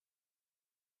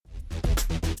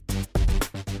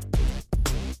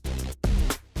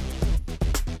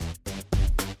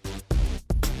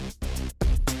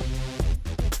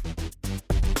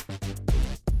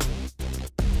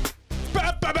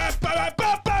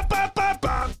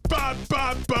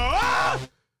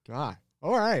God.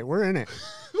 All right, we're in it.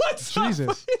 What's Jesus.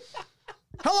 up?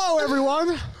 Hello,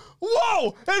 everyone.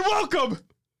 Whoa, and welcome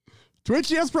To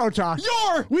HCS Pro Talk,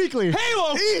 your weekly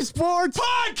Halo esports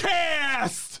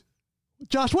podcast.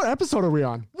 Josh, what episode are we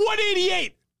on?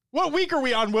 188. What week are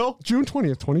we on, Will? June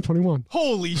 20th, 2021.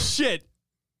 Holy shit.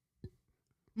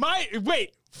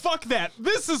 Wait, fuck that.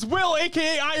 This is Will,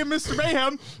 a.k.a. I am Mr.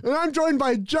 Mayhem. And I'm joined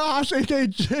by Josh, a.k.a.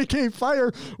 JK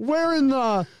Fire, wearing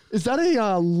the... Is that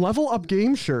a level up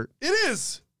game shirt? It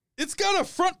is. It's got a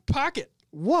front pocket.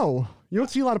 Whoa. You don't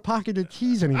see a lot of pocketed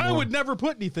keys anymore. I would never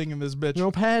put anything in this bitch.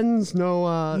 No pens,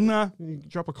 no... Nah. You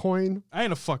drop a coin. I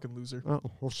ain't a fucking loser. Oh,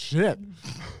 well, shit.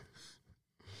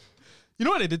 You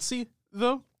know what I did see,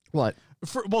 though? What?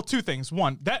 Well, two things.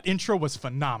 One, that intro was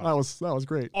phenomenal. That was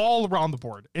great. All around the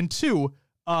board. And two,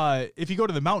 if you go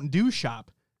to the Mountain Dew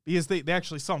shop, because they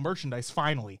actually sell merchandise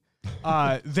finally,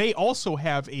 they also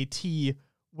have a tee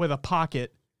with a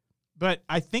pocket, but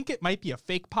I think it might be a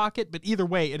fake pocket, but either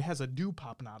way, it has a dew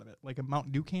popping out of it, like a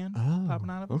Mountain Dew can popping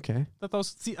out of it. Okay.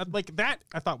 Like that,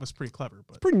 I thought was pretty clever.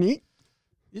 But Pretty neat.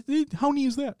 how neat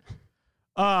is that?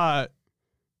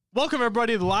 Welcome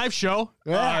everybody to the live show.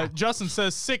 Yeah. Justin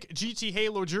says, sick GT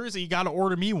Halo jersey, you got to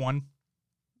order me one.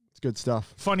 It's good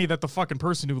stuff. Funny that the fucking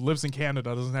person who lives in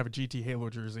Canada doesn't have a GT Halo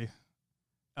jersey.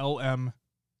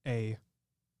 LMAO.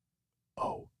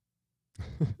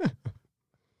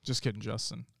 Just kidding,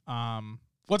 Justin.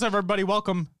 What's up, everybody?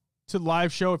 Welcome to the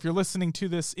live show. If you're listening to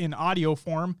this in audio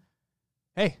form,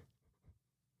 hey,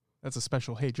 that's a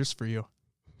special hey just for you.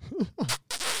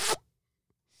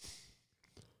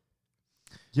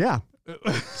 Yeah.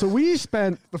 So we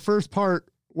spent the first part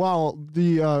while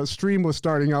the stream was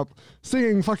starting up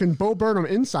singing fucking Bo Burnham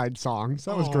Inside songs.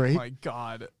 That was great. Oh, my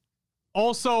God.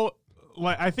 Also,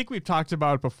 like I think we've talked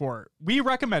about it before. We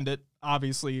recommend it,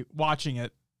 obviously, watching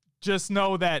it. Just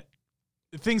know that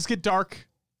things get dark.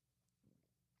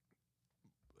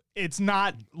 It's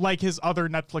not like his other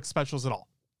Netflix specials at all.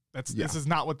 This is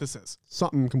not what this is.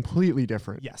 Something completely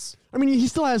different. Yes. I mean, he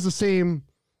still has the same,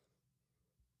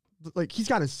 like, he's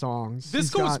got his songs.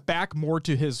 This goes back more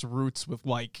to his roots with,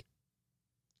 like,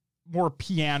 more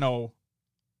piano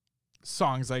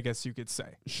songs, I guess you could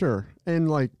say. Sure.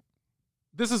 And, like,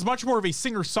 this is much more of a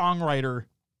singer-songwriter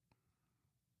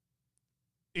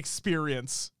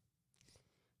experience.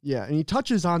 yeah, and he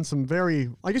touches on some very,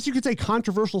 I guess you could say,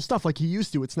 controversial stuff like he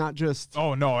used to. It's not just...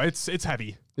 Oh, no, it's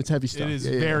heavy. It's heavy stuff. It is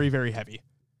very, very heavy.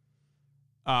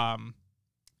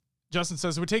 Justin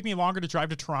says, it would take me longer to drive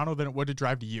to Toronto than it would to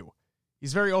drive to you.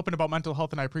 He's very open about mental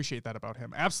health, and I appreciate that about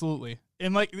him. Absolutely.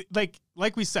 And like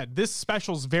we said, this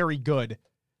special's very good.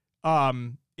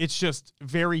 It's just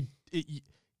very...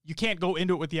 you can't go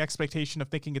into it with the expectation of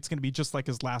thinking it's going to be just like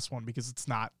his last one, because it's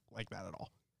not like that at all.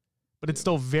 But it's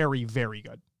still very, very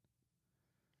good.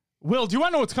 Will, do you want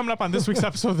to know what's coming up on this week's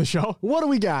episode of the show? What do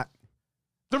we got?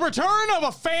 The return of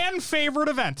a fan favorite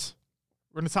event.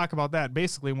 We're going to talk about that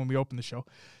basically when we open the show.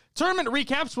 Tournament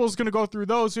recaps, Will's going to go through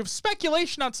those. We have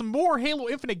speculation on some more Halo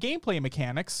Infinite gameplay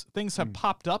mechanics. Things have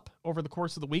popped up over the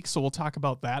course of the week, so we'll talk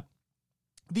about that.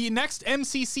 The next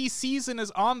MCC season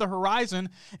is on the horizon.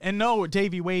 And no,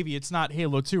 Davey Wavy, it's not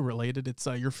Halo 2 related. It's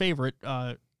your favorite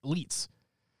elites.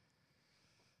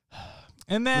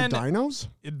 And then The dinos?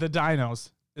 The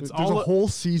dinos. It's There's a whole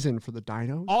season for the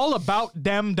dinos? all about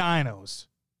them dinos.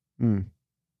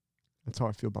 That's how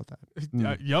I feel about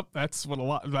that. Yep, that's what a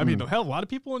lot. I mean, hell, a lot of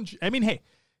people. Hey,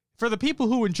 for the people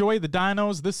who enjoy the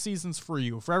dinos, this season's for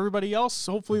you. For everybody else,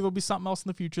 hopefully there'll be something else in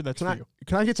the future that's for you.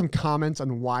 Can I get some comments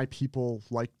on why people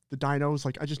like the dinos?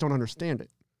 Like, I just don't understand it.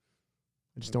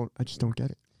 I just don't get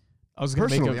it. I was gonna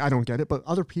Personally, I don't get it, but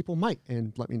other people might,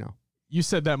 and let me know. You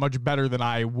said that much better than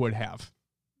I would have.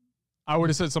 I would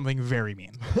have said something very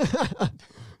mean.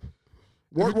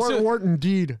 Wart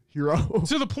indeed, hero.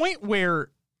 To the point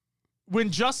where when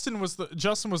Justin was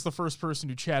the first person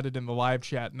who chatted in the live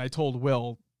chat, and I told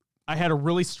Will, I had a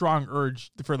really strong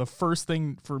urge for the first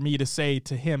thing for me to say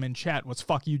to him in chat was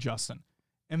 "fuck you, Justin,"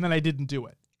 and then I didn't do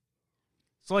it.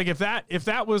 So like if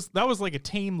that was like a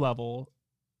tame level,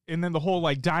 and then the whole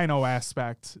like dino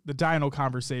aspect, the dino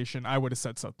conversation, I would have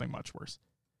said something much worse.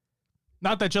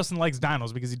 Not that Justin likes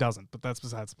dinos, because he doesn't, but that's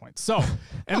besides the point. So,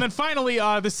 and then finally,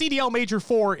 the CDL Major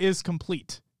 4 is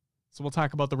complete. So we'll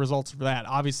talk about the results for that.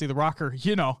 Obviously, the rocker,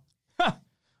 again,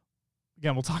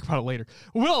 we'll talk about it later.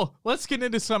 Will, let's get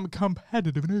into some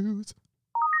competitive news.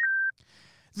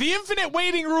 The Infinite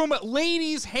Waiting Room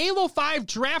Ladies Halo 5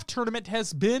 Draft Tournament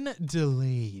has been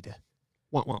delayed.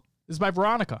 Wah. This is by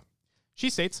Veronica. She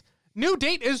states, new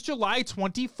date is July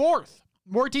 24th.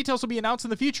 More details will be announced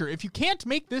in the future. If you can't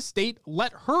make this date,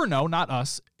 let her know, not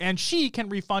us, and she can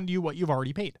refund you what you've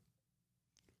already paid.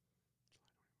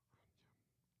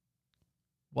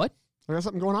 What? I got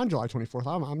something going on July 24th.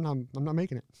 I'm not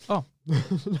making it. Oh.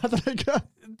 Not that I could.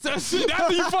 That's not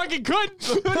that you fucking could.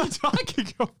 What are you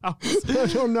talking about? I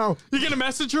don't know. You're gonna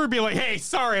message her and be like, "Hey,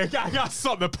 sorry, I got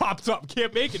something that popped up.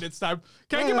 Can't make it this time.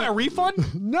 Can I get my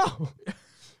refund?" No.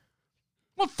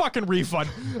 What fucking refund?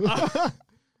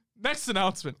 Next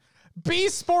announcement. B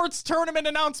Sports tournament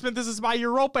announcement. This is by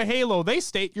Europa Halo. They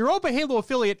state Europa Halo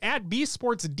affiliate at B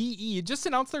Sports DE just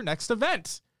announced their next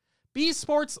event. B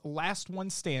Sports last one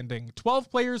standing.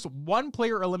 12 players, 1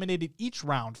 player eliminated each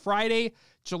round. Friday,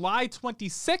 July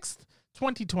 26th,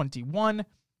 2021.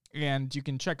 And you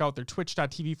can check out their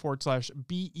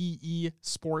twitch.tv/BEE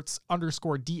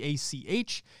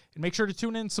sports_DACH. And make sure to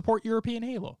tune in and support European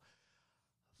Halo.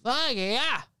 Fuck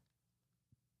yeah.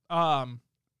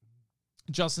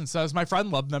 Justin says, my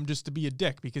friend loved them just to be a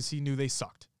dick because he knew they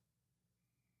sucked.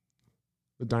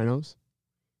 The Dinos?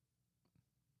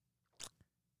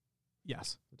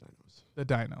 Yes. The Dinos. The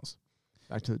Dinos.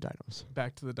 Back to the Dinos.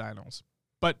 Back to the Dinos.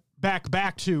 But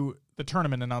back to the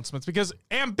tournament announcements, because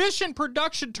Ambition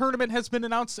Production Tournament has been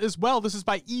announced as well. This is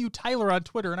by EU Tyler on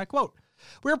Twitter, and I quote,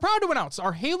 "We are proud to announce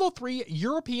our Halo 3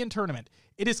 European Tournament.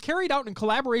 It is carried out in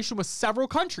collaboration with several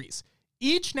countries.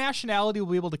 Each nationality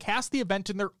will be able to cast the event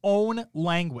in their own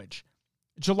language.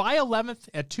 July 11th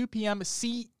at 2 p.m.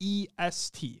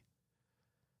 CEST.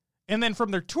 And then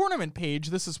from their tournament page,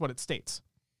 this is what it states.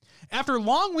 After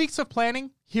long weeks of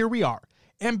planning, here we are.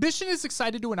 Ambition is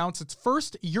excited to announce its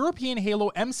first European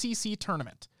Halo MCC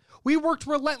tournament. We worked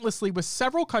relentlessly with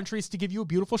several countries to give you a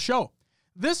beautiful show.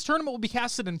 This tournament will be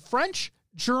casted in French,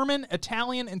 German,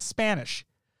 Italian, and Spanish.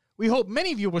 We hope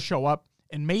many of you will show up,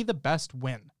 and may the best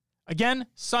win. Again,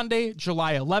 Sunday,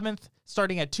 July 11th,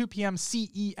 starting at 2 p.m.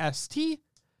 CEST.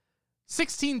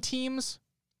 16 teams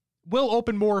will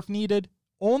open more if needed.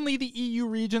 Only the EU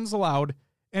regions allowed.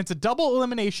 And it's a double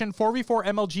elimination 4v4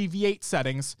 MLG V8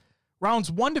 settings.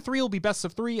 Rounds 1 to 3 will be best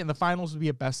of 3, and the finals will be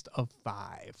a best of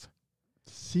 5.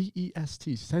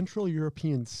 CEST, Central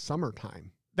European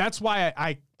Summertime. That's why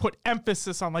I put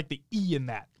emphasis on like the E in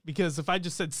that, because if I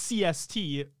just said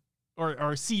CST or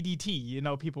CDT, you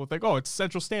know, people would think, oh, it's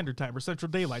Central Standard Time or Central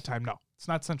Daylight Time. No, it's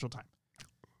not Central Time.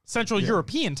 Central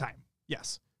European Time.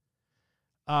 Yes.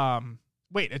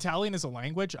 Wait, Italian is a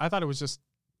language? I thought it was just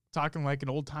talking like an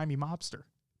old-timey mobster.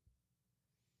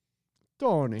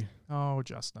 Tony. Oh,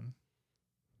 Justin.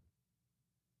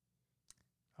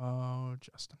 Oh,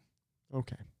 Justin.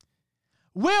 Okay.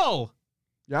 Will.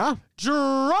 Yeah?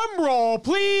 Drum roll,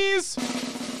 please.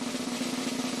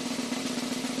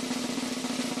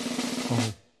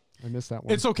 Oh, I missed that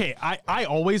one. It's okay. I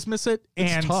always miss it.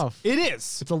 And it's tough. It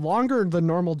is. It's a longer than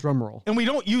normal drum roll. And we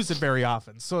don't use it very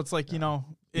often. So it's like, you know,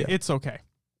 it's okay.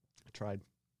 I tried.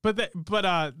 But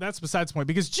that's besides the point,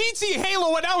 because GT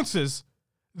Halo announces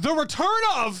the return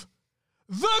of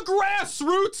the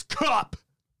Grassroots Cup.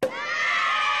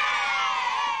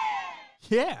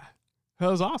 Yeah, that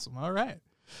was awesome. All right.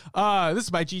 This is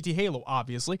by GT Halo,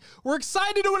 obviously. We're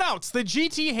excited to announce the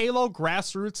GT Halo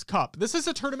Grassroots Cup. This is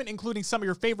a tournament including some of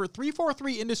your favorite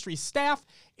 343 industry staff,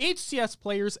 HCS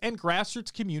players, and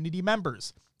Grassroots community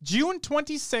members. June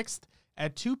 26th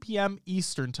at 2 p.m.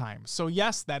 Eastern Time. So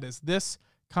yes, that is this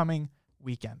coming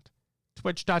weekend.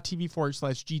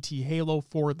 Twitch.tv/GT Halo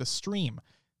for the stream.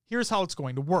 Here's how it's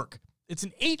going to work. It's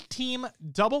an 8-team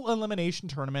double elimination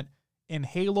tournament in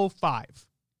Halo 5.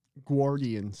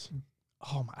 Guardians.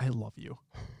 Oh my, I love you.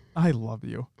 I love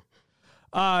you.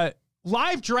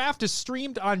 Live draft is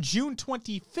streamed on June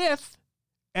 25th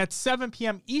at 7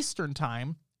 p.m. Eastern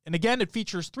Time. And again, it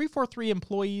features 343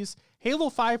 employees, Halo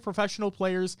 5 professional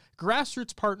players,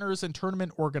 Grassroots partners, and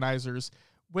tournament organizers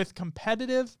with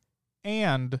competitive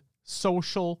and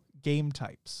social game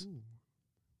types. Ooh.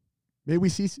 Maybe we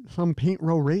see some Paint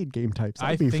Row Raid game types.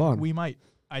 That'd be fun.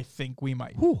 I think we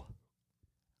might. Ooh.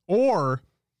 Or,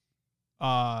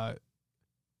 was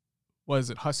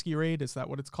it Husky Raid? Is that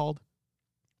what it's called?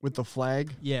 With the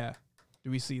flag? Yeah. Do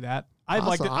we see that? I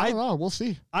don't know. We'll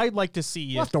see. I'd like to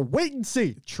see. We'll have to wait and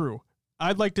see. True.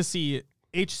 I'd like to see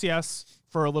HCS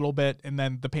for a little bit and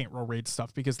then the Paint Row Raid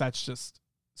stuff, because that's just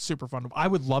super fun. I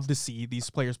would love to see these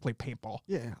players play paintball.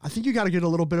 Yeah, I think you got to get a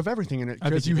little bit of everything in it,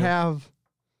 because you have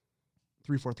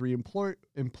 343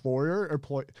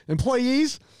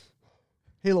 employees,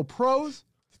 Halo pros,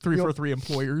 343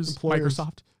 employers,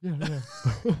 Microsoft. Yeah.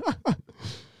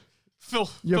 Phil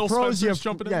pros, Spencer's you have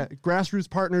jumping in. Yeah, Grassroots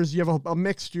partners. You have a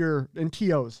mixture in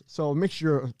TOs, so a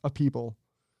mixture of people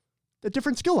at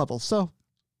different skill levels. So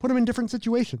put them in different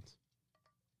situations.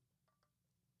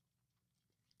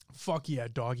 Fuck yeah,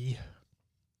 doggy.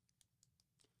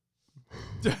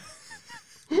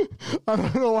 I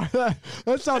don't know why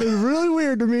that sounded really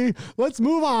weird to me. Let's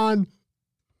move on.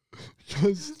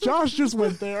 Because Josh just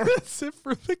went there. That's it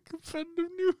for the competitive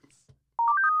news.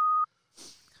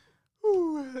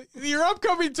 Ooh, your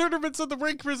upcoming tournaments of the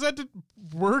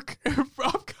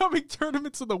upcoming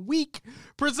tournaments of the week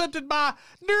presented by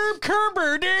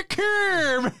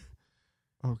NoobCombo.com.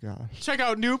 Oh gosh. Check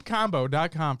out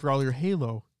noobcombo.com for all your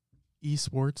Halo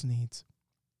esports needs.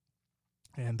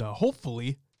 And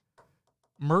hopefully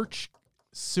merch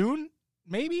soon,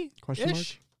 maybe? Question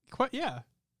mark? Yeah.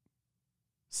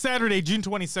 Saturday, June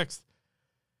 26th.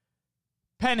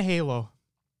 Pen Halo.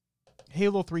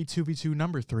 Halo 3 2v2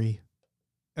 number 3.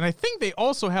 And I think they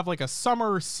also have like a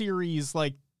summer series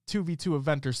like 2v2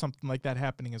 event or something like that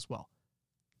happening as well.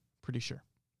 Pretty sure.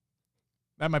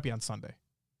 That might be on Sunday.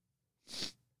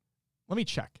 Let me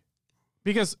check.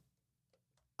 Because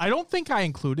I don't think I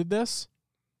included this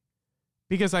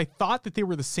because I thought that they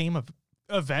were the same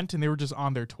event and they were just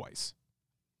on there twice.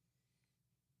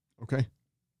 Okay.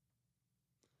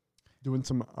 Doing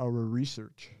some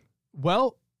research.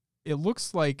 Well, it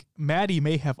looks like Maddie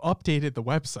may have updated the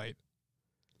website.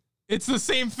 It's the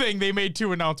same thing. They made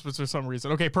 2 announcements for some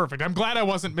reason. Okay, perfect. I'm glad I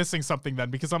wasn't missing something then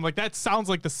because I'm like, that sounds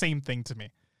like the same thing to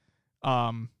me.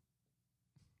 Awesome.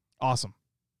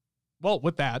 Well,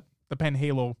 with that, the Pen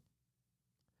Halo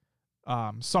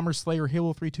Summer Slayer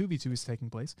Halo 3 2v2 is taking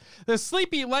place. The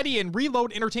Sleepy Letty and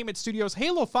Reload Entertainment Studios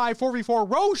Halo 5 4v4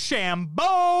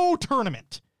 Rochambeau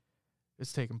Tournament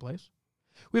is taking place.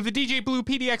 We have the DJ Blue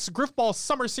PDX Griffball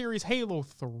Summer Series Halo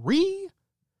 3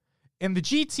 and the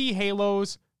GT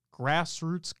Halos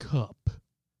Grassroots Cup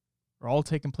are all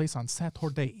taking place on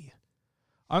Saturday.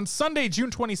 On Sunday,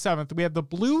 June 27th, we have the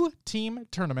Blue Team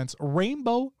Tournaments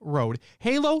Rainbow Road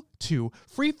Halo 2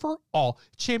 Free for All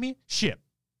Championship.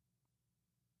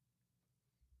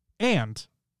 And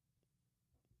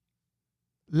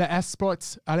Le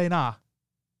Esports Arena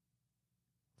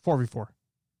 4v4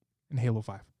 in Halo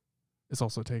 5 is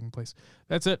also taking place.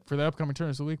 That's it for the upcoming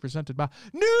tournaments of the week presented by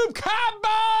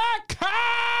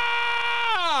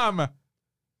NoobCombo.com.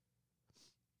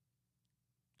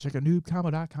 Check out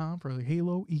NoobCombo.com for the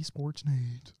Halo esports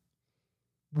needs.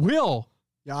 Will,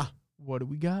 Yeah. what do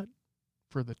we got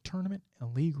for the tournament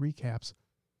and league recaps?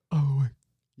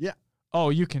 Yeah. Oh,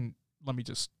 you can. Let me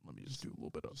just do a little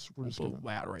bit of We're just little gonna-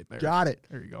 that right there. Got it.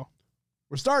 There you go.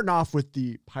 We're starting off with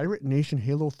the Pirate Nation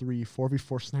Halo 3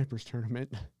 4v4 Snipers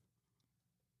Tournament.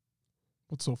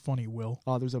 What's so funny, Will?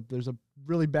 There's a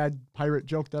really bad pirate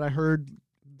joke that I heard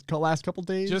the last couple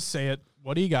days. Just say it.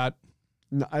 What do you got?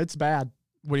 No, it's bad.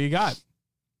 What do you got?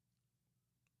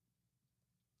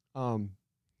 Um,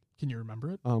 Can you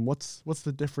remember it? what's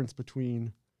the difference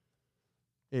between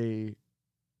a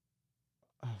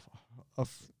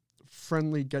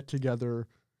friendly get together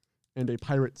and a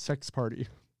pirate sex party?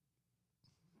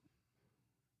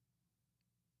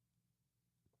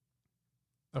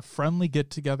 A friendly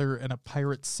get-together and a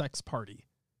pirate sex party.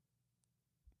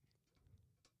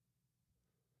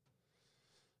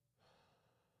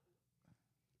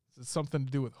 Is it something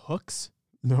to do with hooks?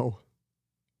 No.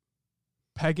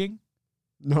 Pegging?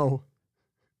 No.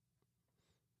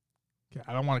 Okay,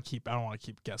 I don't want to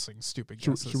keep guessing stupid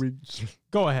Should, guesses. should we?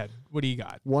 Go ahead. What do you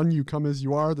got? One, you come as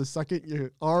you are. The second,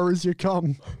 you are as you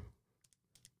come.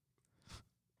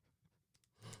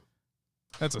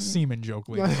 That's a semen joke,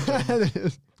 ladies and gentlemen. That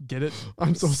is. Get it?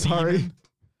 I'm so sorry. Semen?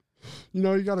 You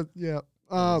know, you gotta, yeah.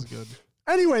 That was good.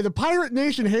 Anyway, the Pirate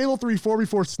Nation Halo 3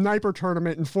 4v4 Sniper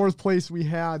Tournament. In 4th place, we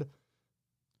had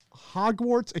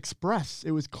Hogwarts Express.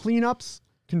 It was Cleanups,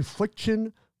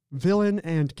 Confliction, Villain,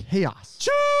 and Chaos.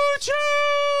 Choo-choo!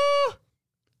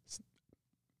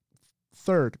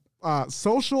 3rd,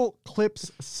 Social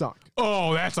Clips Suck.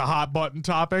 Oh, that's a hot button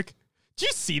topic. Did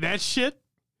you see that shit?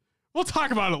 We'll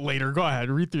talk about it later. Go ahead.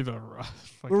 Read through the...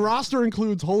 The roster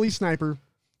includes Holy Sniper,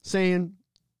 Saiyan,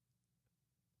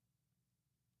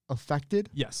 Affected,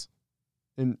 Yes.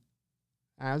 and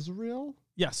Azrael.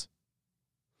 Yes.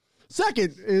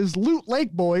 Second is Loot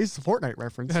Lake Boys, Fortnite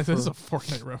reference. That is for- a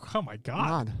Fortnite real. Oh my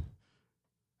god. God.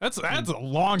 That's a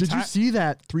long Did time. you see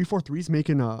that 343's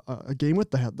making a game with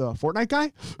the Fortnite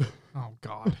guy? Oh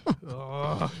god.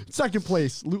 Ugh. Second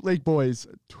place, Loot Lake Boys,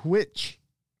 Twitch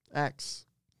X.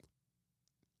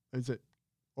 Is it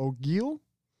O'Giel?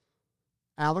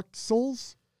 Alex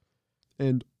Souls?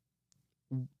 And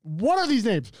what are these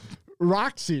names?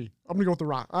 Roxy. I'm going to go with the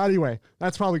Rock. Anyway,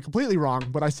 that's probably completely wrong,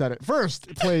 but I said it.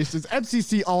 First place is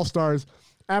MCC All-Stars,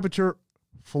 Aperture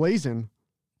Flazin,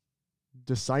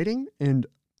 Deciding, and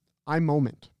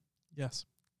iMoment. Yes.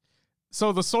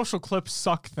 So the social clips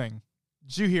suck thing.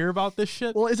 Did you hear about this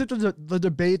shit? Well, is it the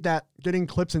debate that getting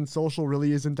clips in social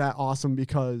really isn't that awesome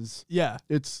because Yeah.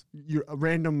 it's a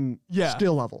random Yeah.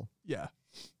 skill level? Yeah.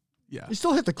 Yeah. You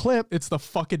still hit the clip. It's the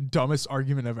fucking dumbest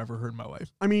argument I've ever heard in my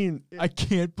life. I mean, I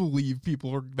can't believe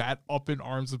people are that up in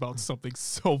arms about something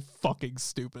so fucking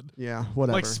stupid. yeah,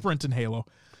 whatever. Like Sprint and Halo.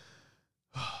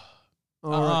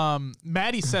 All right.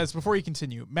 Maddie says, before you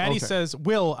continue, Maddie Okay. says,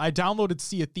 Will, I downloaded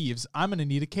Sea of Thieves. I'm going to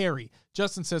need a carry.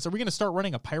 Justin says, are we going to start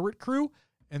running a pirate crew?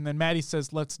 And then Maddie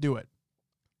says, let's do it.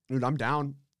 Dude, I'm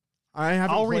down. I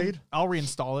haven't played. I'll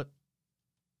reinstall it.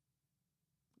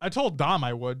 I told Dom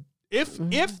I would. If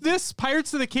this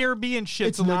Pirates of the Caribbean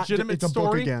shit's a legitimate it's a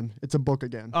story. book again. It's a book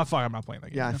again. Oh, fuck, I'm not playing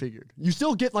that game. Yeah, I figured. You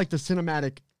still get like the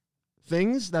cinematic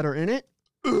things that are in it.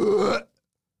 It's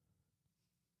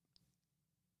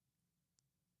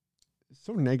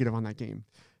so negative on that game.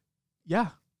 Yeah.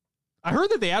 I heard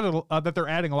that they added that they're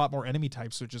adding a lot more enemy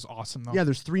types, which is awesome though. Yeah,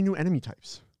 there's 3 new enemy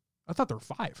types. I thought there were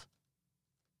 5.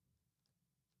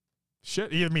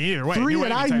 Shit, either way. 3 new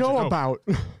that enemy I types are know dope. about.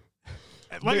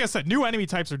 Like I said, new enemy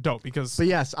types are dope because But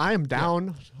yes, I am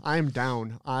down. I am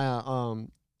down.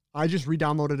 I just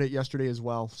re-downloaded it yesterday as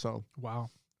well, so wow.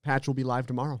 patch will be live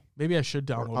tomorrow. Maybe I should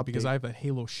download it because update. I have that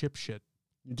Halo ship shit.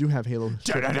 You do have Halo.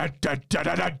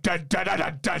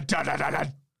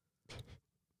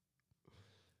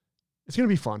 It's gonna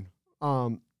be fun.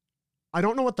 I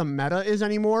don't know what the meta is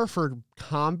anymore for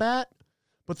combat,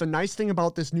 but the nice thing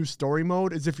about this new story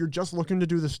mode is if you're just looking to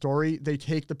do the story, they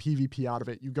take the PvP out of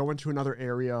it. You go into another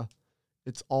area,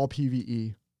 it's all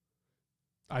PvE.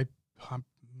 I'm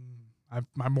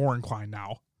more inclined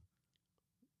now.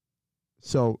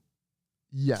 So,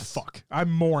 yes. Fuck.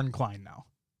 I'm more inclined now.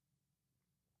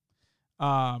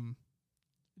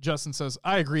 Justin says,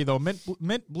 I agree though.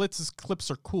 Mint Blitz's clips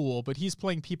are cool, but he's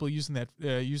playing people using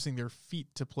their feet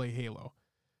to play Halo.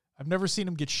 I've never seen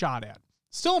him get shot at.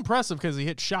 Still impressive because he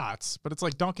hits shots, but it's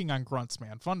like dunking on grunts,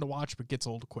 man. Fun to watch, but gets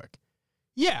old quick.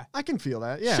 Yeah. I can feel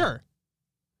that. Yeah. Sure.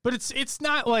 But it's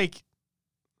not like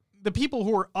the people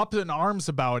who are up in arms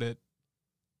about it.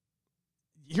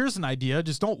 Here's an idea.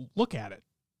 Just don't look at it.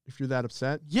 If you're that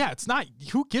upset. Yeah, it's not.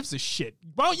 Who gives a shit?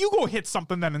 Why don't you go hit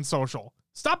something then in social?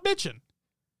 Stop bitching.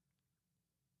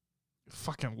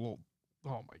 Fucking little.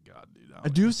 Oh my God, dude. I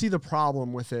do see the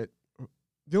problem with it.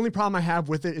 The only problem I have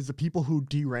with it is the people who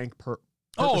derank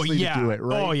purposely to do it,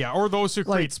 right? Oh yeah. Or those who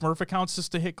create Smurf accounts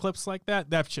just to hit clips like that.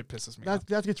 That shit pisses me off.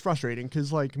 That gets frustrating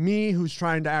because like me, who's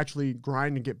trying to actually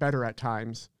grind and get better at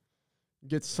times,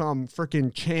 gets some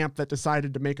freaking champ that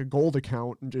decided to make a gold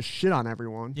account and just shit on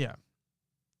everyone. Yeah.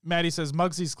 Maddie says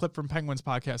Muggsy's clip from Penguins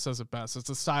podcast says it best. It's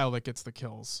a style that gets the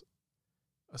kills.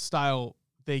 A style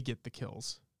they get the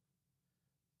kills.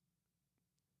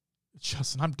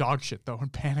 Justin, I'm dog shit though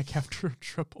and panic after a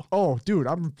triple. Oh, dude,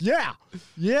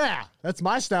 yeah. That's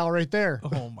my style right there.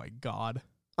 Oh my God.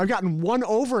 I've gotten 1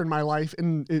 over in my life,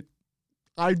 and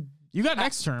You got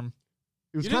next term.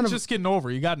 it was You kind didn't of just get an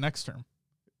over. You got next term.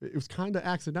 it was kind of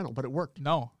accidental, but it worked.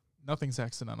 No, nothing's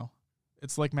accidental.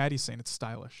 It's like Maddie's saying, it's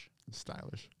stylish. It's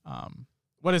stylish.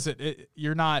 What is it?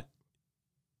 You're not.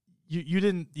 You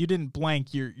didn't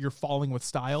blank. You're falling with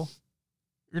style.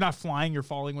 You're not flying. You're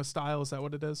falling with style. Is that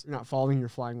what it is? You're not falling. You're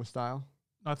flying with style.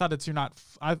 No, I thought it's you're not.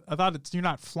 I thought it's you're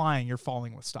not flying. You're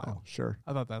falling with style. Oh, sure.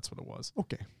 I thought that's what it was.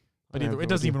 Okay. But either it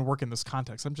doesn't even work in this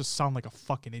context. I'm just sound like a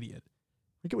fucking idiot.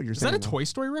 I get what you're Is saying. that a though. Toy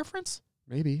Story reference?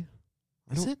 Maybe.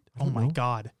 Is it? I don't Oh my know.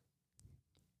 God.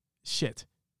 Shit.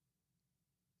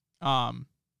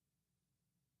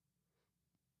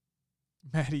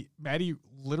 Maddie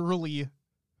literally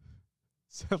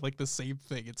said like the same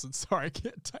thing. It's sorry, I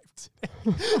can't type today.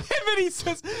 And then he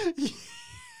says,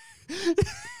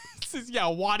 yeah,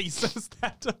 Waddy says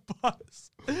that to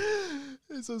Buzz.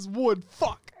 He says, wood,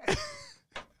 fuck.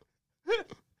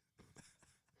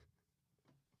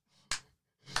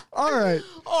 All right.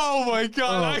 Oh my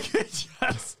God.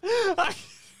 Oh.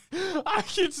 I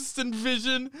can just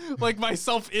envision like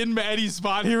myself in Maddie's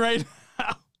body right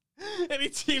now. And he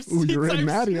types. Ooh, you're in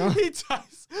Maddie, huh? He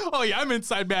types. Oh yeah, I'm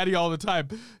inside Maddie all the time.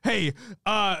 Hey,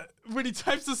 when he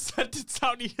types a sentence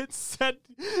out, he hits send,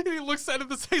 and he looks at it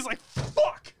and he's like,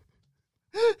 "Fuck."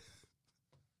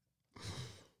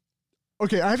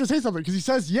 Okay, I have to say something because he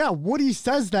says, yeah, Woody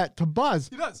says that to Buzz.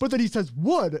 He does. But then he says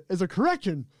wood as a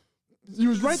correction. He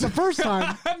was right the first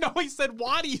time. No, he said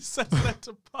Waddy says that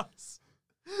to Buzz.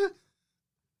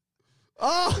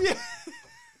 Oh, Yeah.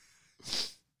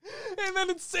 And then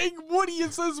it's saying Woody,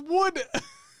 it says wood.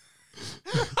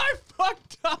 I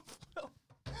fucked up.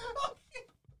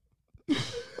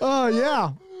 oh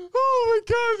yeah. Oh my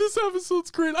god, this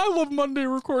episode's great. I love Monday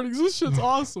recordings. This shit's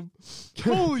awesome.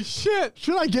 Holy shit.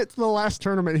 Should I get to the last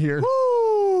tournament here?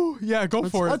 Woo. Yeah, go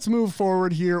for it. Let's move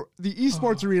forward here. The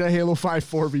Esports Arena Halo 5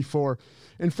 4v4.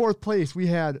 In fourth place, we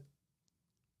had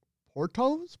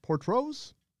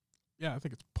Portros? Yeah, I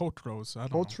think it's Potros. I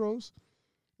don't know. Potros?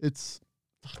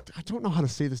 I don't know how to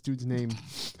say this dude's name.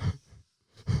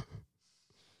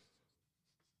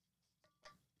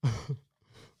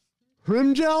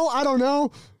 Hrimgel? I don't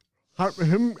know. Almost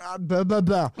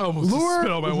Lure,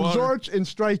 spit out my water. Zorch, and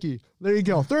Strikey. There you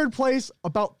go. Third place,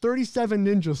 about 37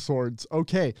 ninja swords.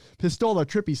 Okay. Pistola,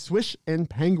 Trippy, Swish, and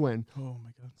Penguin. Oh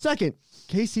my god. Second,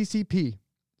 KCCP.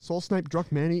 Soul Snipe,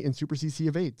 Druck, Manny, and Super CC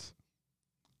of 8s.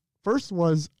 First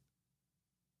was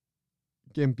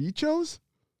Gambichos.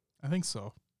 I think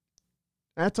so.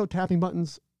 Atto, Tapping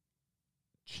Buttons,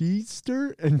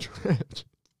 Cheester, and Dredge.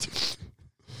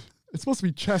 It's supposed to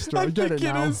be Chester. I get it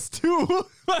now. It is too.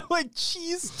 I like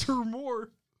Cheester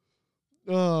more.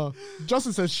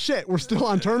 Justin says, shit, we're still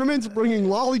on tournaments, bringing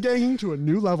lollygagging to a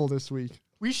new level this week.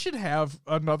 We should have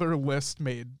another list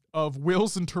made of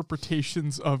Will's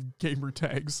interpretations of gamer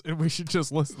tags, and we should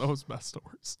just list those best or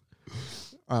worst.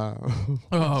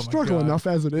 Struggle enough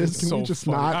as it is. It's Can so we just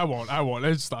funny. not? I won't.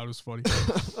 I just thought it was funny.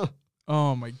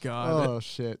 Oh my god. Oh,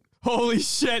 shit. Holy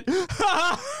shit.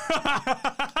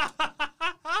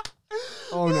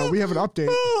 Oh, no, we have an update.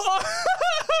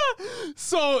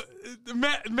 So,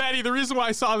 Maddie, the reason why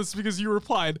I saw this is because you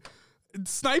replied.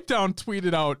 Snipedown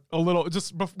tweeted out a little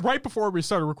just right before we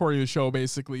started recording the show,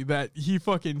 basically, that he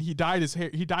dyed his hair,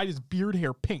 he dyed his beard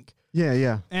hair pink.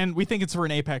 Yeah. And we think it's for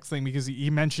an Apex thing because he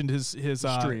mentioned his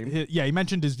stream. He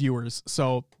mentioned his viewers,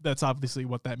 so that's obviously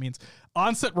what that means.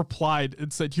 Onset replied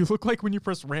and said, "You look like when you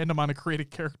press random on a create a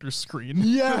character screen."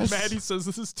 Yes. Maddie says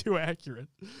this is too accurate.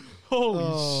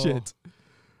 Holy shit.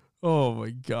 Oh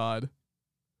my god.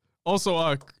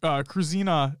 Also,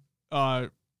 Cruzina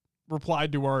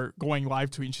replied to our going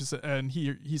live tweet. She said, and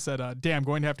he said, "Damn,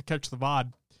 going to have to catch the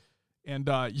VOD." And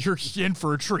you're in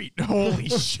for a treat. Holy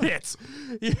shit.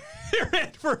 You're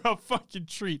in for a fucking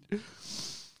treat.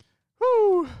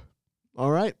 Woo.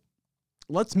 All right.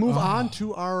 Let's move on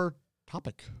to our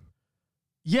topic.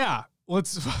 Yeah.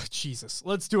 Let's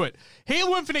do it.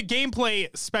 Halo Infinite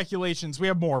gameplay speculations. We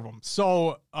have more of them.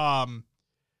 So,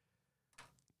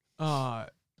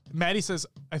 Maddie says,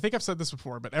 I think I've said this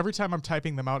before, but every time I'm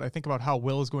typing them out, I think about how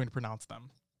Will is going to pronounce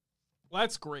them. Well,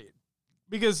 that's great.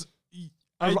 Because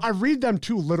I read them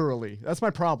too literally. That's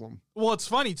my problem. Well, it's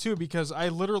funny too because I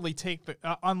literally take the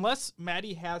unless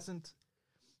Maddie doesn't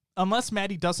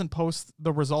post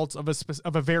the results of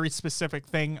a very specific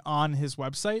thing on his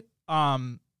website.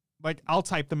 Like I'll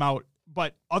type them out,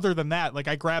 but other than that, like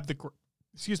I grab the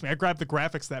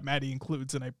graphics that Maddie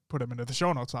includes and I put them into the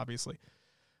show notes, obviously.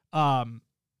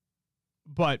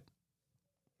 But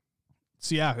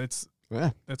so yeah,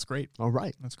 that's great. All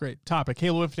right, that's great. Topic: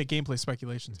 Halo Infinite gameplay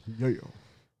speculations. Yeah.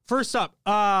 First up,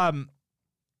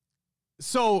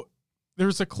 so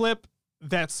there's a clip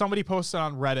that somebody posted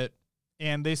on Reddit,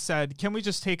 and they said, "Can we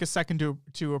just take a second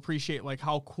to appreciate like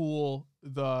how cool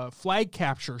the flag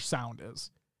capture sound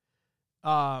is?"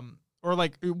 Or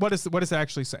like, what does it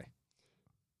actually say?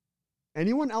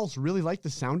 Anyone else really like the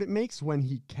sound it makes when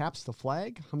he caps the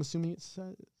flag? I'm assuming it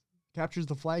captures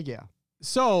the flag. Yeah.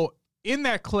 So in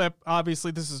that clip,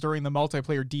 obviously this is during the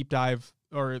multiplayer deep dive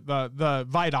or the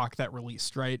Vidoc that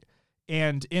released, right?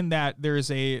 And in that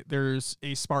there's a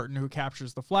Spartan who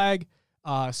captures the flag,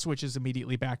 switches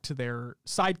immediately back to their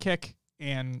sidekick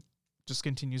and just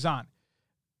continues on.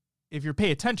 If you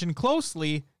pay attention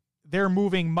closely, they're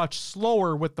moving much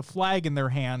slower with the flag in their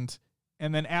hand,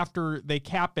 and then after they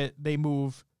cap it, they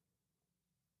move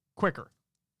quicker,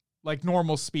 like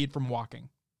normal speed from walking.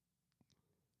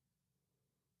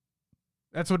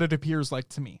 That's what it appears like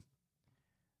to me.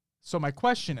 So my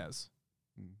question is...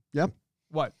 Yep.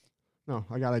 What? No,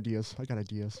 I got ideas.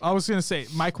 I was going to say,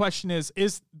 my question is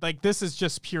like, this is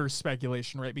just pure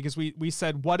speculation, right? Because we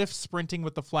said, what if sprinting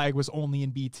with the flag was only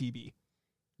in BTB?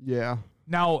 Yeah.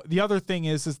 Now, the other thing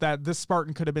is that this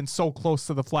Spartan could have been so close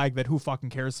to the flag that who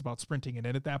fucking cares about sprinting it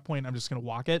in at that point? I'm just going to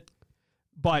walk it.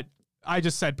 But I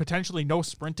just said potentially no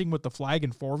sprinting with the flag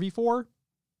in 4v4.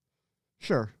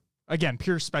 Sure. Again,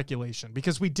 pure speculation,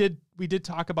 because we did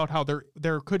talk about how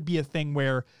there could be a thing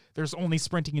where there's only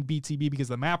sprinting in BTB because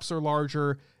the maps are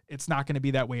larger. It's not going to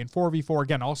be that way in 4v4.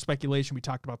 Again, all speculation. We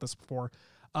talked about this before.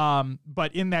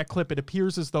 But in that clip, it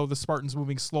appears as though the Spartan's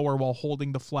moving slower while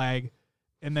holding the flag,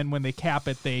 and then when they cap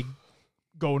it, they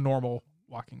go normal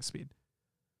walking speed.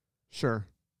 Sure.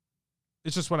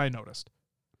 It's just what I noticed.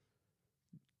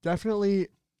 Definitely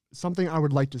something I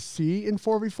would like to see in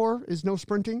 4v4 is no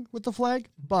sprinting with the flag,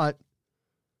 but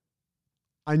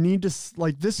I need to,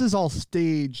 this is all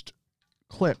staged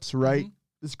clips, right? Mhm.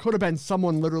 This could have been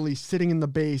someone literally sitting in the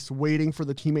base waiting for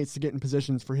the teammates to get in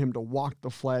positions for him to walk the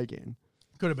flag in.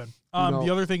 Could have been. No.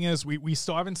 The other thing is we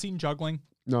still haven't seen juggling,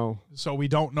 No. so we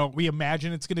don't know. We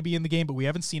imagine it's going to be in the game, but we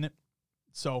haven't seen it.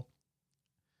 So,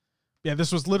 yeah,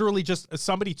 this was literally just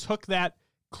somebody took that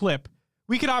clip.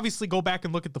 We could obviously go back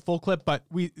and look at the full clip, but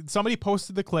somebody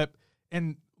posted the clip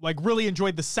and really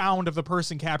enjoyed the sound of the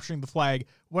person capturing the flag.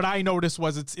 What I noticed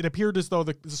was it appeared as though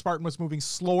the Spartan was moving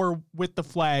slower with the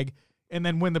flag, and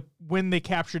then when they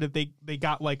captured it, they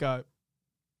got like a.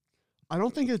 I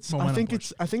don't think it's.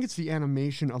 I think it's the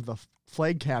animation of the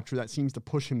flag capture that seems to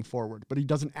push him forward, but he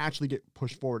doesn't actually get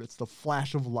pushed forward. It's the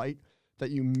flash of light that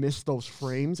you miss those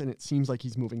frames, and it seems like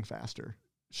he's moving faster.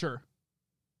 Sure.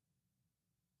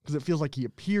 Because it feels like he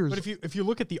appears. But if you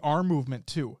look at the arm movement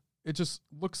too, it just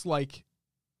looks like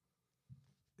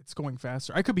it's going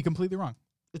faster. I could be completely wrong.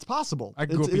 It's possible. I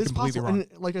could be completely possible. wrong.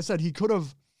 And like I said, he could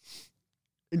have.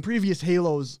 In previous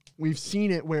Halos, we've seen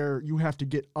it where you have to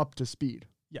get up to speed.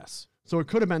 Yes. So it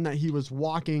could have been that he was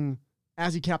walking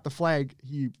as he capped the flag.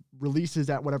 He releases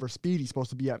at whatever speed he's supposed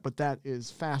to be at, but that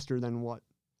is faster than what.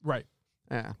 Right.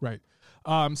 Yeah. Right.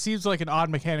 Seems like an odd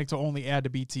mechanic to only add to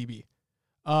BTB.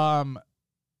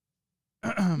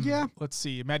 Yeah. Let's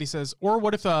see. Maddie says, or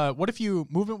what if you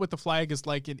movement with the flag is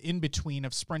like an in between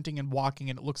of sprinting and walking,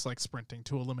 and it looks like sprinting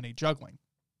to eliminate juggling.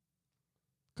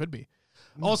 Could be.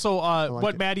 Also,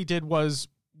 what Maddie did was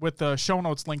with the show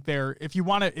notes link there. If you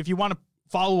want to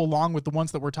follow along with the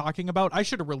ones that we're talking about, I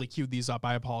should have really queued these up.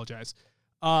 I apologize.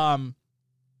 But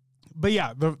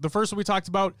yeah, the first one we talked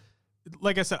about,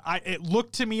 like I said, it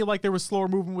looked to me like there was slower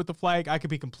movement with the flag. I could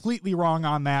be completely wrong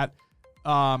on that.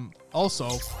 Also,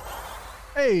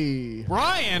 hey,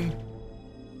 Brian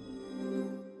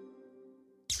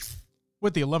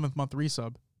with the 11th month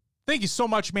resub. Thank you so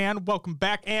much, man. Welcome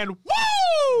back, and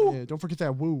woo! Yeah, don't forget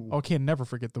that woo. Okay, never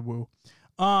forget the woo.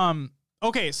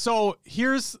 Okay, so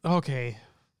okay.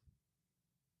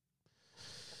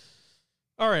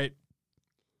 All right.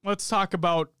 Let's talk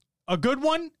about a good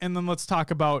one, and then let's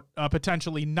talk about a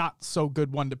potentially not so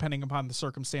good one, depending upon the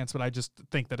circumstance, but I just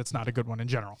think that it's not a good one in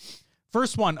general.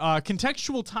 First one,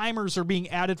 contextual timers are being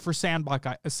added for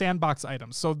sandbox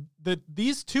items. So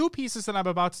these two pieces that I'm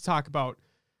about to talk about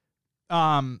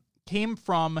came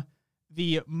from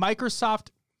the Microsoft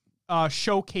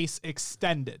Showcase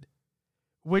Extended,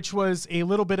 which was a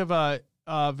little bit of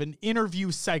an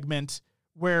interview segment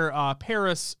where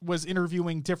Paris was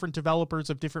interviewing different developers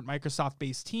of different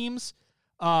Microsoft-based teams.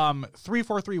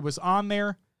 343 was on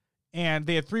there, and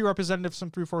they had 3 representatives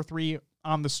from 343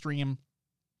 on the stream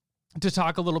to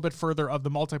talk a little bit further of the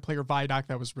multiplayer Vidoc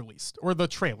that was released, or the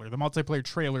multiplayer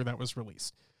trailer that was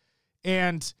released.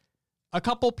 And a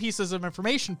couple pieces of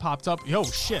information popped up. Yo,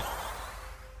 shit.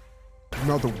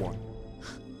 Another one.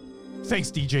 Thanks,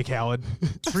 DJ Khaled.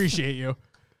 Appreciate you.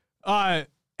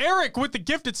 Eric with the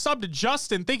gifted sub to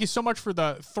Justin. Thank you so much for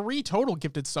the 3 total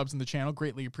gifted subs in the channel.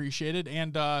 Greatly appreciated.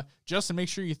 And Justin, make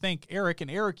sure you thank Eric.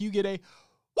 And Eric, you get a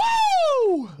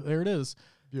woo! There it is.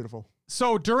 Beautiful.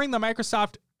 So during the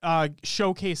Microsoft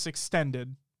Showcase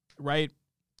Extended, right,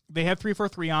 they had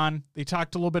 343 on. They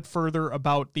talked a little bit further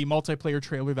about the multiplayer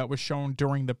trailer that was shown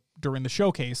during the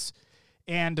showcase.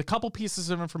 And a couple pieces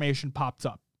of information popped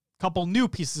up. Couple new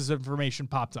pieces of information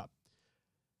popped up.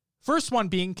 First one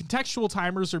being contextual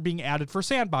timers are being added for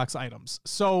sandbox items.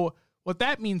 So what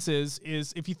that means is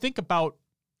if you think about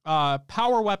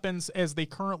power weapons as they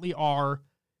currently are,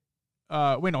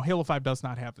 Halo 5 does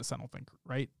not have this, I don't think,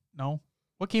 right? No?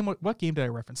 What game did I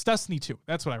reference? Destiny 2.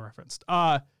 That's what I referenced.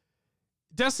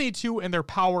 Destiny 2 and their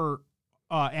power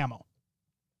ammo.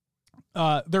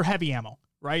 Their heavy ammo,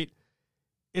 right?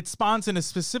 It spawns in a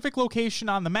specific location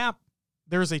on the map.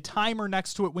 There's a timer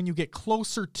next to it when you get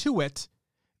closer to it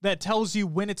that tells you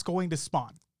when it's going to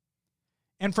spawn.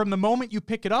 And from the moment you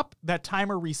pick it up, that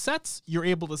timer resets. You're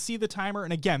able to see the timer.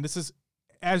 And again, this is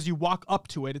as you walk up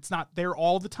to it. It's not there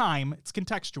all the time. It's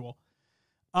contextual.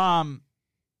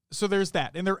 So there's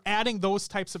that. And they're adding those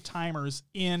types of timers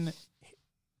in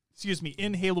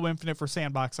Halo Infinite for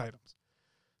sandbox items.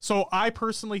 So I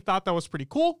personally thought that was pretty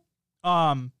cool.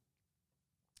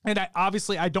 And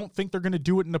I don't think they're going to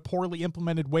do it in a poorly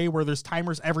implemented way where there's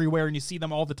timers everywhere and you see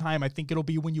them all the time. I think it'll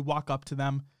be when you walk up to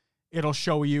them, it'll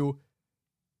show you,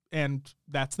 and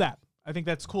that's that. I think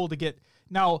that's cool to get.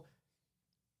 Now,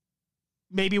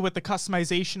 maybe with the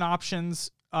customization options,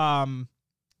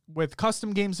 with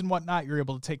custom games and whatnot, you're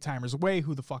able to take timers away.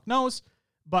 Who the fuck knows?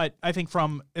 But I think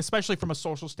especially from a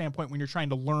social standpoint, when you're trying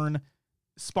to learn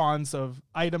spawns of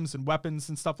items and weapons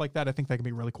and stuff like that, I think that can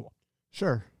be really cool.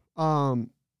 Sure. I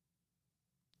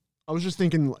was just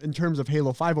thinking in terms of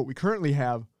Halo 5, what we currently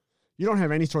have, you don't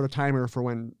have any sort of timer for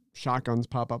when shotguns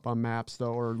pop up on maps,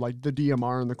 though, or like the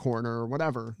DMR in the corner or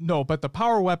whatever. No, but the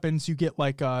power weapons, you get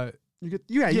like a... You get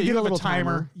a little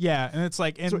timer. Yeah, and it's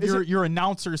like, and So your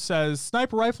announcer says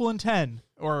sniper rifle in 10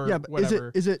 or Yeah, but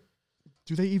whatever.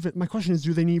 Do they even, my question is,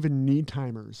 do they even need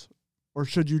timers? Or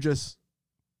should you just,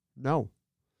 no?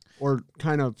 Or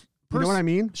kind of, you know what I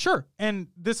mean? Sure. And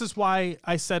this is why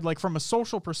I said, like, from a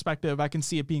social perspective, I can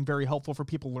see it being very helpful for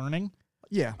people learning.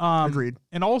 Yeah, agreed.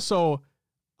 And also,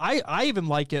 I even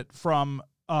like it from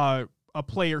a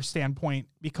player standpoint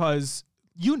because,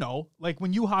 you know, like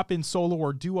when you hop in solo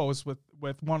or duos with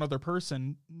one other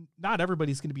person, not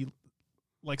everybody's going to be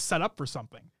like set up for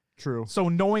something. True. So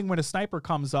knowing when a sniper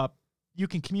comes up, you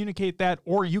can communicate that,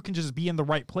 or you can just be in the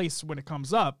right place when it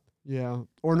comes up. Yeah.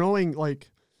 Or knowing,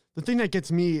 like, the thing that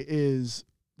gets me is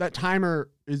that timer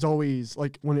is always,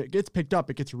 like, when it gets picked up,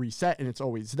 it gets reset and it's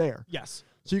always there. Yes.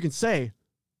 So you can say,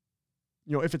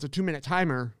 you know, if it's a 2-minute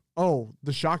timer, oh,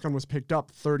 the shotgun was picked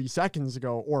up 30 seconds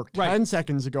ago or 10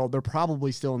 seconds ago, they're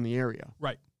probably still in the area.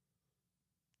 Right.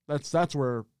 That's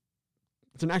where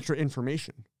it's an extra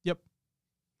information. Yep.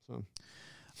 So,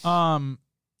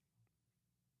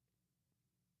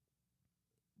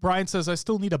 Brian says, I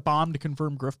still need a bomb to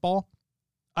confirm Griffball.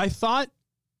 I thought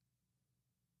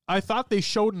they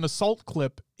showed an assault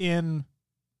clip in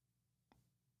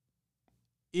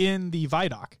the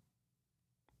Vidoc.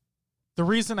 The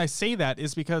reason I say that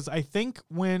is because I think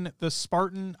when the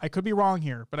Spartan, I could be wrong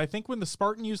here, but I think when the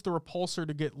Spartan used the repulsor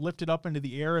to get lifted up into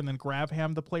the air and then grab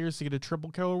ham the players to get a triple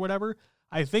kill or whatever,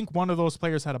 I think one of those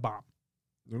players had a bomb.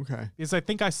 okay. Because I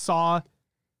think I saw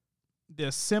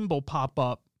this symbol pop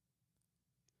up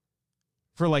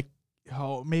for like,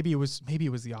 maybe it was the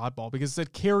oddball because it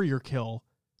said carrier kill,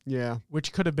 Yeah.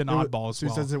 which could have been oddball as so he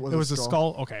well. says it was a a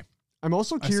skull. Okay. I'm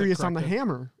also I said curious on the corrected.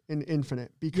 hammer in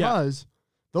Infinite because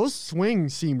those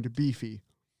swings seemed beefy.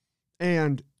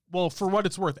 And Well, for what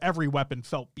it's worth, every weapon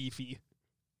felt beefy.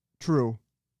 true.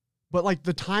 But like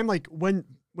the time, like when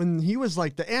he was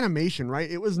like the animation, right?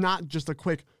 It was not just a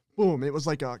quick boom. It was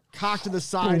like a cock to the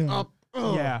side, Boom. up.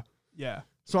 Ugh. Yeah. Yeah.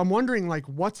 So I'm wondering, like,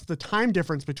 what's the time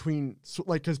difference between,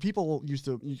 like, because people used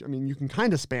to, I mean, you can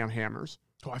kind of spam hammers.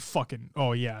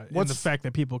 Oh, yeah. And the What's- fact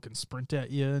that people can sprint at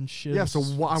you and shit. Yeah. is So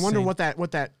I wonder insane.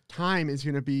 what that time is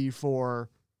going to be for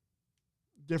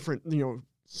different, you know,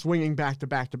 swinging back to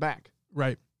back to back.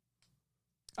 Right.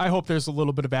 I hope there's a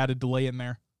little bit of added delay in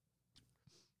there.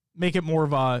 Make it more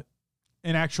of an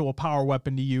actual power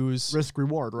weapon to use. Risk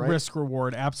reward, right? Risk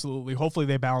reward, absolutely. Hopefully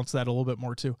they balance that a little bit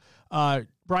more too.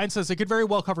 Brian says it could very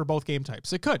well cover both game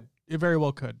types. It could. It very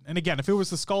well could. And again, if it was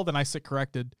the skull, then I sit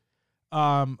corrected.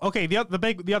 Okay, the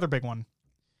other big one.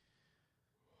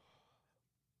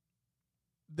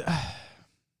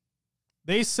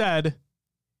 They said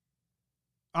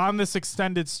on this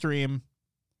extended stream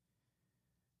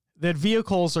that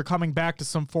vehicles are coming back to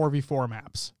some 4v4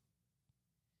 maps.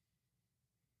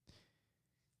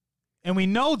 And we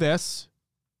know this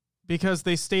because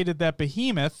they stated that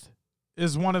Behemoth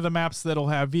is one of the maps that'll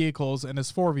have vehicles and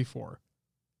is 4v4.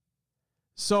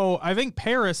 So I think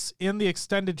Paris in the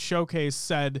extended showcase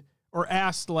said or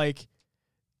asked like,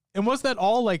 and was that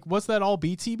all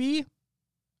BTB?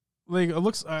 Like it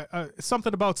looks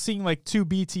something about seeing like 2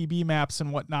 BTB maps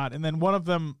and whatnot. And then one of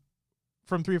them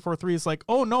from 343 is like,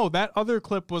 oh no, that other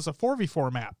clip was a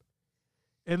 4v4 map.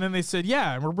 And then they said,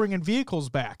 yeah, and we're bringing vehicles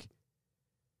back.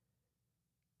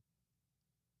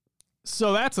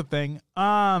 So that's a thing.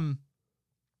 The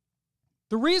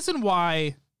reason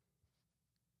why.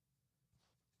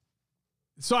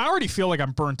 So I already feel like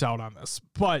I'm burnt out on this,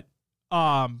 but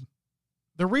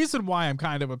the reason why I'm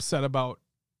kind of upset about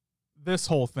this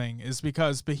whole thing is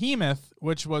because Behemoth,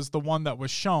 which was the one that was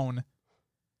shown,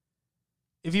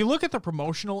 if you look at the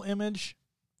promotional image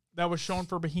that was shown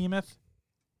for Behemoth,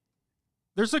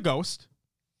 there's a ghost.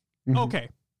 Mhm. Okay,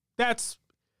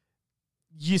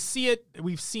 you see it.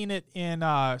 We've seen it in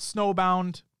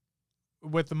Snowbound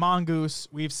with the Mongoose.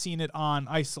 We've seen it on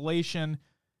Isolation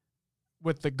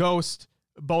with the Ghost.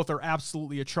 Both are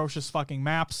absolutely atrocious fucking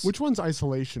maps. Which one's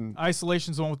Isolation?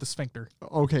 Isolation's the one with the Sphincter.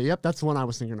 Okay, yep, that's the one I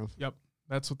was thinking of. Yep,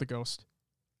 that's with the Ghost.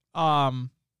 So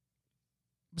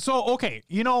okay,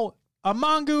 you know, a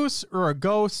Mongoose or a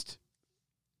Ghost,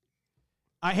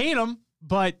 I hate them,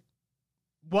 but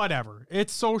whatever.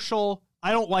 It's social.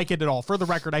 I don't like it at all. For the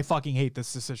record, I fucking hate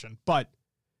this decision, but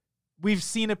we've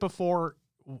seen it before.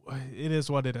 It is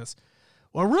what it is.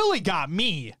 What really got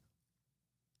me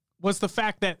was the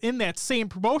fact that in that same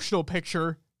promotional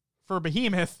picture for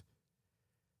Behemoth,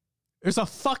 There's a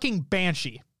fucking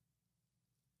Banshee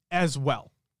as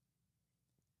well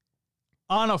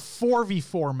on a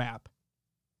 4v4 map.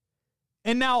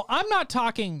 And now I'm not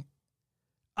talking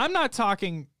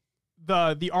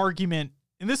the argument,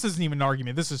 and this isn't even an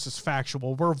argument, this is just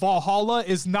factual, where Valhalla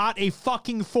is not a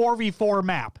fucking 4v4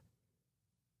 map.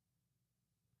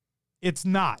 It's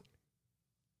not.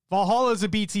 Valhalla is a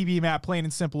BTB map, plain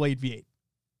and simple 8v8.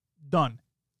 Done.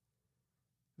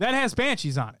 That has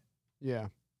Banshees on it. Yeah.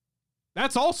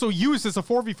 That's also used as a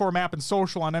 4v4 map in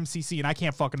social on MCC, and I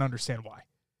can't fucking understand why.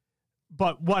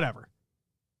 But whatever.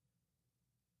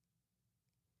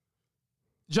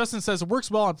 Justin says, it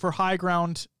works well for high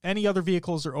ground. Any other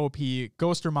vehicles are OP.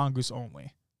 Ghost or Mongoose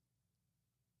only.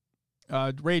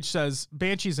 Rage says,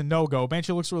 Banshee's a no-go.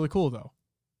 Banshee looks really cool, though.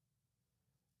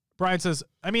 Brian says,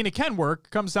 I mean, it can work.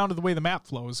 Comes down to the way the map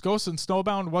flows. Ghost and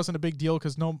Snowbound wasn't a big deal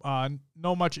because no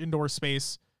much indoor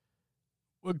space.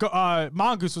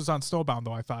 Mongoose was on Snowbound,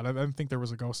 though, I thought. I didn't think there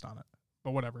was a Ghost on it.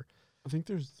 But whatever. I think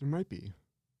there might be.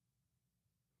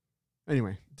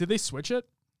 Anyway. Did they switch it?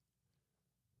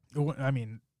 I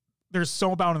mean, there's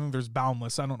Snowbound and there's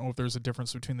Boundless. I don't know if there's a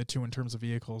difference between the two in terms of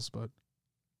vehicles, but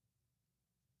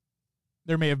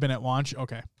there may have been at launch.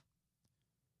 Okay.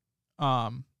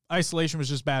 Isolation was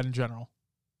just bad in general.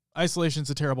 Isolation's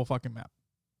a terrible fucking map.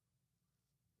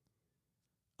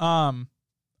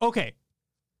 Okay.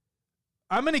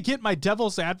 I'm going to get my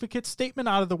devil's advocate statement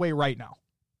out of the way right now.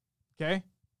 Okay?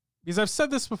 Because I've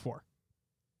said this before.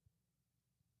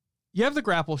 You have the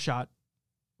grapple shot,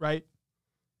 right?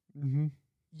 Mm-hmm.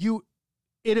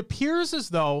 It appears as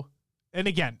though, and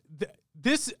again,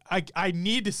 I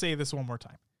need to say this one more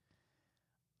time.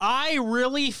 I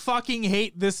really fucking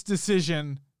hate this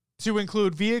decision to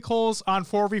include vehicles on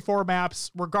 4v4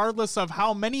 maps, regardless of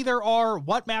how many there are,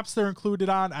 what maps they're included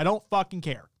on. I don't fucking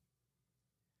care.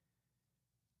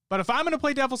 But if I'm going to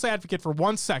play devil's advocate for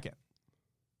 1 second,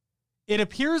 it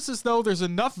appears as though there's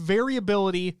enough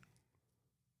variability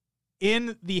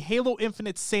in the Halo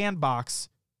Infinite sandbox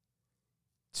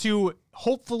to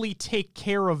hopefully take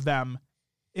care of them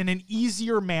in an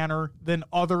easier manner than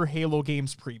other Halo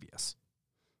games previous.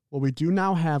 Well, we do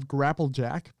now have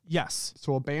Grapplejack. Yes.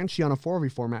 So a Banshee on a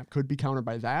 4v4 map could be countered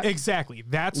by that. Exactly.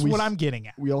 That's what I'm getting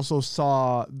at. We also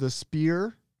saw the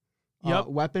spear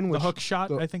weapon. The hook shot,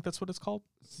 I think that's what it's called.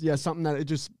 Yeah, something that it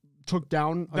just took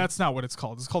down. That's not what it's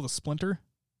called. It's called a splinter.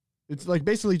 It's like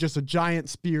basically just a giant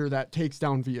spear that takes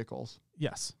down vehicles.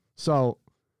 Yes. So.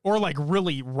 Or like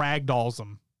really ragdolls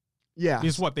them. Yeah.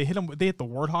 Is what they hit the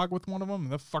Warthog with one of them,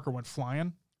 and the fucker went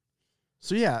flying.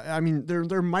 So yeah, I mean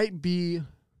there might be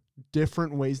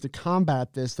different ways to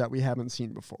combat this that we haven't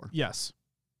seen before. Yes.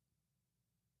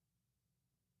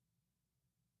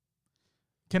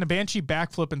 Can a Banshee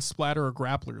backflip and splatter a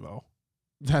grappler though?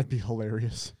 That'd be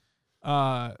hilarious.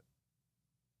 Let's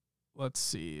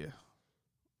see.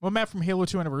 What map from Halo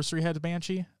 2 Anniversary had a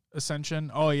Banshee? Ascension.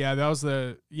 Oh yeah, that was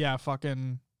the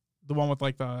one with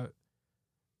like the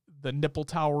nipple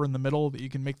tower in the middle that you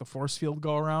can make the force field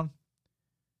go around.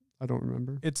 I don't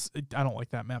remember. I don't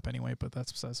like that map anyway, but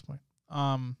that's besides the point.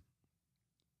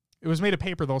 It was made of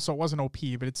paper though, so it wasn't OP,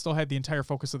 but it still had the entire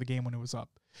focus of the game when it was up.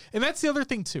 And that's the other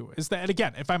thing too, is that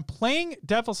again, if I'm playing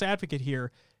devil's advocate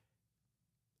here,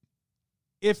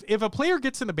 if a player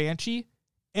gets in a Banshee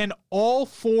and all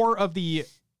four of the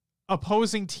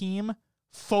opposing team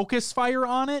focus fire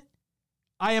on it,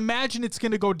 I imagine it's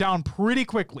going to go down pretty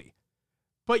quickly.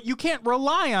 But you can't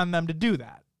rely on them to do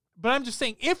that. But I'm just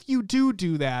saying, if you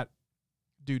do that,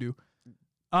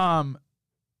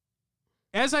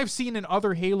 as I've seen in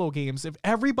other Halo games, if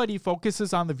everybody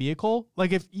focuses on the vehicle,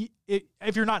 like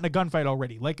if you're not in a gunfight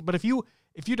already, but if you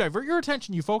divert your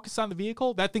attention, you focus on the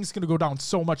vehicle, that thing's going to go down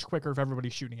so much quicker if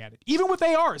everybody's shooting at it. Even with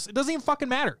ARs, it doesn't even fucking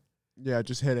matter. Yeah,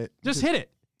 just hit it. Just hit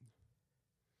it.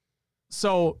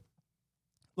 So,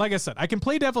 like I said, I can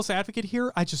play devil's advocate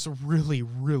here. I just really,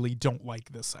 really don't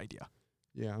like this idea.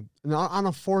 Yeah. And on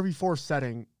a 4v4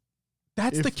 setting,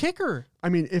 that's the kicker. I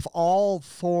mean, if all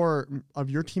four of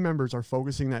your team members are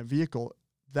focusing that vehicle,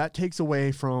 that takes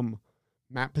away from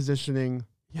map positioning,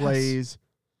 plays,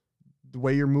 the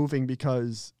way you're moving,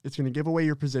 because it's going to give away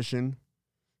your position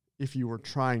if you were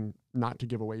trying not to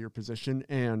give away your position.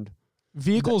 And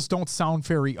vehicles don't sound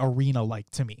very arena-like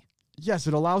to me. Yes,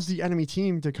 it allows the enemy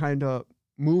team to kind of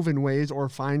move in ways or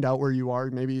find out where you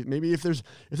are. Maybe if there's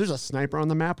a sniper on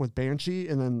the map with Banshee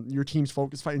and then your team's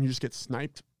focus fight and you just get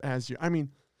sniped as you. I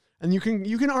mean, and you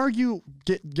can argue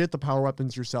get the power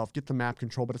weapons yourself, get the map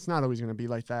control, but it's not always going to be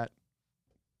like that.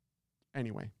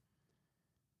 Anyway.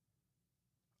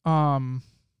 Hold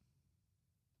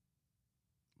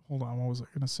on, what was I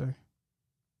going to say?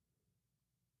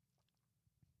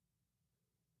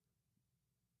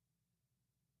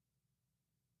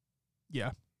 Yeah.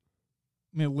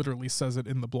 I mean, it literally says it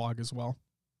in the blog as well.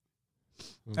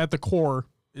 Hmm. At the core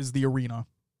is the arena,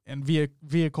 and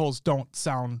vehicles don't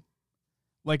sound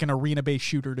like an arena-based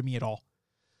shooter to me at all.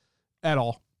 At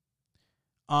all.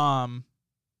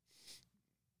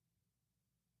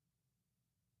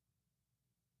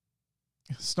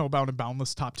 Snowbound and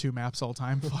Boundless top 2 maps all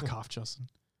time. Fuck off, Justin.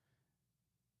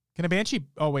 Can a Banshee...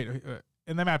 Oh, wait.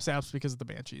 And the map's apps because of the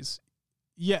Banshees.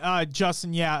 Yeah,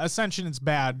 Justin, yeah. Ascension is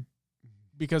bad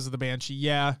because of the Banshee.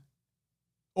 Yeah.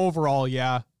 Overall,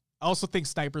 yeah. I also think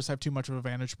snipers have too much of a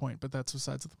vantage point, but that's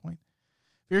besides the point.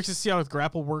 Curious to see how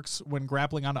grapple works when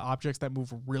grappling onto objects that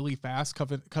move really fast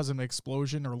because of an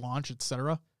explosion or launch,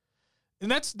 etc. And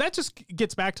that just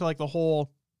gets back to like the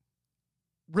whole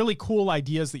really cool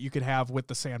ideas that you could have with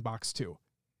the sandbox too.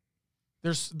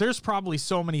 There's probably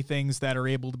so many things that are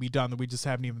able to be done that we just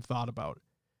haven't even thought about.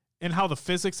 And how the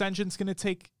physics engine's going to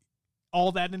take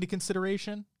all that into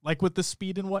consideration, like with the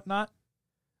speed and whatnot.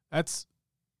 It's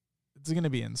going to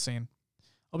be insane.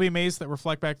 I'll be amazed that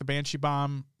reflect back the Banshee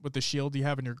bomb with the shield you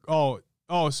have in your... Oh,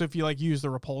 so if you like use the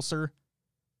repulsor,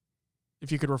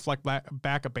 if you could reflect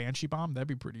back a Banshee bomb, that'd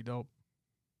be pretty dope.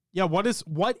 Yeah, what's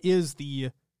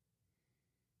the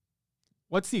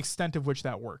extent of which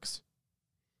that works?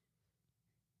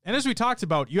 And as we talked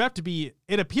about, you have to be...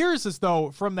 It appears as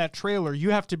though from that trailer, you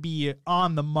have to be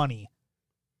on the money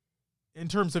in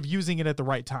terms of using it at the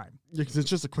right time. Yeah, because it's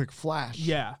just a quick flash.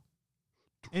 Yeah.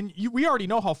 And we already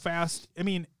know how fast... I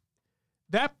mean,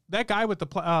 that guy with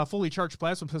the fully charged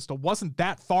plasma pistol wasn't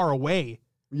that far away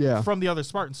from the other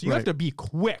Spartan. So you have to be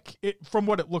quick from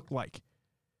what it looked like.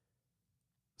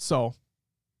 So...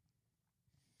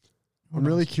 I'm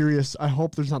really curious. I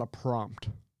hope there's not a prompt.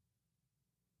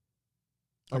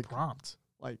 A prompt?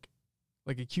 Like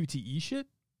a QTE shit?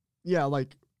 Yeah,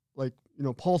 like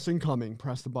pulse incoming,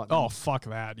 press the button. Oh, fuck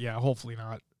that. Yeah, hopefully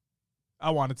not. I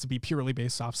want it to be purely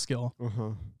based off skill. Uh-huh.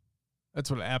 That's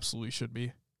what it absolutely should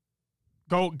be.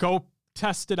 Go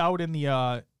test it out in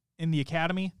the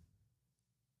academy.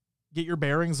 Get your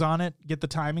bearings on it, get the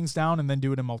timings down, and then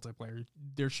do it in multiplayer.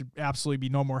 There should absolutely be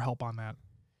no more help on that.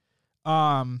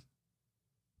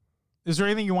 Is there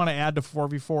anything you want to add to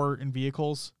 4v4 in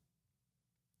vehicles?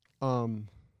 Oh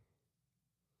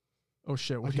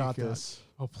shit! What I do you got got? this.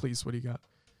 Oh please, what do you got?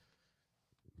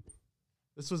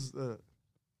 This was No,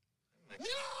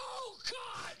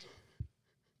 God!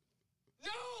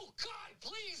 No, God,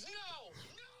 please,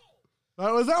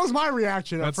 no! that was my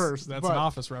reaction at first. That's an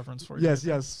Office reference for you.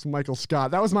 Yes, Michael Scott.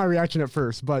 That was my reaction at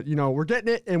first, but we're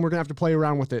getting it, and we're gonna have to play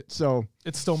around with it. So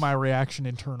it's still my reaction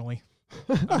internally.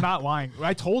 I'm not lying.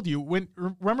 I told you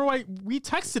remember why we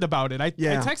texted about it. I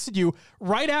texted you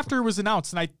right after it was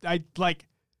announced, and I like,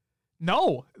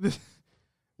 no,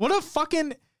 what a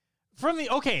fucking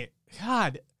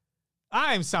God,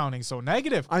 I'm sounding so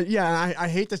negative. I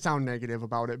hate to sound negative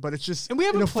about it, but it's just, and we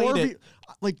haven't played it.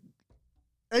 Like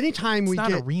anytime it's we not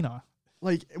get arena,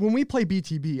 like when we play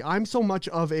BTB, I'm so much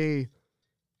of a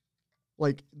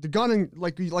like the gun and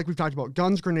like we've talked about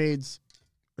guns, grenades.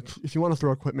 If you want to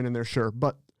throw equipment in there, sure.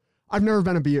 But I've never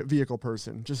been a vehicle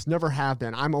person. Just never have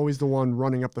been. I'm always the one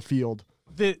running up the field.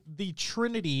 The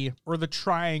trinity or the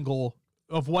triangle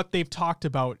of what they've talked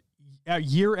about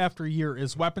year after year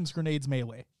is weapons, grenades,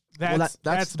 melee. That's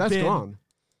gone.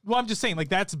 Well, I'm just saying, like,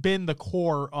 that's been the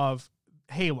core of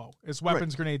Halo is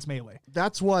weapons, grenades, melee.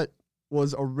 That's what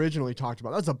was originally talked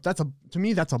about. To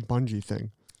me, that's a Bungie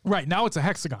thing. Right. Now it's a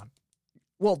hexagon.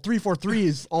 Well, 343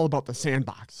 is all about the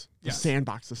sandbox. The Yes.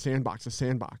 sandbox.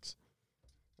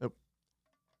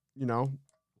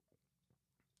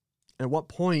 At what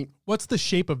point? What's the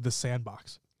shape of the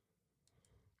sandbox?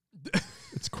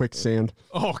 It's quicksand.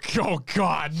 Oh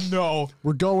God, no.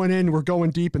 We're going in, we're going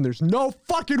deep, and there's no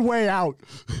fucking way out.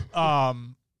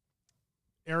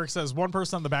 Eric says, one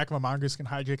person on the back of a mongoose can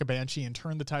hijack a Banshee and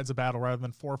turn the tides of battle rather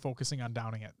than 4 focusing on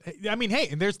downing it. I mean, hey,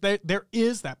 and there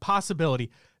is that possibility.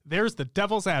 There's the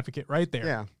devil's advocate right there.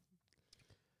 Yeah.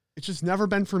 It's just never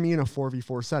been for me in a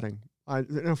 4v4 setting.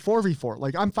 In a 4v4,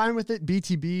 like I'm fine with it.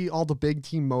 BTB, all the big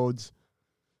team modes,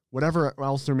 whatever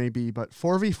else there may be. But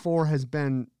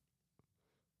 4v4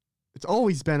 it's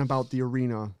always been about the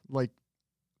arena. Like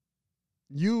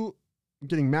you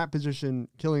getting map position,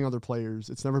 killing other players.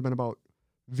 It's never been about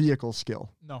vehicle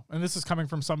skill. No. And this is coming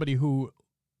from somebody who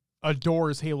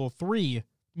adores Halo 3,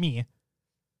 me.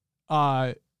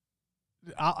 I'll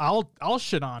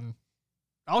shit on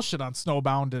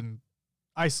Snowbound and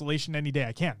Isolation any day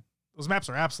I can. Those maps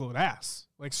are absolute ass,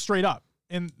 like straight up.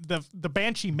 And the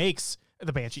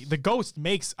Ghost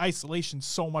makes Isolation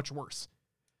so much worse.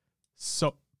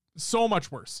 So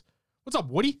much worse. What's up,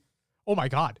 Woody? Oh my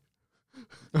God.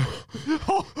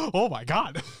 oh my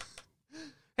God.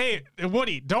 Hey,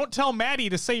 Woody, don't tell Maddie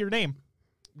to say your name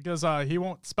because he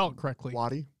won't spell it correctly.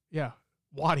 Waddy? Yeah,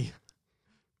 Waddy.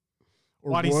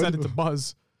 Or Waddy Wood? said it to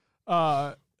Buzz.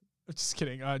 Just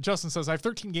kidding. Justin says, I have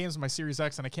 13 games on my Series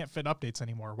X and I can't fit updates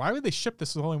anymore. Why would they ship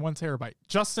this with only 1 terabyte?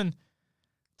 Justin,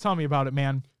 tell me about it,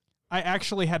 man. I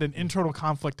actually had an internal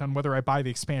conflict on whether I buy the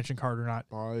expansion card or not.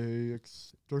 Buy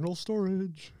external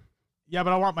storage. Yeah,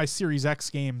 but I want my Series X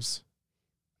games.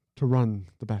 To run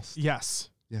the best. Yes.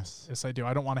 Yes. Yes, I do.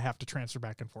 I don't want to have to transfer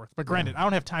back and forth. But granted, I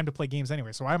don't have time to play games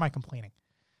anyway, so why am I complaining?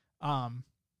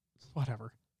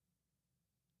 Whatever.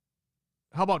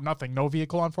 How about nothing? No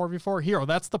vehicle on 4v4? Hero,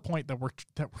 that's the point that we're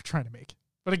trying to make.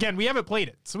 But again, we haven't played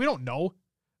it, so we don't know.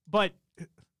 But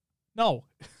no.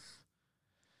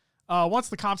 Once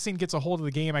the comp scene gets a hold of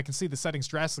the game, I can see the settings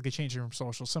drastically changing from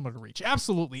social, similar to Reach.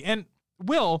 Absolutely. And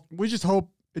Will, We just hope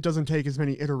it doesn't take as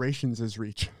many iterations as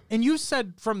Reach. and you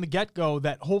said from the get-go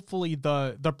that hopefully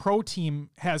the pro team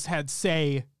has had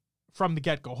say from the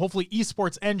get-go. Hopefully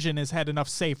Esports Engine has had enough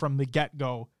say from the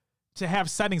get-go to have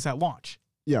settings at launch.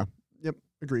 Yeah. Yep.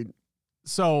 Agreed.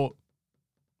 So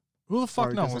who the fuck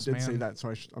Sorry, 'cause knows, I did man? say that,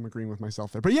 so I'm agreeing with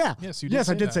myself there. But yeah. Yes, you did Yes,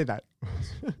 say I did that. say that.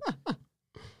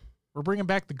 We're bringing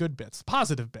back the good bits,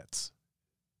 positive bits.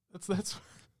 That's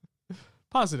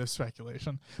positive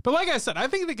speculation. But like I said, I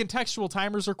think the contextual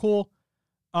timers are cool.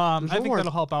 I think more-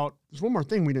 that'll help out. There's one more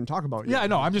thing we didn't talk about yet. Yeah, I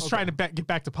know. I'm just Okay. trying to get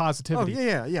back to Oh, positivity.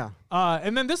 yeah.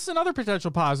 And then this is another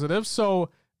potential positive. So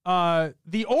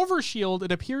the overshield,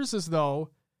 it appears as though,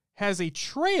 has a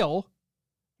trail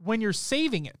when you're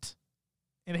saving it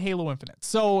in Halo Infinite.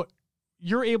 So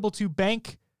you're able to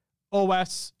bank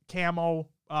OS, camo,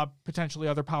 potentially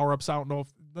other power-ups. I don't know if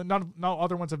no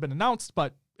other ones have been announced,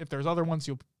 but if there's other ones,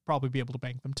 you'll probably be able to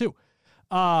bank them too.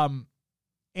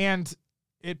 And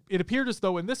it appeared as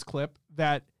though in this clip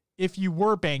that if you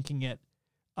were banking it,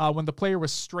 when the player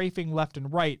was strafing left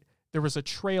and right, there was a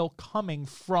trail coming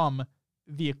from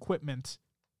the equipment.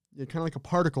 Yeah, kind of like a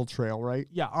particle trail, right?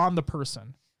 Yeah, on the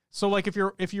person. So like if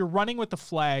you're running with the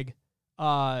flag,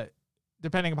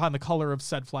 depending upon the color of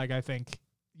said flag, I think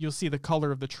you'll see the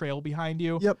color of the trail behind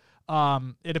you. Yep.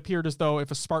 It appeared as though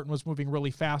if a Spartan was moving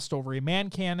really fast over a man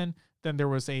cannon, then there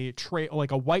was a trail,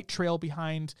 like a white trail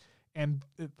behind, and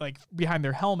like behind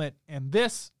their helmet. And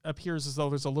this appears as though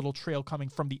there's a little trail coming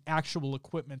from the actual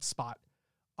equipment spot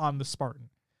on the Spartan.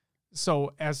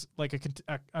 So as like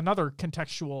another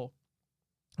contextual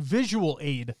visual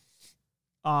aid,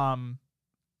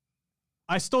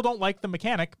 I still don't like the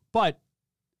mechanic, but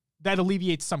that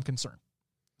alleviates some concern.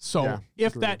 So Yeah,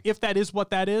 if agreed. that is what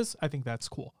that is, I think that's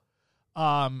cool.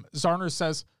 Zarner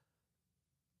says,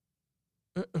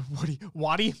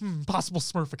 Waddy? Possible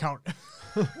Smurf account.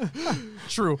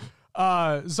 True.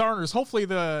 Zarners, hopefully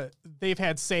they've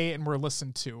had say and were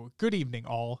listened to. Good evening,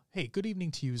 all. Hey, good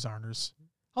evening to you, Zarners.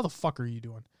 How the fuck are you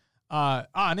doing?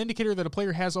 An indicator that a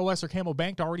player has OS or camo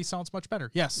banked already sounds much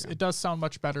better. Yes, it does sound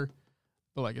much better.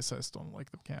 But like I said, I still don't like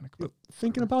the mechanic. But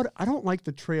Thinking about it, I don't like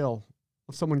the trail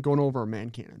of someone going over a man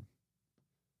cannon.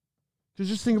 Because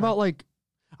just think about like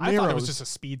I thought it was narrows. just a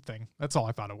speed thing. That's all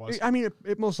I thought it was. I mean,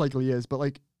 it most likely is, but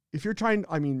like if you're trying,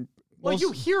 I mean, Well, most-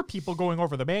 you hear people going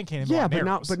over the man cannon. yeah, going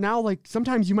but now, like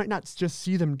sometimes you might not just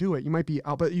see them do it. You might be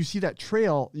out, but you see that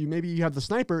trail. You have the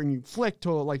sniper and you flick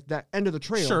to like that end of the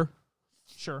trail.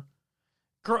 Sure.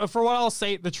 For what I'll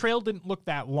say, the trail didn't look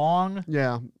that long,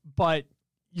 Yeah, but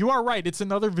you are right. It's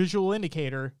another visual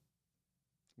indicator.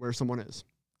 where someone is.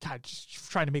 God, just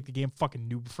trying to make the game fucking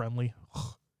noob friendly.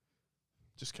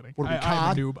 Just kidding. What are we, I'm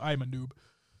COD? a noob. I'm a noob.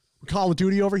 Call of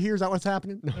Duty over here. Is that what's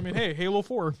happening? I mean, hey, Halo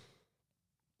 4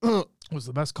 was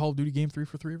the best Call of Duty game 3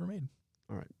 for 3 ever made.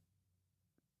 All right.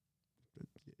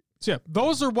 So yeah,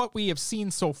 those are what we have seen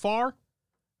so far.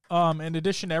 In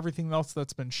addition to everything else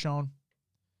that's been shown.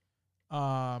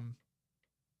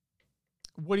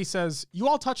 Woody says, you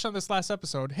all touched on this last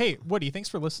episode. Hey, Woody, thanks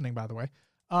for listening, by the way.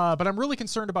 But I'm really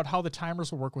concerned about how the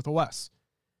timers will work with OS.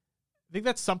 I think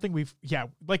that's something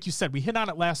like you said, we hit on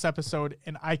it last episode,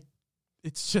 and I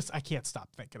can't stop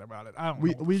thinking about it. I don't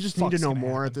know. We just need to know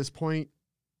more at this point.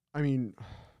 I mean,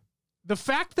 The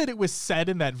fact that it was said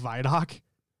in that Vidoc,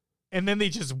 and then they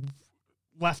just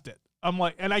left it. I'm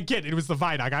like, and I get it was the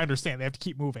Vidoc. I understand they have to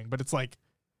keep moving, but it's like,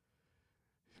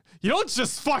 you don't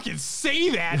just fucking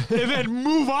say that and then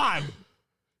move on.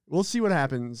 we'll see what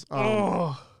happens.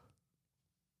 Oh,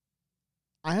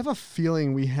 I have a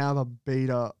feeling we have a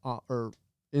beta or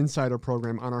insider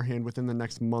program on our hand within the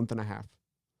next month and a half.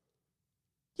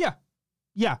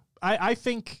 yeah. I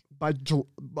think By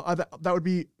that would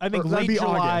be. late that'd be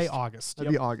July, August. August.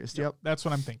 That'd be August. Yep. That's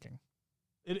what I'm thinking.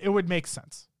 It would make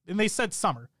sense. And they said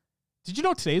summer. Did you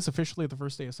know today is officially the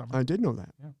first day of summer? I did know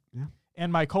that. Yeah.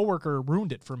 And my coworker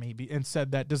ruined it for me and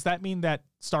said that, does that mean that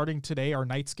starting today our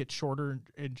nights get shorter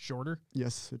and shorter?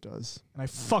 Yes, it does. And I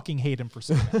fucking hate him for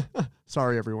saying that.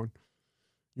 Sorry, everyone.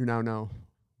 You now know.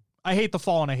 I hate the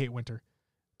fall and I hate winter.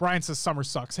 Brian says summer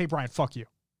sucks. Hey, Brian, fuck you.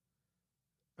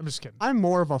 I'm just kidding. I'm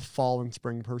more of a fall and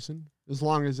spring person, as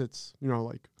long as it's,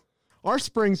 like, our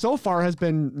spring so far has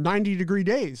been 90-degree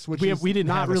days, which is we didn't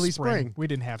not have really spring. We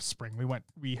didn't have spring.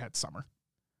 We had summer.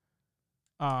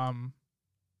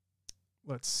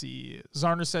 Let's see.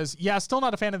 Zarner says, yeah, still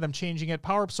not a fan of them changing it.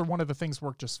 Power-ups are one of the things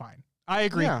work just fine. I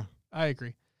agree. Yeah. I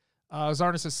agree.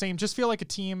 Zarner says, same. Just feel like a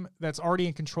team that's already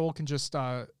in control can just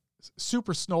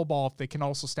super snowball if they can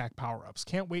also stack power-ups.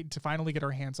 Can't wait to finally get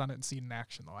our hands on it and see it in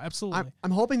action, though. Absolutely.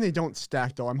 I'm hoping they don't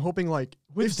stack, though. I'm hoping, like,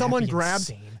 if someone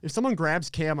grabs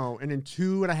camo and in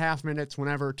 2.5 minutes,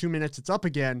 2 minutes, it's up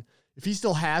again, if he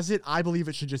still has it, I believe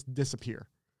it should just disappear.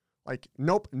 Like,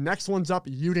 nope, next one's up,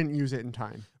 you didn't use it in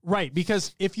time. Right,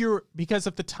 because if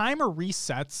the timer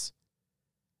resets,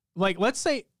 like, let's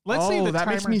say the that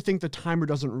timer, makes me think the timer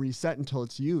doesn't reset until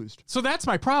it's used. So that's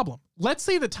my problem. Let's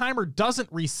say the timer doesn't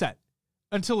reset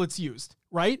until it's used,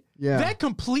 right? Yeah. That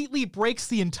completely breaks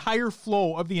the entire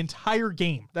flow of the entire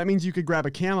game. That means you could grab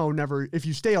a camo, if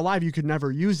you stay alive, you could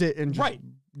never use it and just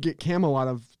get camo out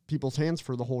of people's hands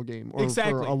for the whole game or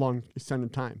for a long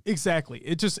extended time. Exactly.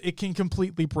 It can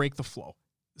completely break the flow.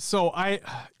 So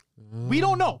we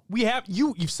don't know.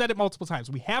 You've said it multiple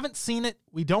times. We haven't seen it.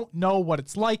 We don't know what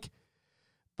it's like.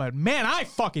 But man, I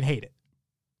fucking hate it.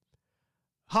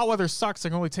 Hot weather sucks. I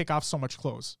can only take off so much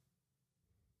clothes.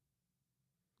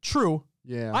 True.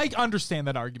 Yeah. I understand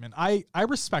that argument. I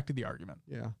respected the argument.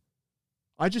 Yeah.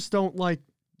 I just don't like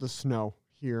the snow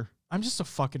here. I'm just a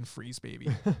fucking freeze baby.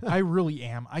 I really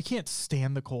am. I can't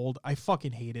stand the cold. I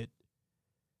fucking hate it.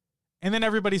 And then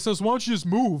everybody says, why don't you just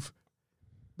move?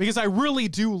 Because I really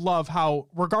do love how,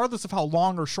 regardless of how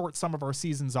long or short some of our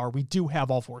seasons are, we do have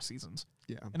all 4 seasons.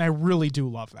 Yeah. And I really do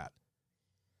love that.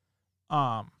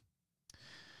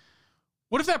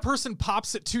 What if that person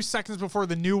pops it 2 seconds before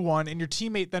the new one and your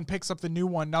teammate then picks up the new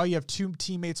one? Now you have 2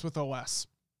 teammates with OS.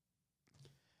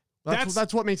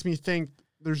 That's what makes me think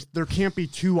there can't be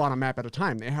 2 on a map at a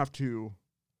time. They have to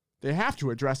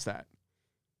address that.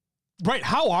 Right.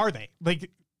 How are they? Like,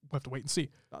 we'll have to wait and see.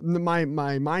 My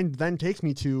mind then takes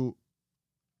me to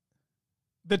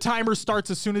the timer starts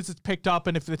as soon as it's picked up,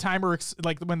 and if the timer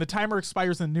when the timer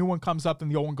expires and the new one comes up, then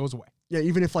the old one goes away. Yeah,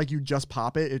 even if like you just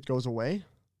pop it, it goes away.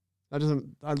 That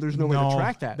doesn't. There's no way to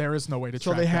track that. There is no way to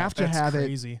track that. So they have to have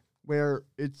crazy. It where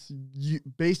it's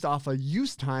based off of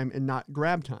use time and not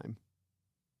grab time.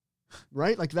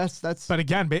 Right? Like that's. But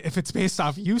again, if it's based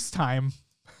off use time,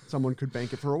 someone could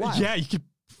bank it for a while. Yeah, you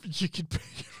could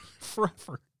bank it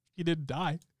forever. You didn't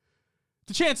die.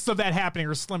 The chances of that happening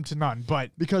are slim to none,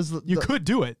 but because you could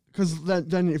do it. Because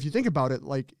then if you think about it,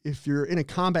 like if you're in a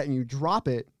combat and you drop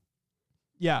it.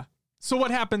 Yeah. So what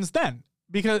happens then?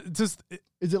 Because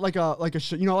is it like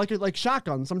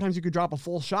shotgun? Sometimes you could drop a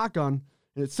full shotgun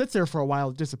and it sits there for a while,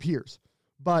 it disappears.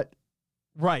 But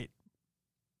right.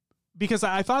 Because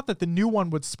I thought that the new one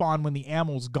would spawn when the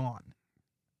ammo's gone.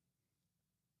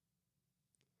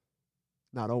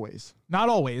 Not always. Not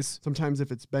always. Sometimes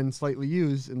if it's been slightly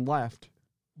used and left.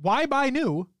 Why buy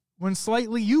new when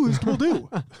slightly used will do?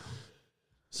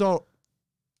 So,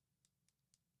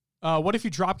 what if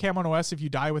you drop cam on OS if you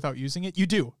die without using it? You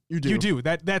do. You do.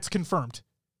 That's confirmed.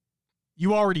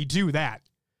 You already do that.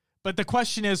 But the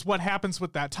question is, what happens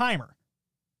with that timer?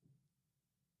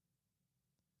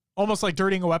 Almost like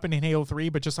dirtying a weapon in Halo 3,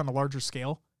 but just on a larger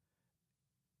scale.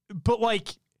 But like,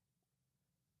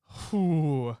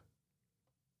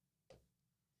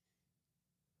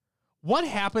 what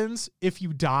happens if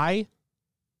you die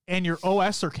and your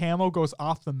OS or camo goes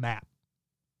off the map?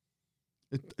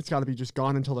 It's got to be just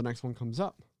gone until the next one comes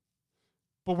up.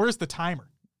 But where's the timer?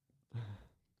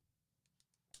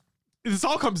 This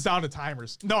all comes down to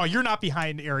timers. No, you're not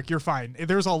behind, Eric. You're fine.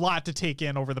 There's a lot to take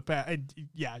in over the past.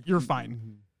 Yeah, you're fine.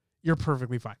 Mm-hmm. You're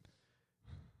perfectly fine.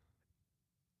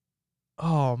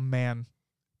 Oh, man.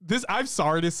 I'm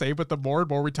sorry to say, but the more and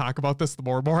more we talk about this, the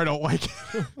more and more I don't like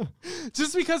it.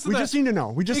 Just because we just need to know.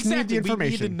 We just need the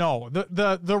information. We need to know.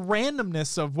 The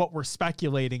randomness of what we're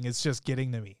speculating is just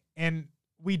getting to me. And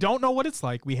we don't know what it's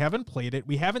like. We haven't played it.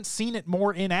 We haven't seen it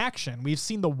more in action. We've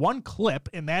seen the one clip,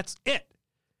 and that's it.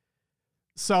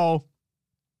 So,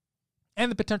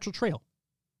 and the potential trail.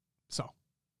 So,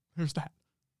 there's that.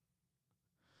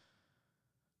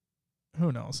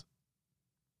 Who knows?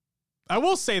 I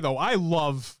will say, though, I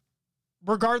love,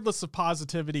 regardless of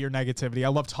positivity or negativity, I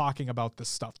love talking about this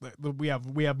stuff. We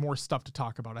have more stuff to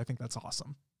talk about. I think that's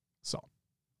awesome. So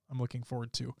I'm looking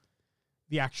forward to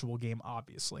the actual game,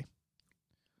 obviously.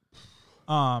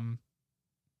 But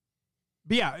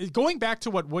yeah, going back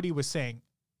to what Woody was saying,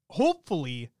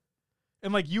 hopefully,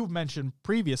 and like you've mentioned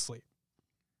previously,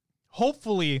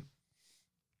 hopefully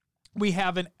we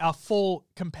have a full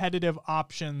competitive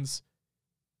options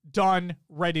done,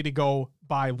 ready to go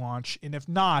by launch. And if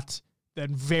not,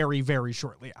 then very, very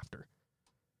shortly after.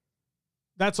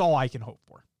 That's all I can hope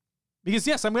for. Because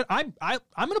yes, I'm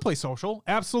gonna play social.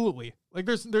 Absolutely. Like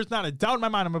there's not a doubt in my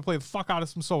mind I'm gonna play the fuck out of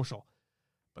some social.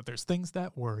 But there's things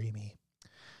that worry me.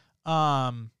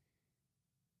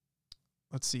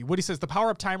 Let's see. Woody says the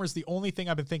power-up timer is the only thing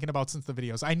I've been thinking about since the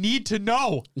videos. I need to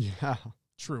know. Yeah.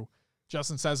 True.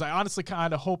 Justin says, I honestly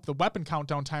kind of hope the weapon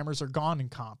countdown timers are gone in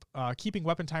comp. Keeping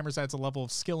weapon timers adds a level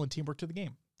of skill and teamwork to the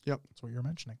game. Yep. That's what you're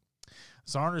mentioning.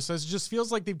 Zarner says, it just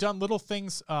feels like they've done little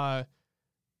things.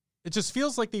 It just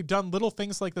feels like they've done little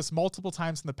things like this multiple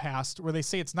times in the past where they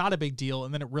say it's not a big deal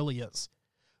and then it really is.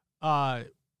 I'll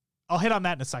hit on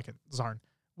that in a second, Zarn.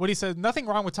 Woody said, nothing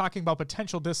wrong with talking about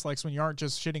potential dislikes when you aren't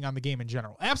just shitting on the game in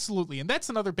general. Absolutely. And that's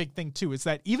another big thing, too, is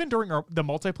that even during the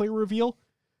multiplayer reveal,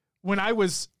 when I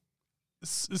was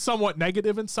somewhat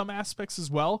negative in some aspects as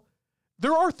well,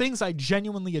 there are things I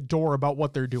genuinely adore about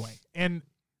what they're doing. And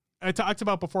I talked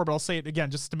about before, but I'll say it again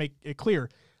just to make it clear.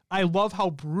 I love how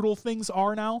brutal things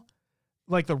are now.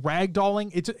 Like the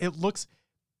ragdolling,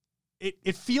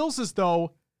 it feels as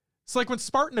though it's like when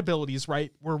Spartan abilities,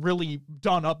 right, were really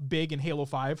done up big in Halo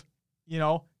 5,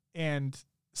 and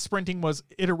sprinting was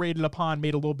iterated upon,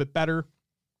 made a little bit better.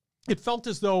 It felt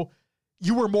as though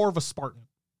you were more of a Spartan,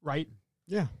 right?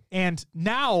 Yeah. And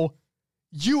now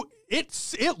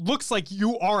it looks like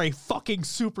you are a fucking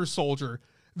super soldier.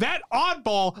 That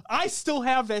oddball, I still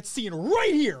have that scene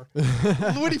right here.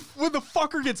 when the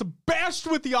fucker gets bashed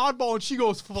with the oddball and she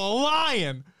goes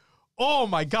flying. Oh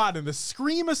my God. And the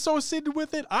scream associated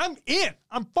with it. I'm in.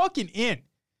 I'm fucking in.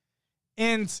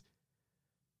 And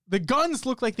the guns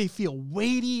look like they feel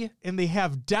weighty and they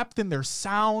have depth in their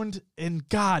sound. And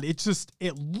God, it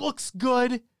looks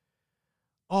good.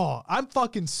 Oh, I'm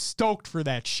fucking stoked for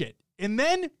that shit. And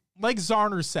then, like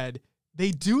Zarner said,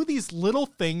 they do these little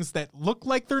things that look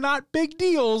like they're not big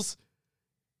deals.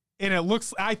 And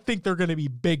I think they're going to be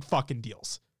big fucking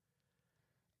deals.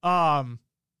 Eric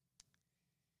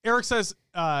says,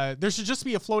 there should just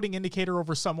be a floating indicator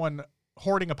over someone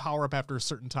hoarding a power-up after a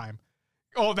certain time.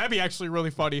 Oh, that'd be actually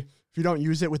really funny. If you don't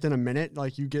use it within a minute,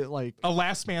 like you get like a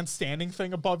last man standing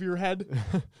thing above your head.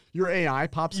 Your AI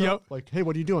pops up like, hey,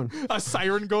 what are you doing? A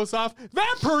siren goes off.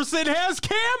 That person has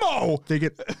camo.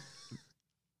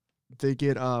 They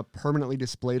get permanently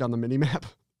displayed on the minimap.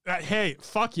 Hey,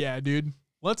 fuck yeah, dude.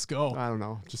 Let's go. I don't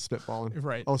know. Just spitballing.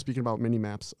 Right. Oh, speaking about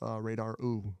minimaps, radar.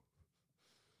 Ooh.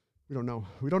 We don't know.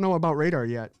 We don't know about radar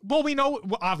yet. Well, we know.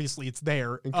 Well, obviously, it's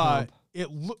there. In comp.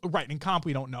 Right. In comp,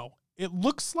 we don't know. It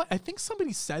looks like, I think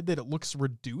somebody said that it looks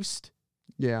reduced.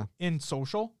 Yeah. In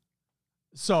social.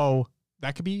 So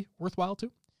that could be worthwhile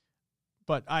too.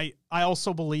 But I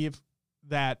also believe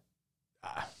that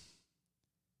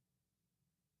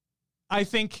I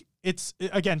think it's,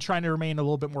 again, trying to remain a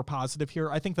little bit more positive here.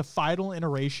 I think the final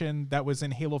iteration that was in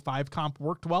Halo 5 comp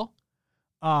worked well.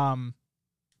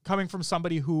 Coming from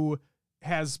somebody who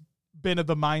has been of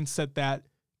the mindset that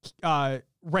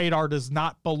radar does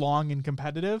not belong in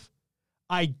competitive,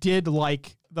 I did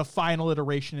like the final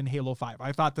iteration in Halo 5.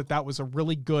 I thought that was a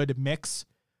really good mix.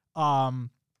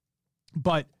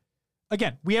 But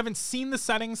again, we haven't seen the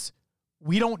settings.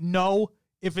 We don't know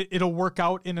if it'll work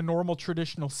out in a normal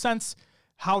traditional sense,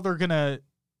 how they're going to,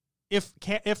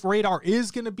 if radar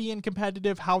is going to be in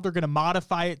competitive, how they're going to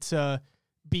modify it to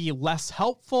be less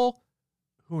helpful.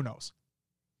 Who knows?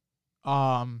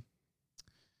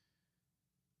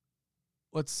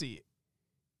 Let's see.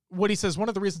 Woody says, one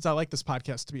of the reasons I like this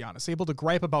podcast, to be honest, able to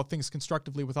gripe about things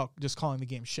constructively without just calling the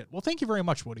game shit. Well, thank you very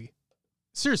much, Woody.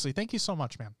 Seriously, thank you so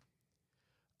much, man.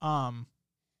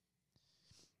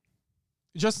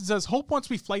 Justin says, hope once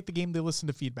we flight the game, they listen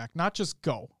to feedback, not just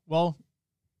go. Well,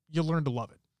 you'll learn to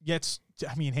love it.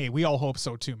 Hey, we all hope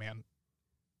so too, man.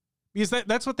 Because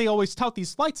that's what they always tout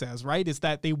these flights as, right? Is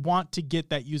that they want to get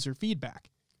that user feedback.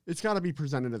 It's got to be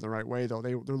presented in the right way, though.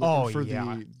 They're looking for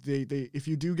they if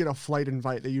you do get a flight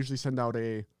invite, they usually send out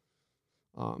a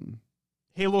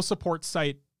Halo support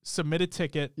site, submit a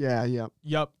ticket. Yeah.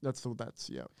 Yep.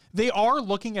 That's. They are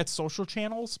looking at social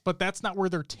channels, but that's not where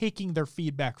they're taking their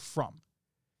feedback from.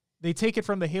 They take it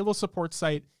from the Halo support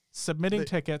site, submitting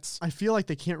tickets. I feel like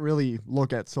they can't really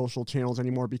look at social channels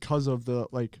anymore because of the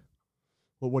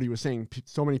what he was saying.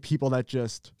 So many people that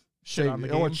just shit on the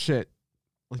game. It's shit.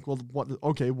 Like, well, what?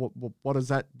 Okay, what does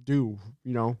that do?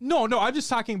 You know? No, I'm just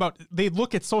talking about they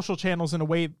look at social channels in a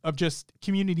way of just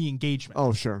community engagement.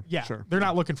 Oh, sure. Yeah, sure. they're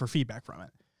not looking for feedback from it.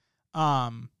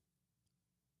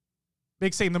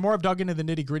 Big saying, the more I've dug into the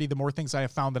nitty gritty, the more things I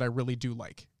have found that I really do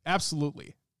like.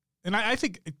 Absolutely. And I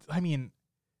think,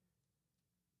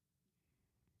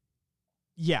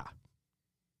 yeah.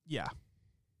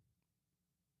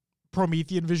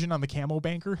 Promethean vision on the camo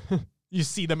banker. You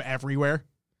see them everywhere.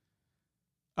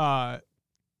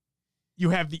 You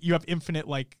have infinite,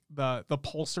 like the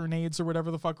pulsar nades or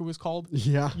whatever the fuck it was called.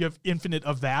 Yeah. You have infinite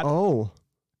of that. Oh,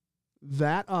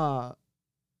 that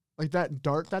like that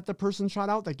dart that the person shot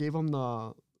out that gave him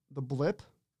the blip.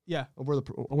 Yeah. I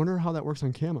wonder how that works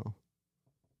on camo.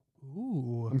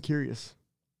 Ooh. I'm curious.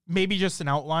 Maybe just an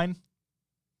outline.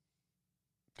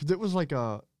 Because it was like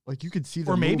you could see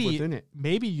the or maybe move within it.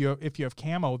 Maybe if you have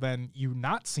camo, then you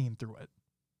not seen through it,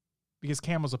 because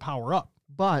camo's a power up.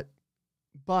 But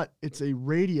it's a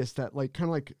radius that like kind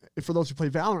of like for those who play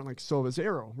Valorant, like so is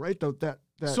arrow, right?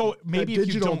 So maybe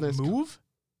if you don't move,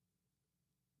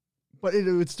 but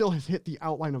it would still hit the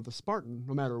outline of the Spartan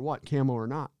no matter what, camo or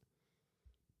not.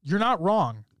 You're not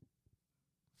wrong.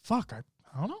 Fuck, I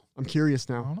don't know. I'm curious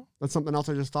I don't now. know. That's something else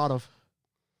I just thought of.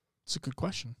 It's a good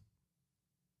question.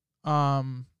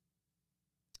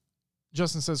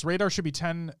 Justin says radar should be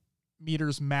 10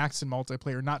 meters max in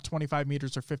multiplayer, not 25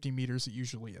 meters or 50 meters it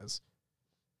usually is.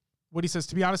 Woody says,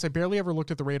 to be honest, I barely ever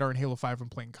looked at the radar in Halo 5 when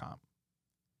playing comp.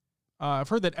 I've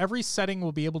heard that every setting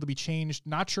will be able to be changed.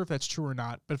 Not sure if that's true or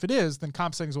not, but if it is, then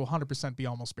comp settings will 100% be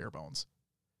almost bare bones.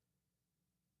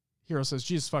 Hero says,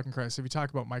 Jesus fucking Christ, have you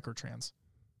talked about microtrans?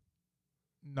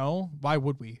 No? Why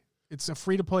would we? It's a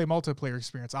free-to-play multiplayer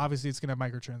experience. Obviously, it's going to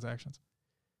have microtransactions.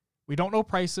 We don't know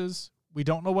prices. We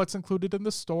don't know what's included in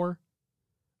the store.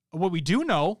 What we do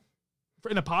know,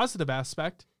 in a positive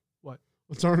aspect, what?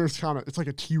 What's Arnold's comment? It's like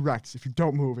a T-Rex. If you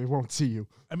don't move, it won't see you.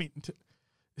 I mean,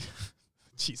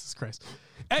 Jesus Christ.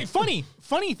 Hey, funny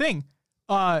thing.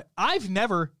 I've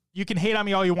never, you can hate on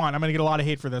me all you want. I'm going to get a lot of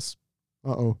hate for this.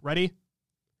 Uh-oh. Ready?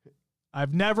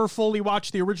 I've never fully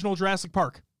watched the original Jurassic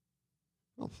Park.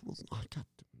 Oh, God.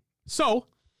 So,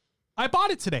 I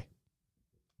bought it today.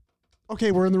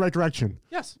 Okay, we're in the right direction.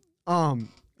 Yes.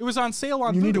 It was on sale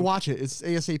on You Voodoo. need to watch it. It's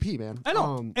ASAP, man. I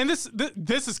know. And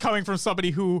this is coming from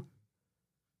somebody who,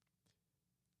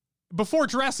 before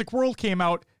Jurassic World came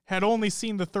out, had only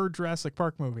seen the third Jurassic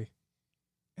Park movie.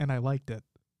 And I liked it.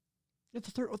 Yeah,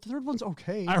 the third one's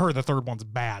okay. I heard the third one's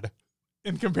bad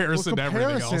in comparison to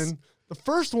everything else. The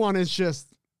first one is just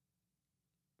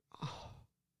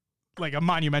like a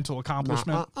monumental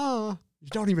accomplishment. You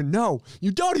don't even know.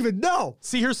 You don't even know.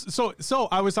 See, here's so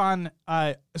I was on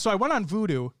so I went on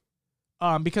Voodoo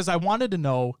because I wanted to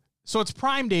know. So it's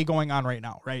Prime Day going on right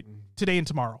now, right? Today and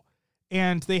tomorrow.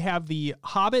 And they have the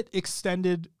Hobbit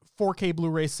extended 4K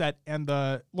Blu-ray set and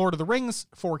the Lord of the Rings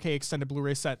 4K extended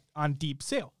Blu-ray set on deep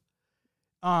sale.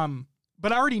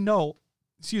 But I already know,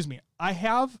 I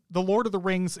have the Lord of the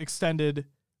Rings extended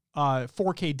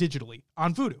 4K digitally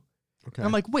on Voodoo. Okay. And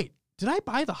I'm like, wait, did I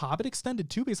buy the Hobbit extended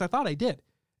too? Because I thought I did.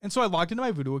 And so I logged into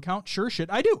my Voodoo account. Sure shit,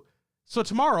 I do. So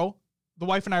tomorrow, the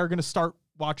wife and I are going to start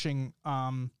watching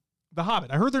The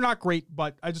Hobbit. I heard they're not great,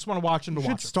 but I just want to watch them to You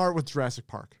watch should them. start with Jurassic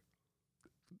Park.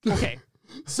 Okay.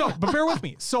 So, but bear with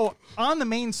me. So on the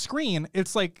main screen,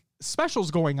 it's like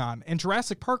specials going on, and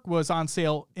Jurassic Park was on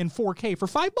sale in 4K for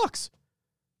 $5.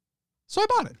 So I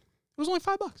bought it. It was only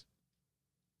 $5.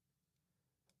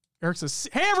 Eric says,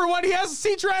 hey, everyone, he hasn't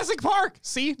seen Jurassic Park.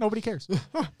 See? Nobody cares.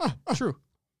 True.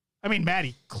 I mean,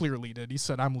 Maddie clearly did. He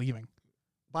said, I'm leaving.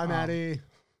 Bye, Maddie.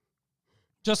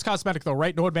 Just cosmetic, though,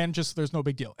 right? No advantages. There's no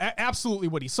big deal. Absolutely,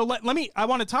 Woody. So I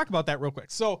want to talk about that real quick.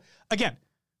 So, again,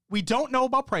 we don't know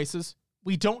about prices.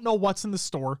 We don't know what's in the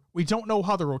store. We don't know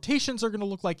how the rotations are going to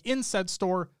look like in said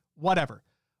store, whatever.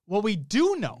 What we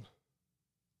do know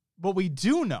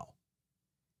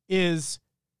is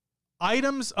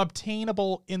items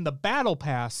obtainable in the Battle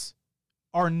Pass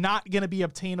are not going to be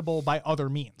obtainable by other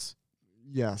means.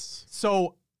 Yes.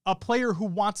 So a player who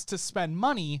wants to spend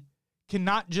money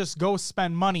cannot just go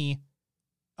spend money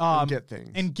And get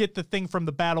things. and get the thing from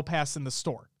the Battle Pass in the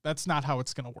store. That's not how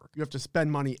it's going to work. You have to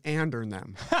spend money and earn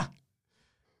them.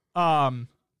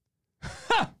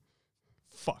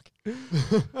 Fuck.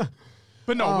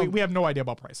 But no, we have no idea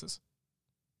about prices.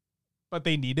 But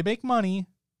they need to make money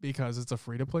because it's a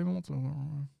free-to-play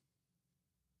multiplayer.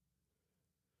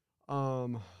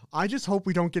 I just hope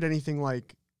we don't get anything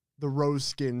like the rose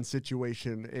skin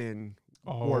situation in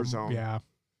Warzone. Yeah.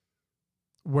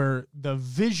 Where the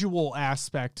visual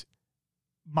aspect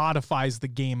modifies the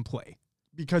gameplay.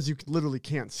 because you literally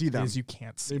can't see them. Because you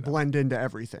can't see They them. blend into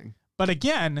everything. But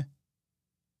again,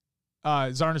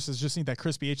 Zarna says, just need that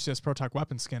crispy HCS Protoc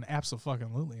weapon skin.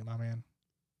 Absolutely, my man.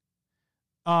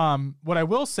 What I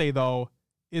will say, though,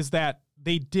 is that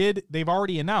they've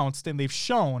already announced and they've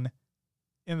shown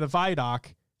in the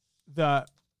Vidoc the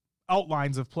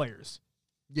outlines of players.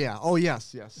 Yeah. Oh,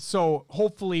 yes. So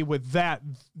hopefully with that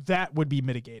would be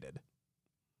mitigated.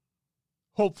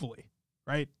 Hopefully,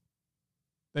 right?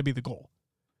 That'd be the goal.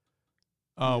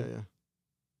 Yeah.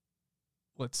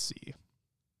 Let's see.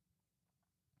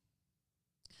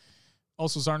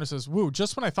 Also, Zarna says, woo,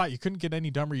 just when I thought you couldn't get any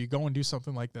dumber, you go and do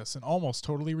something like this and almost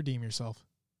totally redeem yourself.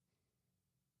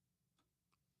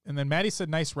 And then Maddie said,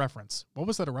 nice reference. What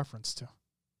was that a reference to?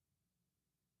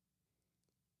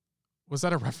 Was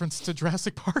that a reference to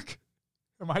Jurassic Park?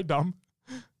 Am I dumb?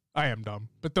 I am dumb,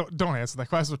 but don't answer that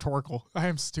question. Rhetorical. I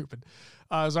am stupid.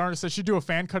 Zarna says, should do a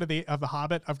fan cut of the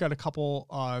Hobbit. I've got a couple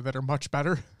that are much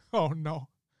better. Oh, no.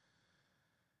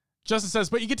 Justin says,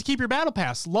 but you get to keep your battle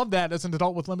pass. Love that as an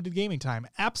adult with limited gaming time.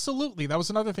 Absolutely. That was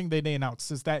another thing they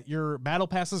announced, is that your battle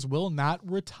passes will not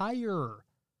retire.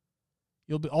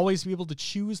 You'll always be able to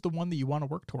choose the one that you want to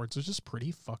work towards, which is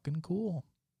pretty fucking cool.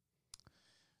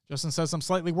 Justin says, I'm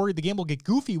slightly worried the game will get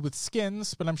goofy with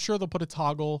skins, but I'm sure they'll put a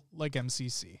toggle like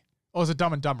MCC. Oh, it's a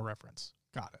Dumb and Dumber reference.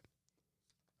 Got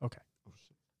it. Okay.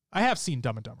 I have seen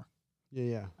Dumb and Dumber.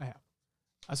 Yeah. I have.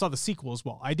 I saw the sequel as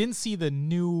well. I didn't see the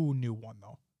new one,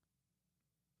 though.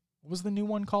 What was the new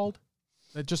one called?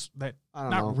 I don't not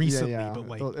know. recently, Yeah. but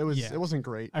like it wasn't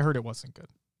great. I heard it wasn't good.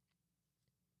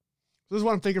 So this is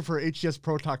what I'm thinking for HGS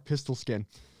Protoc pistol skin.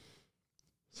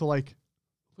 So like,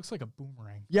 Looks like a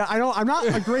boomerang. yeah, I know I'm not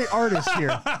a great artist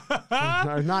here.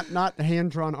 not a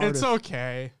hand-drawn artist. It's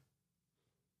okay.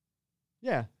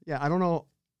 Yeah. I don't know.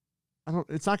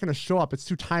 It's not going to show up. It's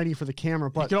too tiny for the camera,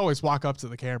 You but can always walk up to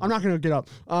the camera. I'm not going to get up.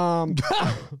 All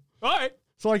right.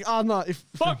 So like on the if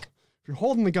you're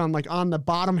holding the gun, like on the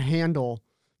bottom handle,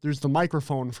 there's the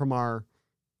microphone from our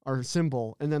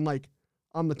symbol, and then like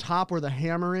on the top where the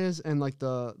hammer is and like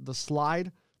the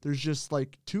slide, there's just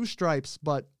like two stripes,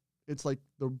 but it's like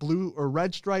the blue or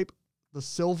red stripe, the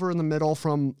silver in the middle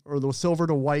or the silver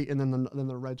to white, and then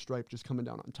the red stripe just coming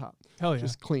down on top. Hell yeah.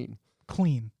 Just clean.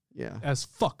 Clean Yeah. as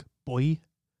fuck, boy.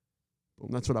 Boom.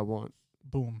 That's what I want.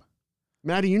 Boom.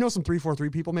 Maddie, you know some 343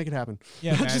 people, make it happen.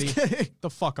 Yeah, Just Maddie. kidding. The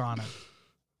fuck on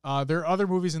it. There are other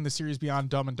movies in the series beyond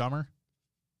Dumb and Dumber.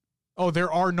 Oh,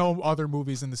 there are no other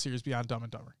movies in the series beyond Dumb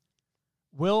and Dumber.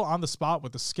 Will on the spot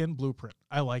with the skin blueprint.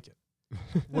 I like it.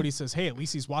 Woody says, hey, at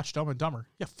least he's watched Dumb and Dumber.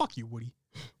 Yeah, fuck you, Woody.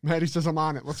 Maddie says I'm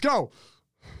on it. Let's go.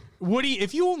 Woody,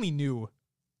 if you only knew.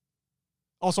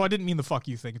 Also, I didn't mean the fuck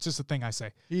you thing. It's just a thing I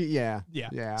say. Yeah.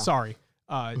 Sorry.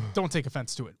 Don't take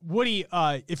offense to it. Woody,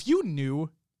 if you knew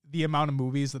the amount of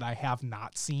movies that I have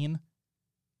not seen,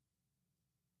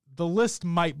 the list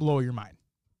might blow your mind.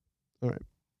 All right.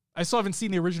 I still haven't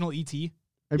seen the original E.T.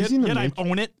 Have you seen the yet I Matrix?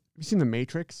 own it. Have you seen the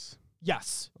Matrix?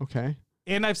 Yes. Okay.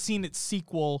 And I've seen its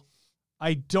sequel.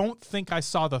 I don't think I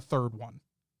saw the third one.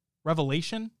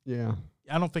 Revelation? Yeah.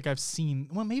 I don't think I've seen.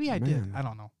 Well, maybe I did. Man. I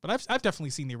don't know. But I've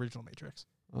definitely seen the original Matrix.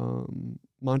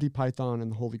 Monty Python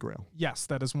and the Holy Grail. Yes,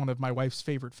 that is one of my wife's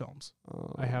favorite films.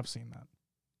 I have seen that.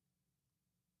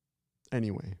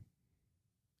 Anyway.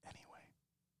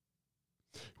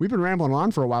 We've been rambling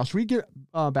on for a while. Should we get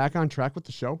back on track with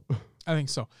the show? I think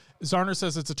so. Zarner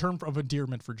says it's a term of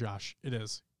endearment for Josh. It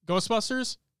is.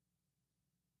 Ghostbusters?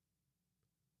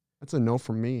 That's a no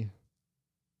from me.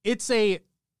 It's a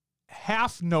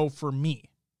half no for me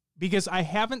because I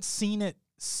haven't seen it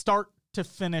start to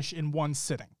finish in one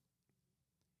sitting.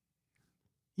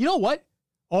 You know what?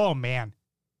 Oh, man.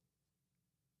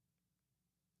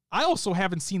 I also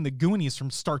haven't seen The Goonies from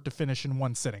start to finish in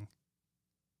one sitting.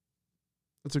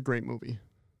 That's a great movie.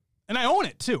 And I own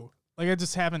it, too. Like, I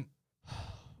just haven't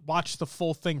watched the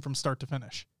full thing from start to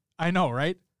finish. I know,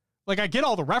 right? Like, I get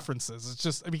all the references. It's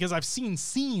just because I've seen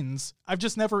scenes. I've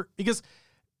just never... Because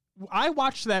I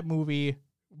watched that movie,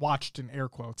 watched in air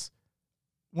quotes,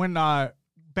 when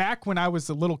back when I was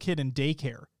a little kid in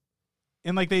daycare.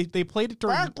 And, like, they played it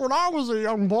during... Back when I was a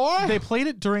young boy. They played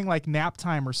it during, like, nap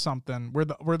time or something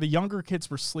where the younger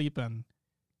kids were sleeping.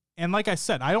 And like I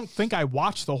said, I don't think I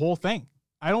watched the whole thing.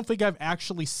 I don't think I've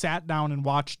actually sat down and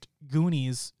watched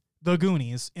The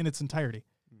Goonies in its entirety.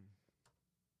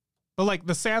 But like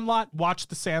The Sandlot, watched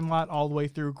The Sandlot all the way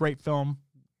through. Great film.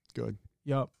 Good.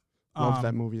 Yep. Loved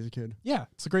that movie as a kid. Yeah,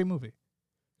 it's a great movie.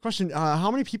 Question, how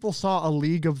many people saw A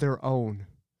League of Their Own?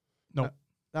 No.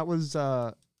 That was...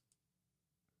 that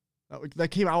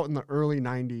came out in the early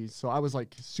 90s, so I was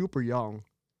like super young.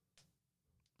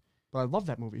 But I love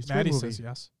that movie. It's a Maddie great movie. says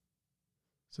yes.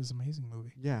 This is an amazing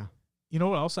movie. Yeah. You know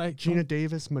what else Gina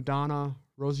Davis, Madonna,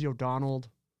 Rosie O'Donnell,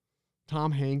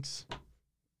 Tom Hanks.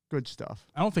 Good stuff.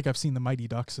 I don't think I've seen The Mighty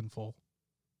Ducks in full.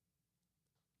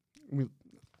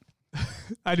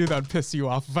 I knew that would piss you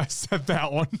off if I said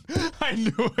that one. I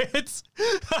knew it.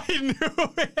 I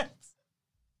knew it.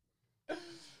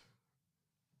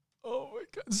 Oh my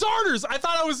god, Zarters! I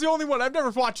thought I was the only one. I've never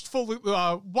watched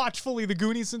fully the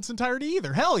Goonies in its entirety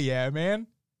either. Hell yeah, man.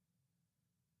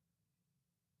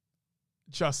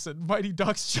 Justin, Mighty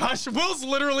Ducks. Josh, Will's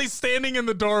literally standing in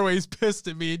the doorway. He's pissed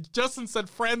at me. Justin said,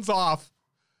 "Friends off."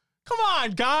 Come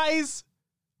on, guys.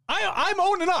 I'm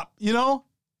owning up. You know,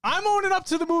 I'm owning up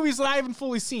to the movies that I haven't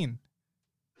fully seen.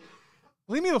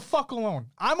 Leave me the fuck alone.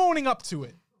 I'm owning up to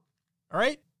it. All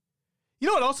right. You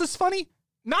know what else is funny?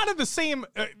 Not in the same,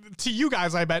 to you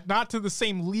guys, I bet, not to the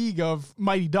same league of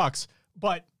Mighty Ducks,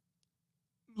 but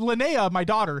Linnea, my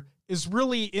daughter, is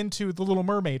really into The Little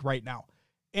Mermaid right now.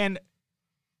 And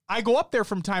I go up there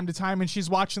from time to time and she's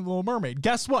watching The Little Mermaid.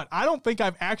 Guess what? I don't think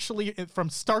I've actually,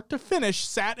 from start to finish,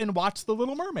 sat and watched The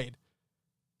Little Mermaid.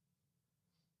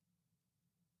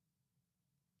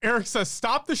 Eric says,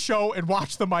 stop the show and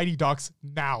watch The Mighty Ducks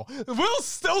now. Will's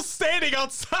still standing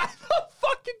outside the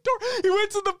fucking door. He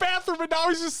went to the bathroom and now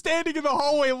he's just standing in the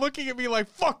hallway looking at me like,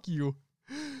 fuck you.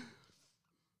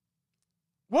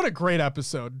 What a great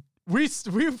episode. We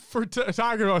were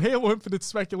talking about Halo Infinite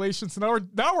speculations, and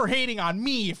now we're hating on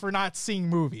me for not seeing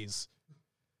movies.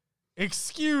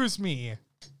 Excuse me.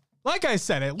 Like I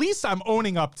said, at least I'm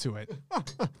owning up to it.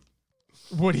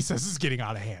 Woody says it's getting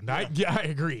out of hand. I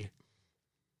agree.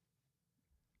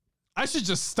 I should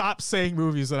just stop saying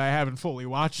movies that I haven't fully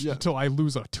watched until I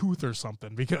lose a tooth or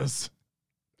something, because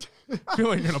I feel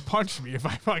like you're going to punch me if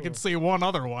I can say one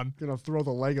other one. Gonna throw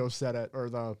the Lego set at, or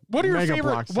the What are your Mega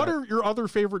favorite? Block set. What are your other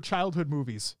favorite childhood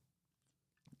movies?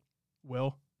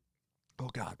 Will? Oh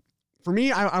God. For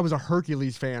me, I was a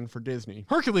Hercules fan for Disney.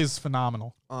 Hercules is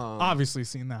phenomenal. Obviously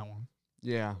seen that one.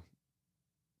 Yeah.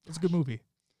 It's a good movie.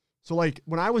 So like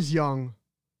when I was young,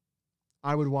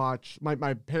 I would watch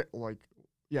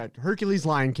Hercules,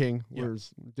 Lion King,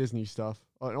 where's Disney stuff,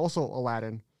 and also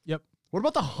Aladdin. Yep. What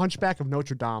about the Hunchback of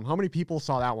Notre Dame? How many people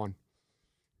saw that one?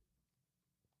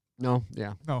 No,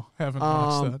 yeah. No, haven't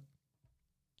watched that.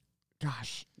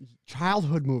 Gosh,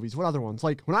 childhood movies. What other ones?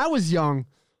 Like when I was young,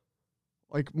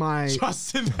 like my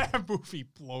Justin, that movie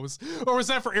blows. Or was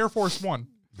that for Air Force One?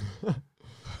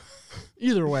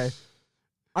 Either way,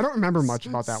 I don't remember much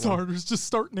about that one. Starters, just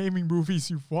start naming movies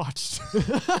you've watched.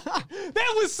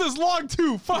 That list is long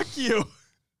too. Fuck you.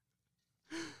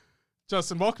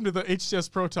 Justin, welcome to the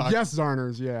HCS Pro Talk. Yes,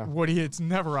 Zarners, yeah. Woody, it's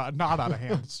never not out of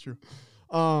hand. It's true.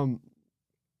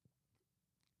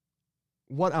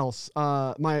 What else?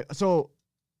 My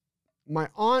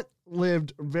aunt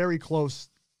lived very close.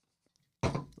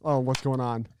 Oh, what's going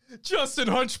on? Justin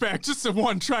Hunchback, just a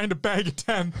 1 trying to bag a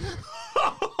 10.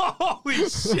 Holy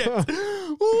shit.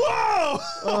 Whoa.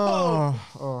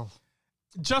 Oh.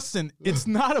 Justin, it's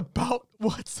not about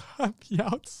what's on the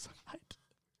outside.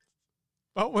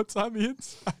 About what's on the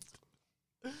inside.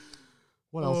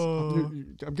 What else?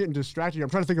 I'm getting distracted. I'm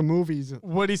trying to think of movies.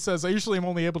 Woody says, I usually am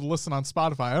only able to listen on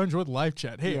Spotify. I enjoy the live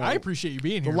chat. Hey, I appreciate you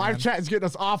being here. The live man. chat is getting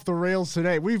us off the rails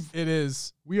today. We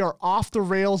are off the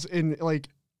rails into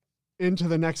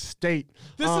the next state.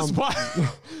 This is why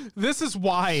this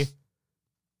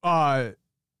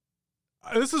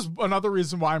is another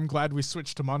reason why I'm glad we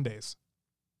switched to Mondays.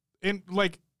 And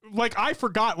like I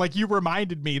forgot, like you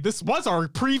reminded me, this was our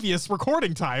previous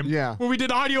recording time. Yeah. When we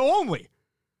did audio only.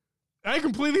 I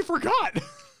completely forgot.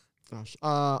 Gosh.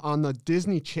 On the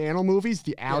Disney Channel movies,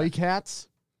 the Alley Cats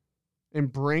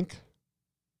and Brink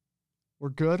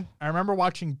were good. I remember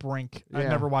watching Brink. I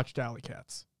never watched Alley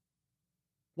Cats.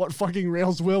 What fucking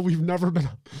rails, Will? We've never been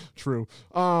true.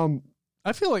 I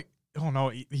feel like, oh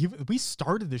no, we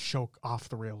started this show off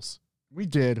the rails. We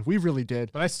did. We really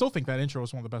did. But I still think that intro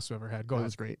was one of the best we've ever had. Go ahead. That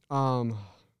was great. What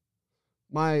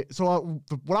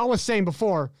I was saying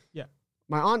before. Yeah.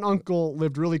 My aunt and uncle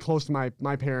lived really close to my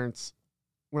parents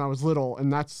when I was little,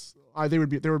 and they were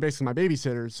basically my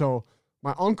babysitters. So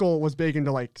my uncle was big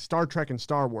into like Star Trek and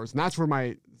Star Wars, and that's where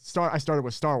I started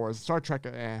with Star Wars. Star Trek,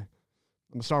 I'm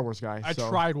a Star Wars guy. I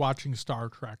tried watching Star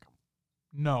Trek.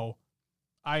 No,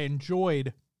 I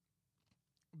enjoyed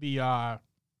the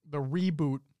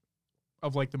reboot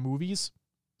of like the movies.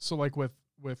 So like with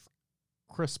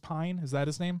Chris Pine, is that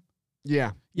his name?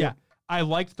 Yeah. I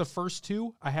liked the first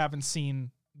 2. I haven't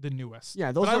seen the newest.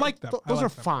 Yeah, I like them. Those are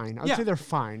fine. I'd say they're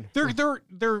fine.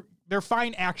 They're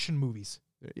fine action movies.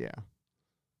 Yeah.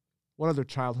 What other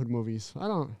childhood movies? I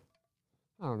don't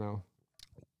know.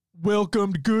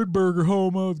 Welcome to Good Burger,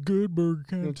 home of Good Burger.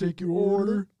 Can I take your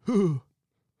order?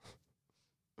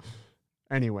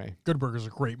 Anyway. Good Burger's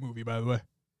a great movie, by the way.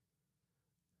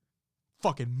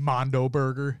 Fucking Mondo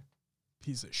Burger.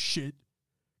 Piece of shit.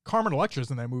 Carmen Electra's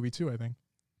in that movie too, I think.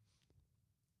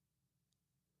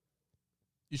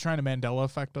 You trying to Mandela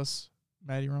affect us,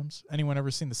 Matty Rums? Anyone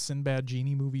ever seen the Sinbad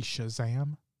Genie movie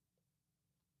Shazam?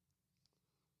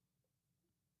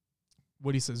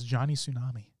 Woody says Johnny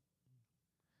Tsunami.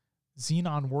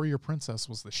 Xenon Warrior Princess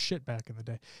was the shit back in the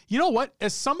day. You know what?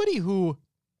 As somebody who's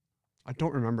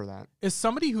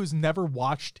never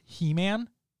watched He-Man,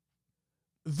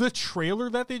 the trailer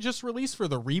that they just released for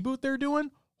the reboot they're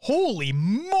doing, holy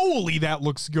moly, that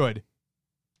looks good.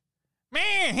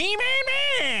 Man, He-Man,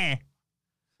 man.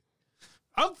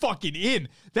 I'm fucking in.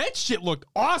 That shit looked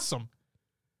awesome.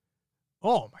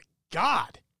 Oh my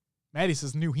God. Maddie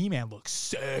says new He-Man looks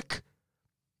sick.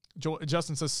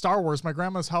 Justin says Star Wars. My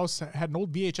grandma's house had an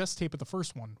old VHS tape of the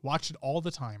first one. Watched it all the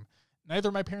time. Neither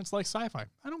of my parents like sci-fi.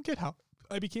 I don't get how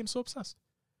I became so obsessed.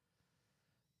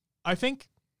 I think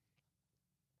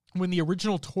when the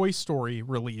original Toy Story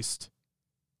released,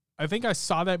 I think I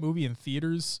saw that movie in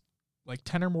theaters like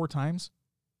 10 or more times.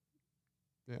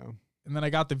 Yeah. And then I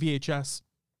got the VHS.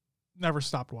 Never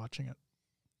stopped watching it.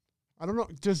 I don't know.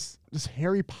 Does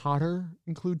Harry Potter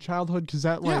include childhood? Because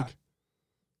that Yeah.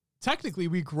 Technically,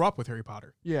 we grew up with Harry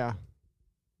Potter. Yeah.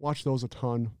 Watch those a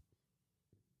ton.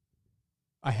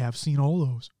 I have seen all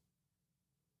those.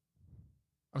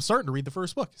 I'm starting to read the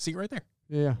first book. See it right there.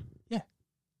 Yeah. Yeah.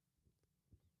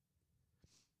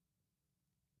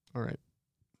 All right.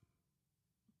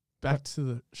 Back to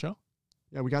the show.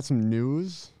 Yeah, we got some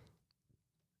news.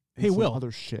 and Hey, some Will.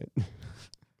 Other shit.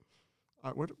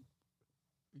 What?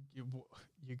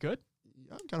 You good?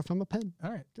 Yeah, gotta find my pen.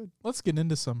 All right. Good. Let's get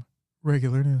into some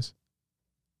regular news.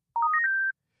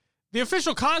 The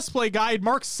official cosplay guide,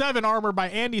 Mark 7 armor by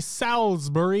Andy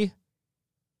Salisbury.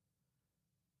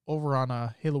 Over on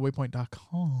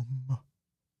HaloWaypoint.com.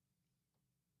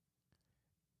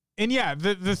 And yeah,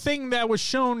 the thing that was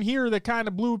shown here that kind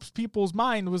of blew people's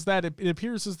mind was that it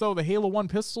appears as though the Halo 1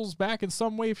 pistol's back in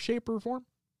some way, shape, or form.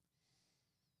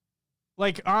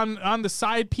 Like on the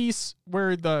side piece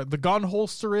where the gun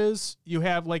holster is, you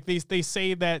have like they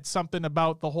say that something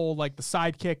about the whole like the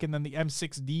sidekick and then the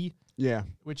M6D. Yeah.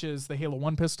 Which is the Halo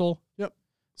 1 pistol. Yep.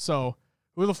 So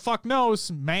who the fuck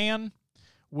knows, man?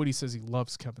 Woody says he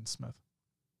loves Kevin Smith.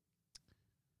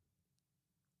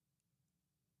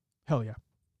 Hell yeah.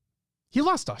 He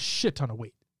lost a shit ton of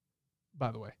weight,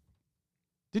 by the way.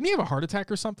 Didn't he have a heart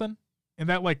attack or something? And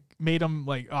that like made him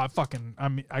like, oh,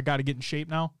 I got to get in shape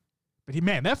now. But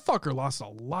man, that fucker lost a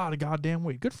lot of goddamn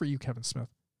weight. Good for you, Kevin Smith.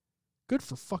 Good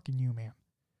for fucking you, man.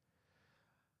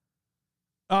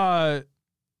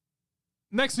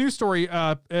 Next news story,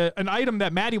 an item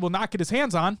that Maddie will not get his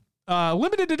hands on.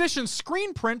 Limited edition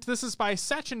screen print. This is by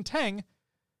Sachin Teng.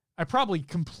 I probably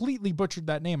completely butchered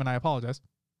that name, and I apologize.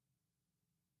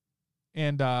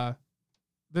 And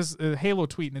this is a Halo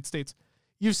tweet, and it states,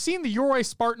 "You've seen the Yoroi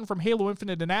Spartan from Halo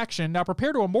Infinite in action. Now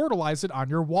prepare to immortalize it on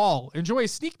your wall. Enjoy a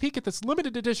sneak peek at this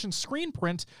limited edition screen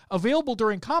print available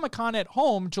during Comic-Con at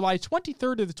Home, July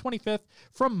 23rd to the 25th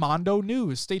from Mondo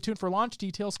News. Stay tuned for launch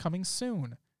details coming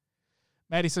soon."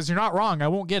 Maddie says, "You're not wrong. I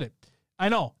won't get it." I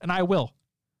know, and I will.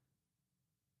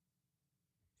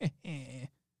 I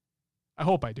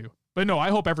hope I do. But no, I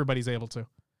hope everybody's able to.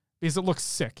 Because it looks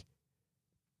sick.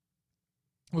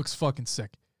 Looks fucking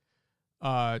sick.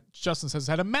 Justin says,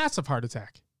 had a massive heart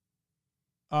attack.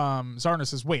 Zarna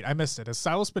says, wait, I missed it. Has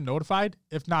Silas been notified?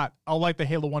 If not, I'll light the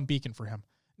Halo 1 beacon for him.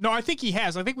 No, I think he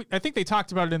has. I think they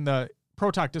talked about it in the Pro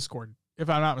Talk Discord, if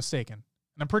I'm not mistaken.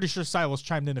 And I'm pretty sure Silas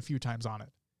chimed in a few times on it.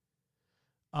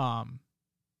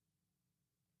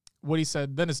 What he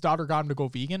said, then his daughter got him to go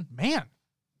vegan. Man,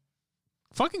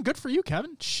 fucking good for you,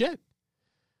 Kevin. Shit.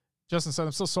 Justin said,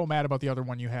 I'm still so mad about the other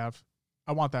one you have.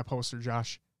 I want that poster,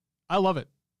 Josh. I love it.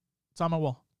 It's on my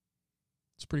wall.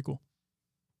 It's pretty cool.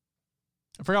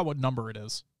 I forgot what number it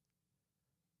is.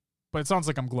 But it sounds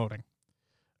like I'm gloating.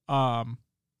 But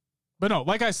no,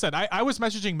 like I said, I was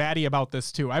messaging Maddie about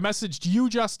this too. I messaged you,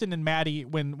 Justin, and Maddie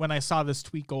when I saw this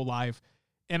tweet go live.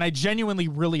 And I genuinely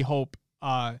really hope,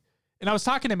 and I was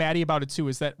talking to Maddie about it too,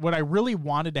 is that what I really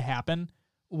wanted to happen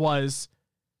was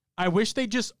I wish they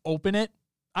just open it.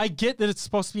 I get that it's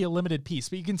supposed to be a limited piece,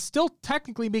 but you can still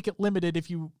technically make it limited if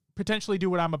you potentially do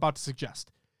what I'm about to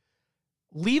suggest.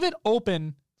 Leave it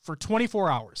open for 24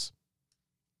 hours.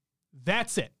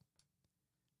 That's it.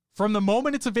 From the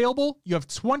moment it's available, you have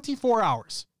 24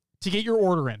 hours to get your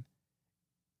order in.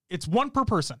 It's one per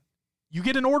person. You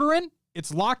get an order in,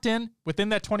 it's locked in within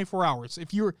that 24 hours.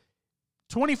 If you're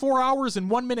 24 hours and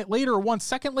 1 minute later or 1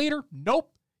 second later,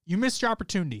 nope, you missed your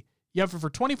opportunity. You have it for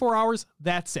 24 hours,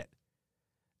 that's it.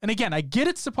 And again, I get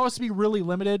it's supposed to be really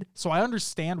limited, so I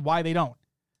understand why they don't.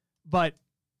 But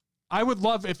I would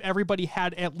love if everybody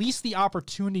had at least the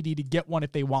opportunity to get one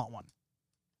if they want one.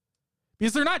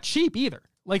 Because they're not cheap either.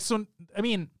 Like, so, I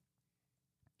mean,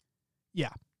 yeah,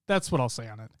 that's what I'll say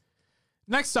on it.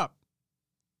 Next up,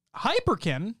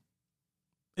 Hyperkin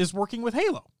is working with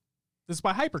Halo. This is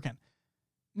by Hyperkin.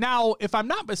 Now, if I'm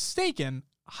not mistaken,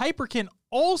 Hyperkin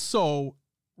also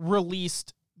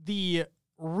released the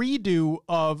redo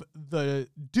of the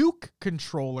Duke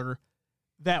controller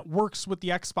that works with the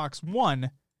Xbox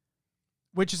One,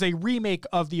 which is a remake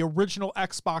of the original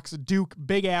Xbox Duke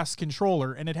big-ass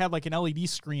controller, and it had like an LED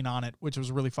screen on it, which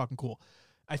was really fucking cool.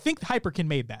 I think Hyperkin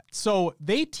made that. So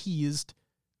they teased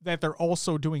that they're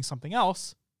also doing something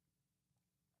else,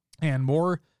 and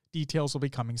more details will be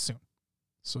coming soon.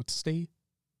 So stay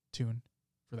tuned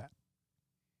for that.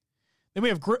 Then we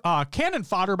have Cannon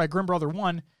Fodder by Grim Brother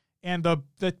 1, and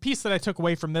the piece that I took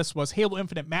away from this was Halo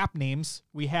Infinite map names.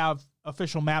 We have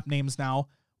official map names now.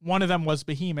 One of them was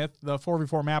Behemoth, the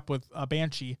 4v4 map with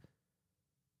Banshee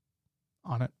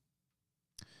on it.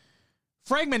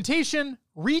 Fragmentation,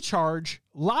 Recharge,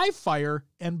 Live Fire,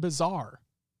 and Bizarre.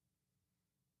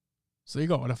 So there you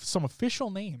go. Some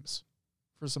official names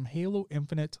for some Halo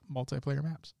Infinite multiplayer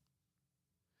maps.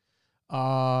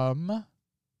 Zarner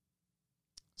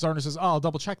says, oh, I'll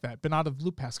double check that. Been out of the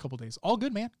loop past couple days. All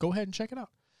good, man. Go ahead and check it out.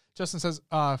 Justin says,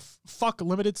 fuck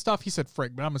limited stuff. He said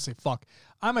frig, but I'm going to say fuck.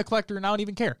 I'm a collector and I don't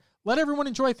even care. Let everyone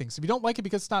enjoy things. If you don't like it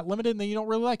because it's not limited, then you don't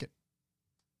really like it.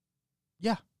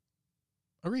 Yeah.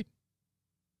 Agreed.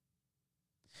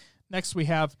 Next, we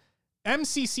have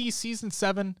MCC Season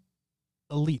 7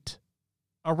 Elite.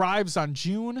 Arrives on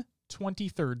June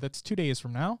 23rd. That's 2 days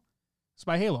from now. It's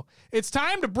by Halo. It's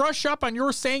time to brush up on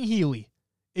your Sangheili.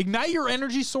 Ignite your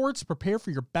energy swords. Prepare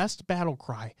for your best battle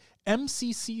cry.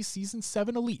 MCC Season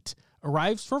 7 Elite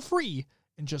arrives for free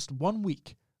in just 1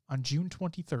 week on June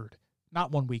 23rd.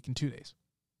 Not 1 week, in 2 days.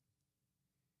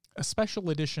 A special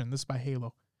edition. This is by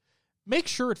Halo. Make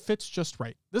sure it fits just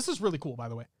right. This is really cool, by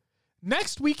the way.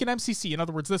 Next week in MCC, in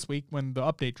other words, this week when the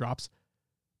update drops,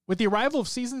 with the arrival of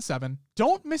Season 7,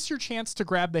 don't miss your chance to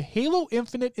grab the Halo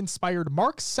Infinite-inspired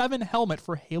Mark 7 helmet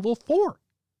for Halo 4.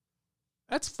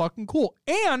 That's fucking cool.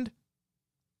 And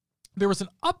there was an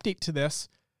update to this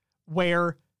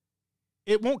where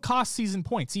it won't cost season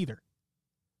points either.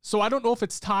 So I don't know if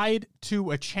it's tied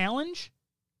to a challenge,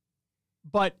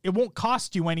 but it won't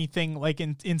cost you anything like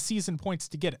in season points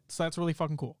to get it. So that's really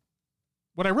fucking cool.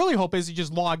 What I really hope is you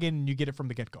just log in and you get it from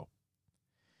the get-go.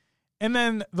 And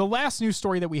then the last news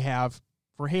story that we have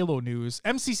for Halo news,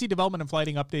 MCC development and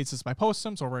flighting updates is by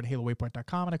Postums over at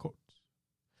HaloWaypoint.com, and I quote,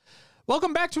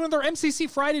 welcome back to another MCC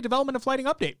Friday development and flighting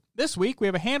update. This week, we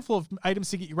have a handful of items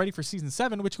to get you ready for Season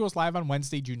 7, which goes live on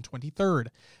Wednesday, June 23rd.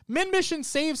 Min mission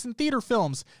saves and theater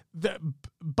films.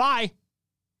 Bye.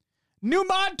 New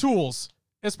mod tools.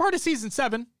 As part of Season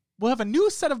 7, we'll have a new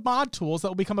set of mod tools that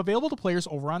will become available to players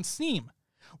over on Steam.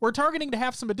 We're targeting to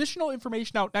have some additional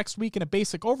information out next week in a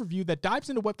basic overview that dives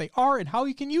into what they are and how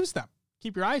you can use them.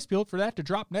 Keep your eyes peeled for that to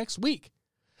drop next week.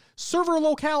 Server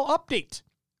locale update.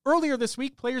 Earlier this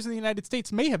week, players in the United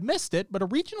States may have missed it, but a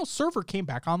regional server came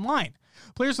back online.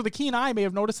 Players with a keen eye may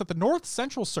have noticed that the North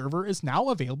Central server is now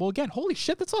available again. Holy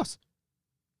shit, that's us.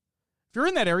 If you're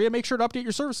in that area, make sure to update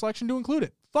your server selection to include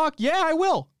it. Fuck yeah, I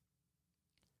will.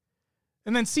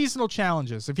 And then seasonal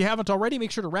challenges. If you haven't already, make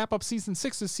sure to wrap up Season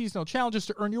 6's seasonal challenges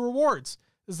to earn your rewards.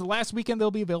 This is the last weekend they'll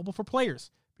be available for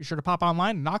players. Be sure to pop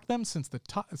online and knock them since the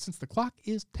clock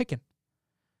is ticking.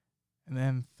 And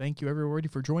then thank you everybody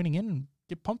for joining in and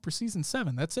get pumped for Season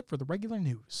 7. That's it for the regular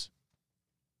news.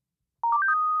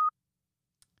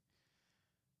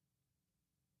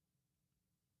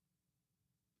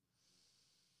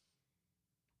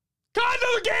 Got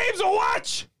another games to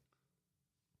watch!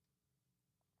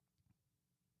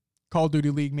 Call of Duty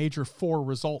League Major 4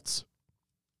 results.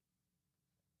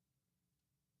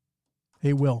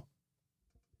 Hey, Will.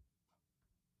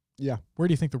 Yeah. Where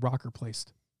do you think the Rocker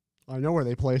placed? I know where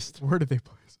they placed. Where did they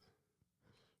place?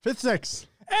 5th, 6th.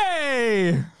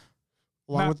 Hey!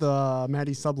 Along with the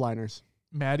Maddie Subliners.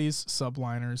 Maddie's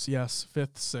Subliners, yes.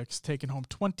 5th, 6th, taking home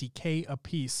 $20,000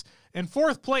 apiece. In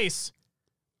 4th place,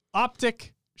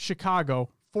 Optic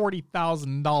Chicago,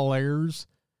 $40,000.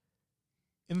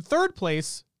 In 3rd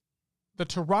place, the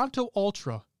Toronto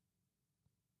Ultra,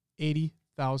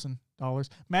 $80,000.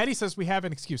 Maddie says we have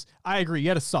an excuse. I agree. You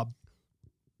had a sub.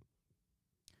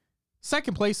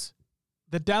 2nd place,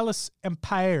 the Dallas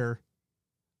Empire,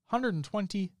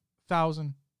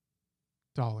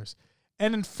 $120,000.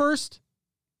 And in first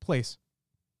place,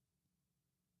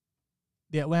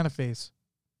 the Atlanta FaZe,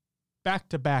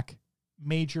 back-to-back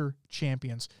major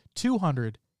champions,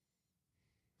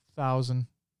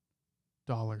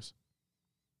 $200,000.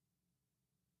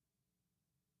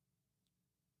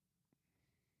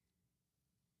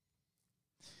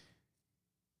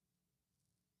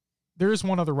 There is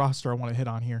one other roster I want to hit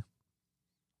on here.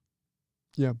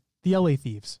 Yeah. The LA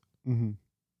Thieves. Mm-hmm.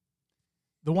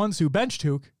 The ones who benched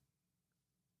Hook.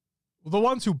 The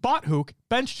ones who bought Hook,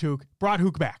 benched Hook, brought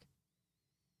Hook back.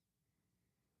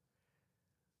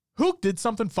 Hook did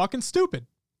something fucking stupid.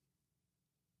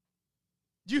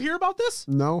 Did you hear about this?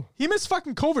 No. He missed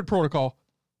fucking COVID protocol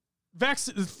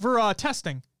for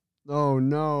testing. Oh,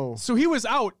 no. So he was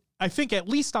out, I think, at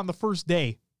least on the first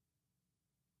day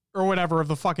or whatever of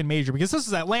the fucking major, because this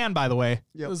is at LAN, by the way.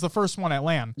 Yep. This is the first one at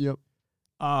LAN. Yep.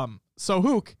 So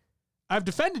Hook, I've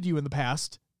defended you in the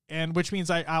past, and which means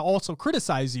I also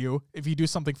criticize you if you do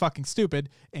something fucking stupid,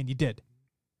 and you did.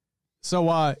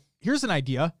 So here's an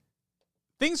idea.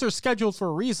 Things are scheduled for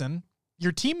a reason.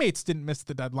 Your teammates didn't miss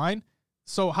the deadline.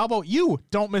 So how about you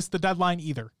don't miss the deadline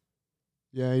either?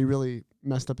 Yeah, he really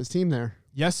messed up his team there.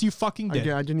 Yes, you fucking did.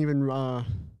 I didn't even... Now,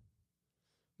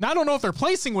 I don't know if their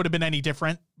placing would have been any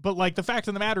different, but like the fact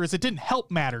of the matter is it didn't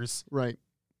help matters Right.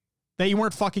 that you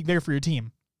weren't fucking there for your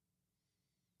team.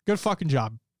 Good fucking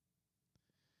job.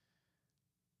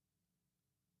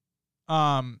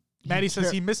 Maddie says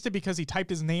he missed it because he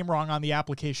typed his name wrong on the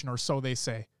application, or so they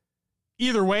say.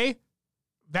 Either way,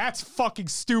 that's fucking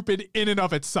stupid in and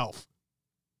of itself.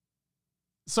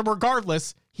 So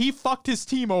regardless, he fucked his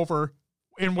team over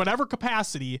in whatever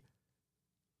capacity.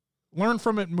 Learn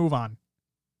from it and move on.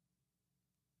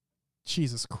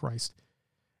 Jesus Christ.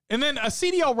 And then a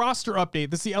CDL roster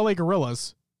update. This is the LA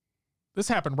Gorillas. This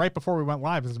happened right before we went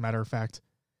live, as a matter of fact.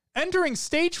 Entering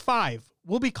Stage 5,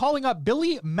 we'll be calling up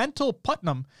Billy Mental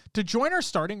Putnam to join our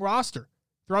starting roster.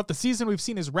 Throughout the season, we've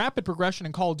seen his rapid progression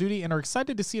in Call of Duty and are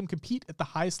excited to see him compete at the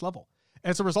highest level.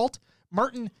 As a result,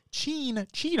 Martin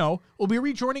Chino will be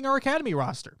rejoining our Academy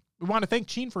roster. We want to thank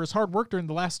Cheen for his hard work during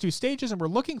the last two stages, and we're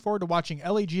looking forward to watching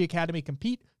LAG Academy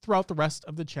compete throughout the rest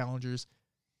of the Challengers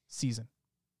season.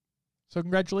 So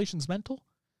congratulations, Mental,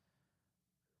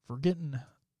 for getting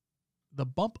the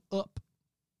bump up.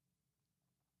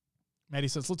 Maddie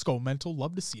says, let's go, Mental.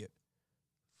 Love to see it.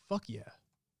 Fuck yeah.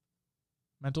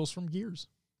 Mental's from Gears.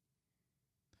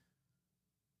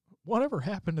 Whatever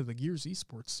happened to the Gears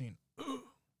esports scene?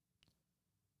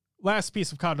 Last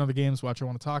piece of Cotton on the Games Watch I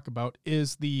want to talk about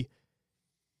is the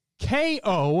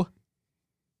KO.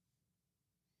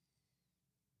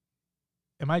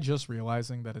 Am I just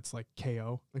realizing that it's like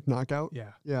KO? Like knockout?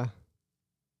 Yeah. Yeah.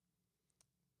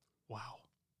 Wow.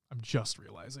 I'm just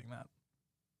realizing that.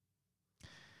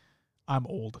 I'm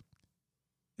old.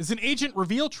 It's an agent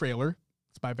reveal trailer.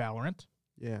 It's by Valorant.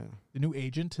 Yeah. The new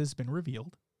agent has been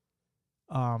revealed.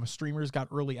 Streamers got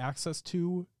early access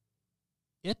to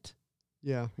it.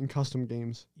 Yeah, in custom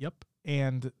games. Yep.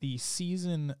 And the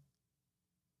season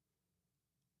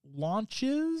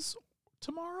launches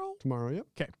tomorrow? Tomorrow, yep.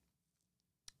 Okay.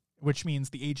 Which means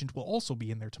the agent will also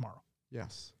be in there tomorrow.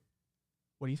 Yes.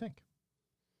 What do you think?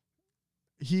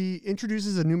 He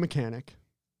introduces a new mechanic,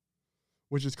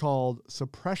 which is called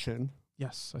suppression.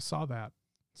 Yes, I saw that.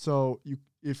 So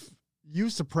if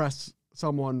you suppress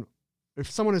someone,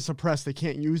 if someone is suppressed, they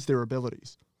can't use their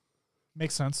abilities.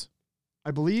 Makes sense. I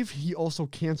believe he also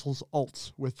cancels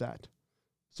ults with that.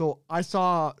 So I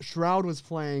saw Shroud was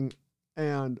playing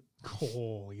and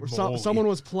Holy someone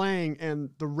was playing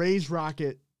and the Raze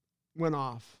rocket went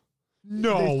off.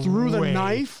 No They threw the way.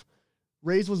 knife.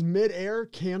 Raze was mid-air,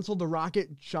 canceled the rocket,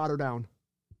 shot her down.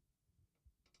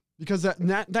 Because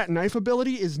that knife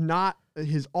ability is not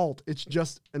his ult. It's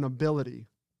just an ability.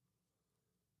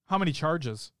 How many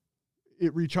charges?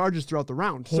 It recharges throughout the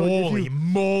round. Holy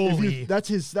moly. That's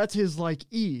his like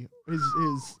E.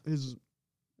 His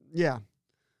yeah.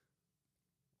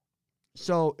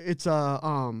 So it's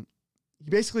he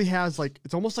basically has like,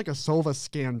 it's almost like a Sova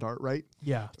scan dart, right?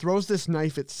 Yeah. Throws this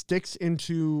knife, it sticks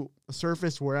into a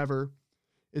surface wherever.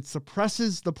 It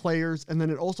suppresses the players, and then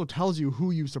it also tells you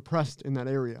who you suppressed in that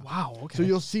area. Wow, okay. So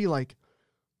you'll see like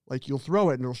you'll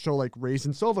throw it and it'll show like Raze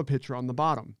and Sova picture on the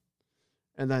bottom.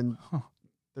 And then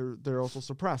they're also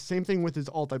suppressed. Same thing with his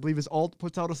ult. I believe his ult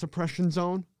puts out a suppression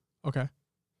zone. Okay.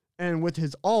 And with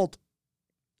his ult,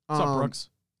 What's up, Brooks?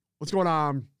 what's going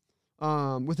on?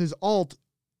 With his ult,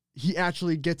 he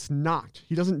actually gets knocked.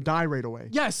 He doesn't die right away.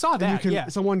 Yeah, I saw And that. Yeah.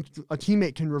 a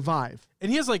teammate can revive.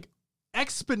 And he has like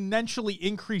exponentially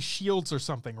increased shields or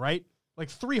something, right? Like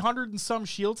 300 and some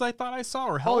shields I thought I saw,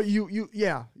 or health. Oh, you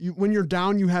when you're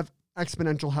down, you have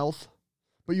exponential health.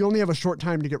 but you only have a short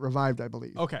time to get revived, I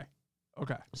believe. Okay.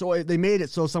 So they made it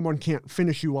so someone can't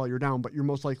finish you while you're down, but you're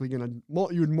most likely you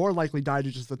would more likely die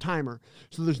to just the timer.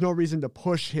 So there's no reason to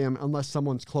push him unless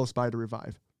someone's close by to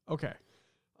revive. Okay.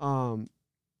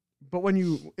 But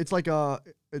it's like a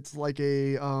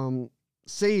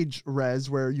Sage res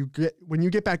where when you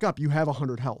get back up, you have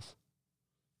 100 health.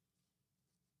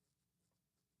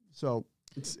 So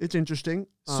it's interesting.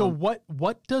 So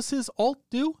what does his ult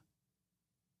do?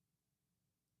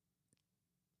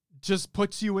 Just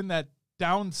puts you in that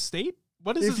down state?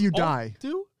 What does if his you ult die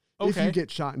do? Okay. If you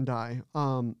get shot and die.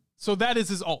 So that is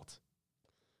his ult.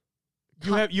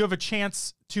 You have a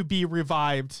chance to be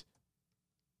revived.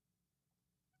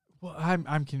 Well,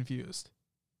 I'm confused.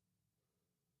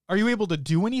 Are you able to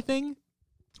do anything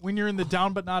when you're in the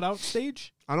down but not out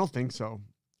stage? I don't think so.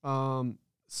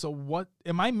 So what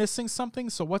am I missing something?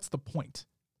 So what's the point?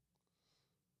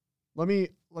 Let me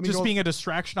just being a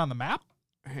distraction on the map?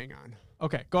 Hang on.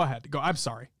 Okay, go ahead. I'm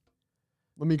sorry.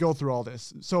 Let me go through all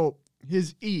this. So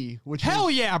his E, which Hell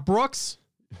yeah, Brooks.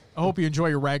 I hope you enjoy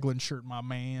your Raglan shirt, my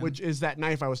man. Which is that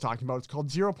knife I was talking about. It's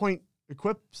called 0 Point.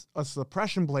 Equips a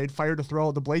suppression blade, fire to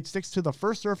throw. The blade sticks to the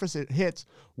first surface it hits,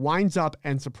 winds up,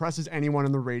 and suppresses anyone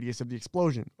in the radius of the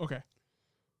explosion. Okay.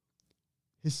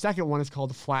 His second one is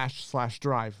called Flash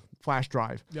Drive.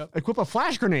 Yep. Equip a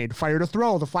flash grenade, fire to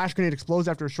throw. The flash grenade explodes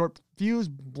after a short fuse,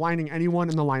 blinding anyone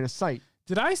in the line of sight.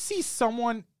 Did I see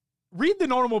someone read the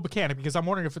notable mechanic because I'm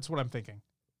wondering if it's what I'm thinking.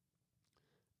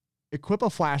 Equip a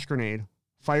flash grenade,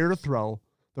 fire to throw.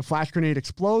 The flash grenade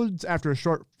explodes after a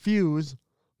short fuse,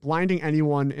 blinding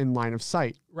anyone in line of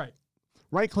sight. Right.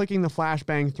 Right-clicking the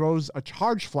flashbang throws a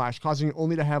charged flash, causing it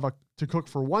only to cook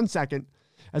for 1 second,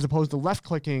 as opposed to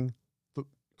left-clicking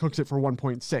cooks it for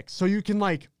 1.6. So you can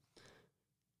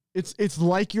it's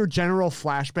like your general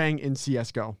flashbang in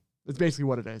CS:GO. That's basically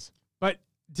what it is. But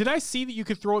did I see that you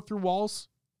could throw it through walls?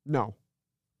 No.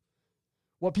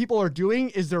 What people are doing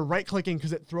is they're right-clicking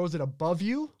because it throws it above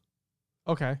you.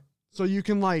 Okay. So you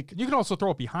can You can also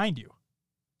throw it behind you.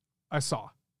 I saw.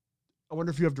 I wonder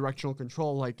if you have directional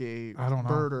control like a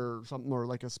bird or something, or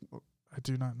like a... I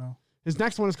do not know. His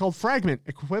next one is called Fragment.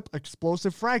 Equip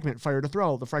explosive fragment. Fire to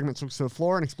throw. The fragment swings to the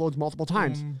floor and explodes multiple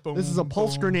times. Boom, this is a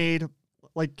pulse boom. grenade,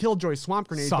 like Killjoy swamp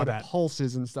grenade, Saw but that. it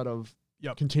pulses instead of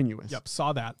Yep. continuous. Yep,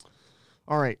 saw that.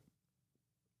 All right.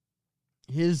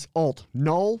 His ult,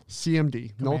 Null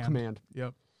CMD, Null Command.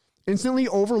 Yep. Instantly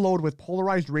overload with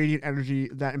polarized radiant energy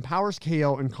that empowers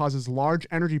KO and causes large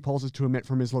energy pulses to emit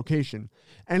from his location.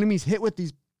 Enemies hit with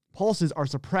these pulses are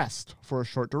suppressed for a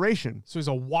short duration. So he's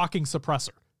a walking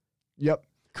suppressor. Yep.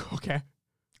 Okay.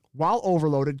 While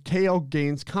overloaded, KO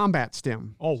gains combat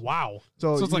stim. Oh, wow.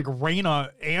 So it's like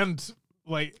Reyna and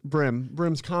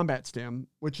Brim's combat stim,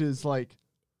 which is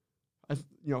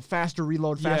faster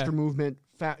reload, faster movement.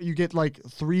 You get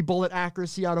 3 bullet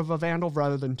accuracy out of a Vandal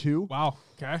rather than 2. Wow.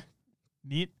 Okay.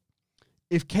 Neat.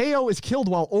 If KO is killed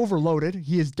while overloaded,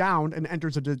 he is downed and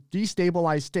enters a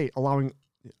destabilized state, allowing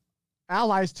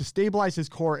allies to stabilize his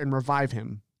core and revive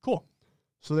him. Cool.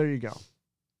 So there you go.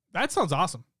 That sounds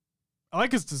awesome. I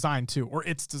like his design too, or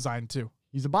its design too.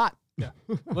 He's a bot. Yeah,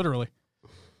 literally.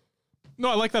 No,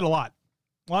 I like that a lot.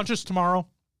 Launches tomorrow.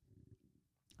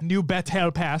 New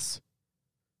Battle Pass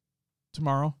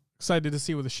tomorrow. Excited to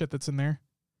see what the shit that's in there.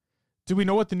 Do we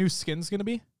know what the new skin's going to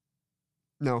be?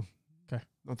 No. Okay.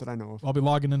 Not that I know of. I'll be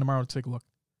logging in tomorrow to take a look.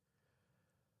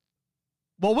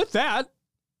 Well, with that,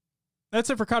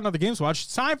 that's it for Cotton Other Games Watch.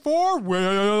 It's time for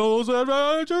Will's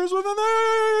Adventures with an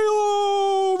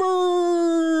Ailovers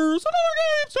and Other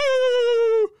Games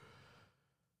too.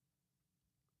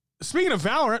 Speaking of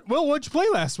Valorant, Will, what'd you play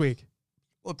last week?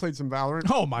 Well, I played some Valorant.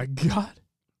 Oh my God.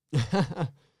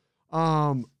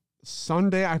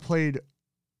 Sunday I played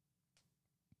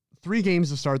 3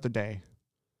 games to start the day.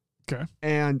 Okay.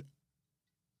 And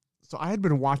so I had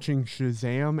been watching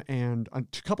Shazam and a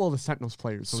couple of the Sentinels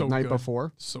players the night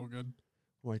before. So good.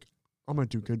 Like, I'm going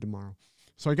to do good tomorrow.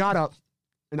 So I got up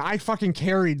and I fucking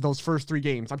carried those first 3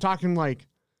 games. I'm talking one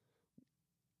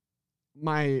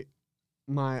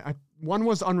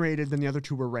was unrated, then the other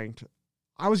 2 were ranked.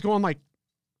 I was going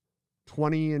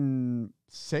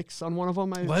 20-6 on one of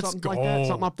them. Let's something go. Like that.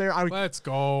 Something up there. Let's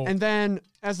go. And then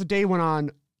as the day went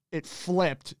on, it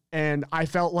flipped and I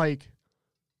felt like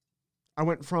I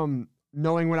went from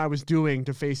knowing what I was doing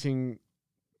to facing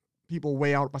people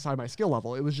way out beside my skill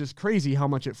level. It was just crazy how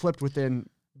much it flipped within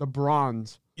the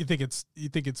bronze. You think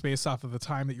it's based off of the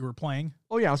time that you were playing?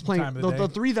 Oh yeah, I was playing the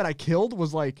 3 that I killed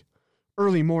was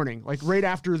early morning, right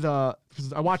after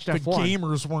because I watched F1. The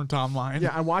gamers weren't online.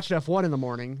 Yeah, I watched F1 in the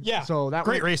morning. Yeah. So that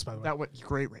great race, by the way. That was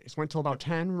great race. Went till about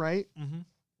 10, right? Mm-hmm.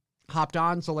 hopped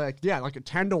on. So like a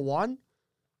 10-1,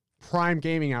 prime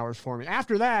gaming hours for me.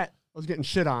 After that, I was getting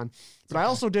shit on. But I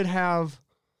also did have,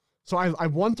 so I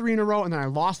won 3 in a row and then I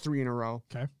lost 3 in a row.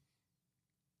 Okay.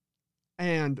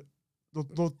 And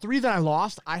the 3 that I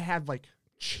lost, I had like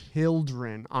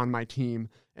children on my team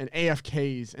and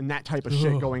AFKs and that type of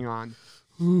shit going on.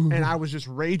 And I was just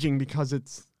raging because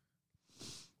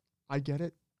I get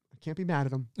it. I can't be mad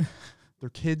at them. They're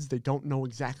kids. They don't know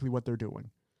exactly what they're doing.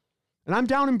 And I'm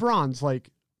down in bronze, but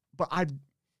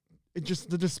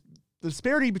the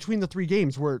disparity between the 3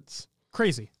 games where it's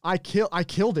crazy. I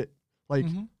killed it. Like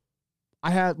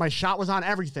I had, my shot was on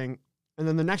everything. And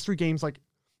then the next 3 games, like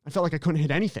I felt like I couldn't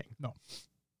hit anything. No.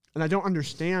 And I don't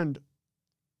understand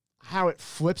how it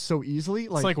flips so easily.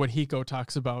 It's like what Hiko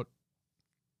talks about.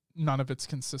 None of it's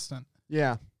consistent.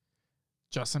 Yeah.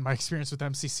 Justin, my experience with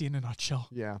MCC in a nutshell.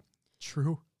 Yeah.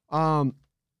 True. So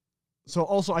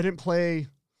also I didn't play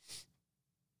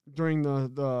during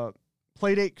the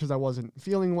play date because I wasn't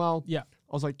feeling well. Yeah.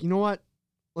 I was like, you know what?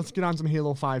 Let's get on some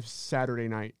Halo 5 Saturday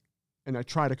night. And I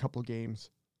tried a couple games.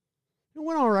 It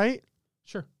went all right.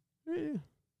 Sure. Yeah.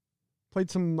 Played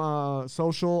some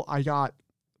social. I got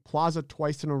Plaza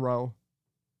twice in a row.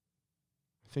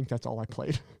 I think that's all I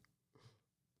played.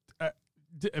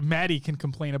 Maddie can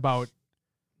complain about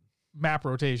map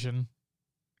rotation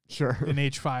Sure. in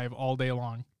H5 all day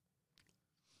long.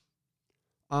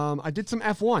 I did some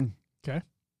F1. Okay.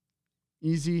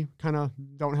 Easy, kind of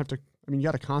don't have to, I mean, you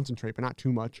got to concentrate, but not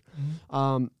too much.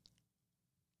 Mm-hmm.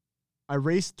 I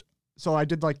raced, so I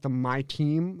did like the My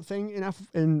Team thing in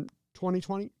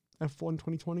 2020, F1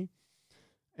 2020.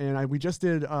 And we just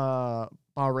did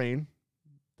Bahrain,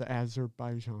 the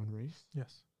Azerbaijan race.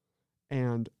 Yes.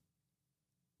 And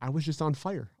I was just on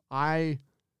fire. I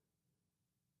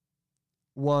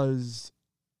was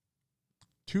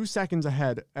 2 seconds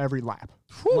ahead every lap.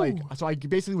 Whew. Like, so I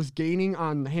basically was gaining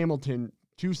on Hamilton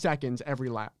 2 seconds every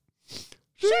lap.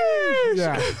 Sheesh.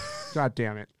 Yeah. God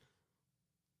damn it.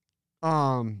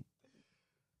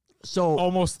 So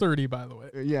Almost 30, by the way.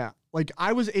 yeah, like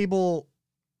I was able,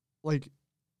 like,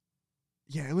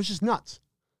 yeah, it was just nuts.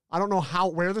 I don't know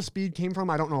where the speed came from.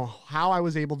 I don't know how I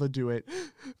was able to do it.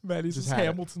 Maddie Just says had it.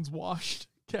 Hamilton's washed.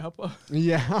 Kappa.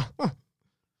 Yeah.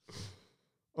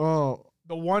 Oh,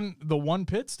 The one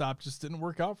pit stop just didn't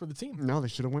work out for the team. no, they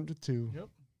should have went with 2. Yep.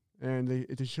 And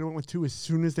they should have went with 2 as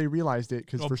soon as they realized it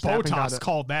because Well, Verstappen got Bottas it.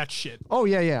 called that shit. Oh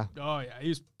yeah, yeah. Oh yeah,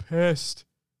 he's pissed.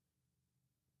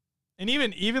 And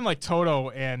even like Toto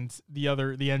and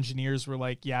the engineers were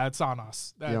like, yeah, it's on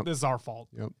us. Yep. This is our fault.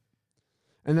 Yep.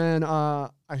 And then I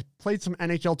played some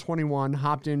NHL 21,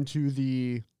 hopped into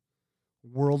the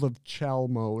World of Chell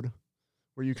mode,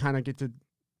 where you kind of get to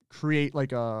create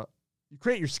you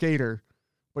create your skater,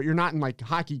 but you're not in like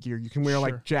hockey gear. You can wear Sure.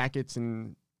 like jackets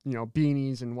and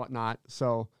beanies and whatnot.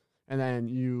 So, and then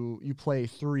you play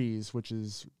threes, which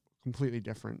is completely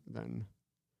different than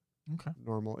Okay.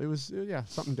 normal. It was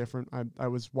something different. I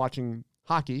was watching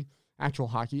hockey, actual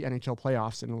hockey, NHL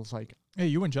playoffs, and it was like, Hey,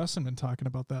 you and Justin been talking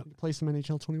about that. play some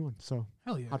NHL 21. So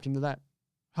Hell yeah. hopped into that.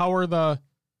 How are the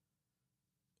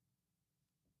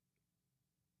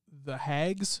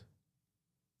Hags?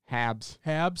 Habs.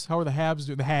 Habs? How are the Habs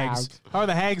doing? The Hags. Habs. How are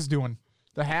the Hags doing?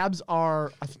 The Habs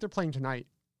are, I think they're playing tonight.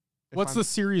 If What's I'm- the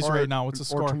series or- right now? What's the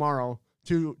score? Or tomorrow.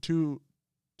 2-2.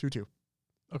 Okay.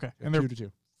 Yeah, And they're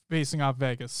 2-2. facing off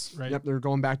Vegas, right? Yep, they're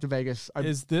going back to Vegas.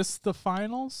 Is this the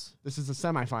finals? This is the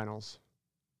semifinals.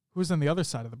 Who's on the other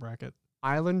side of the bracket?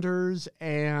 Islanders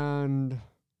and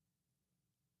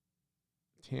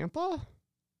Tampa?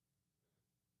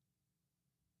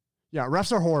 Yeah,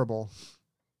 refs are horrible.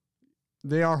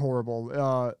 They are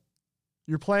horrible.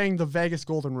 You're playing the Vegas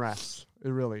Golden Refs.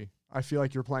 I feel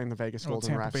like you're playing the Vegas Golden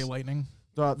Tampa Refs. Bay Lightning.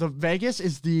 The Vegas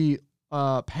is the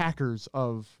Packers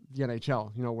of the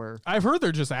NHL, where I've heard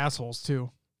they're just assholes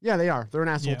too. yeah, they are. They're an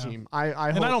asshole Yeah. team. I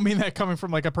And hope, I don't mean that coming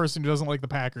from like a person who doesn't like the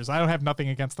Packers. I don't have nothing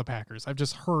against the Packers. I've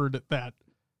just heard that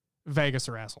Vegas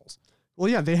are assholes. well,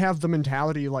 yeah, they have the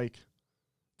mentality like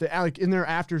in their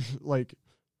after like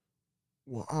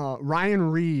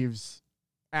Ryan Reeves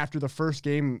after the first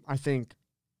game, I think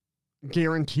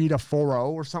guaranteed a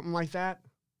 4-0 or something like that.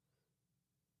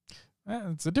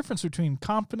 It's a difference between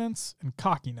confidence and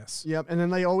cockiness. Yep, and then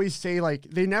they always say like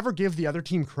they never give the other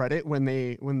team credit when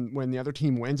the other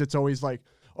team wins. It's always like,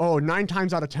 oh, 9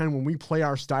 times out of 10 when we play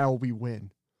our style, we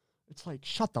win. It's like,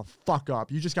 shut the fuck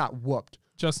up. You just got whooped.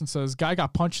 Justin says, guy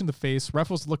got punched in the face. Ref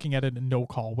was looking at it and no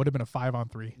call. Would have been a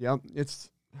 5-on-3. Yep,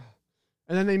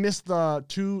 and then they missed the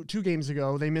two games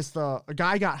ago. They missed a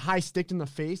guy got high sticked in the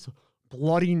face,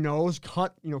 bloody nose,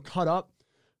 cut up,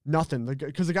 nothing.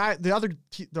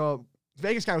 The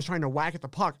Vegas guy was trying to whack at the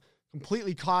puck,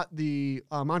 completely caught the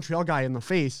Montreal guy in the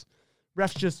face.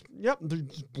 Refs just, they're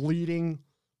just bleeding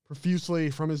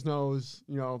profusely from his nose.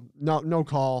 No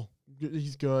call.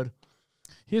 He's good.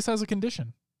 He just has a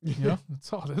condition.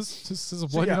 That's all it is. This is a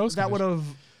bloody nose that condition. would have,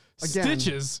 again.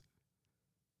 Stitches.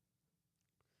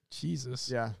 Jesus.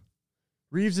 Yeah.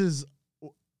 Reeves is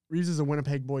a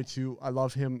Winnipeg boy, too. I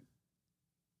love him.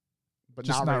 But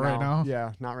Just not right now. now.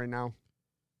 Yeah, not right now.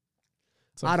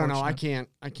 It's I don't know. unfortunate.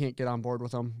 I can't get on board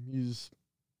with him. He's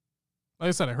Like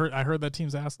I said, I heard that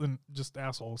team's just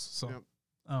assholes. So Yep.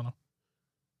 I don't know.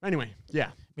 Anyway,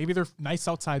 yeah. Maybe they're nice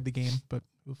outside the game, but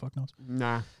who the fuck knows?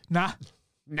 Nah. Nah.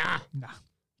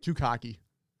 Too cocky.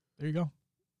 There you go.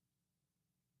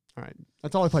 All right.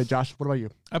 That's all I played, Josh. What about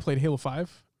you? I played Halo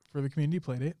 5 for the community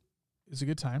play date. It was a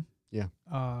good time. Yeah.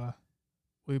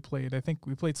 We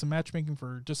played some matchmaking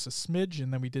for just a smidge,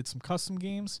 and then we did some custom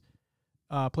games.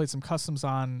 Played some customs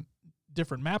on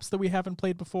different maps that we haven't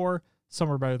played before. Some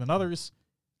are better than others.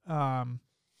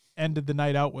 Ended the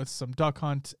night out with some Duck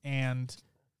Hunt and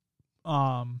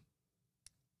some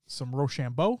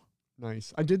Rochambeau.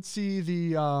 Nice. I did see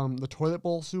the toilet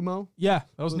bowl sumo. Yeah,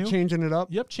 that was new. Changing it up.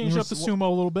 Yep, changed up the sumo a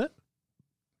little bit.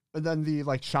 And then the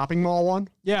shopping mall one.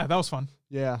 Yeah, that was fun.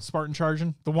 Yeah. Spartan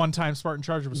Charging. The one-time Spartan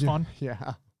Charger was fun.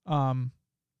 Yeah.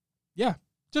 Yeah.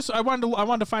 Just I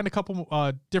wanted to find a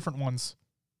couple different ones.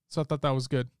 So I thought that was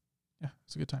good. Yeah,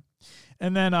 it's a good time.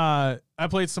 And then I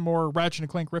played some more Ratchet and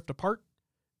Clank Rift Apart.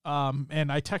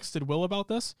 And I texted Will about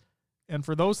this. And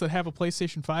for those that have a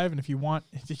PlayStation 5, and if you want,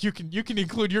 you can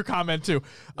include your comment too.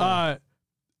 Yeah.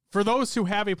 For those who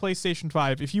have a PlayStation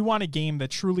 5, if you want a game that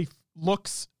truly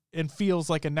looks and feels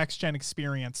like a next-gen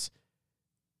experience,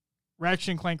 Ratchet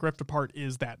and Clank Rift Apart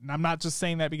is that. And I'm not just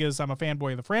saying that because I'm a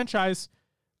fanboy of the franchise.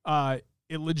 It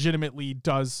legitimately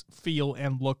does feel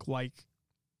and look like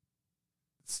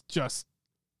it's just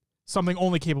something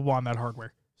only capable on that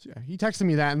hardware. Yeah, he texted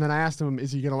me that, and then I asked him,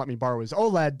 is he going to let me borrow his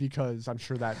OLED? Because I'm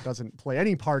sure that doesn't play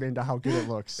any part into how good it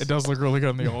looks. It does look really good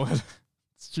on the OLED.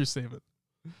 It's true statement.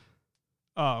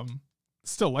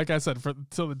 Still, like I said,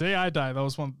 till the day I die,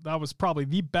 that was probably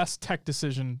the best tech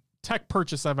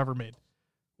purchase I've ever made.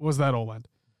 Was that OLED.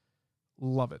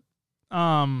 Love it.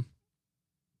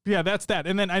 Yeah, that's that.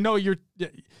 And then I know you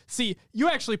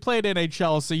actually played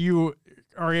NHL, so you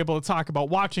are able to talk about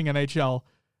watching NHL.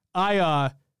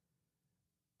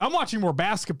 I'm watching more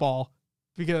basketball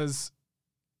because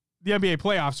the NBA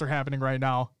playoffs are happening right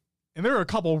now. And there are a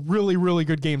couple really, really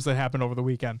good games that happened over the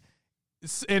weekend.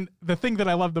 And the thing that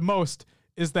I love the most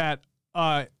is that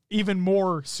even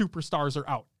more superstars are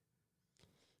out.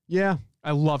 Yeah.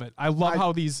 I love it. I love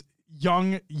how these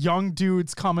young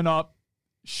dudes coming up,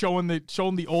 showing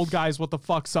the old guys what the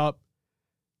fuck's up,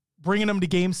 bringing them to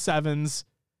game 7s,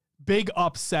 big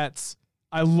upsets.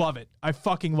 I love it. I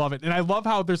fucking love it. And I love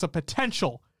how there's a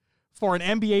potential for an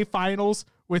NBA Finals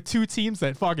with two teams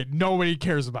that fucking nobody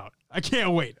cares about. I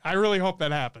can't wait. I really hope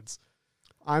that happens.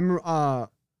 I'm off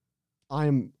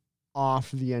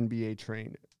the NBA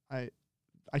train. I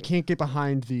can't get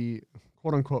behind the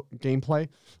quote unquote gameplay.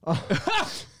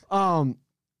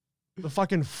 The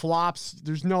fucking flops.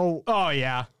 There's no. Oh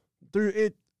yeah.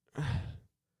 I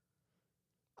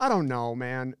don't know,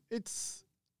 man. It's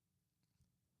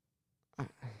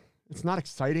not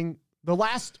exciting. The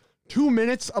last 2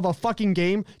 minutes of a fucking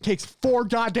game takes 4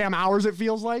 goddamn hours, it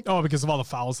feels like. Oh, because of all the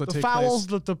fouls that take place.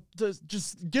 place.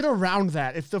 Just get around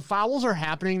that. If the fouls are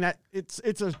happening, that it's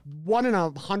a 1 in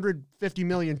 150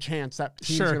 million chance that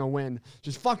team's gonna win.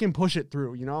 Just fucking push it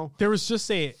through, you know? There was just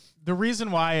the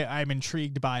reason why I'm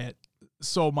intrigued by it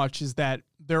so much is that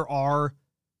there are,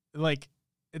 like,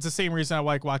 it's the same reason I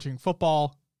like watching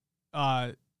football.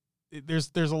 There's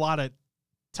a lot of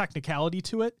technicality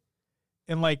to it.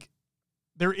 And, like,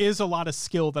 there is a lot of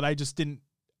skill that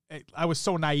I was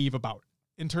so naive about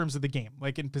in terms of the game,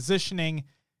 like in positioning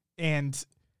and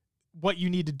what you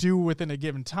need to do within a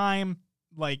given time,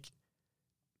 like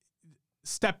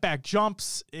step back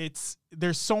jumps.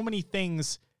 There's so many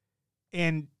things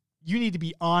and you need to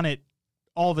be on it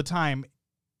all the time.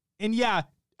 And yeah,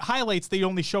 highlights, they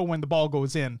only show when the ball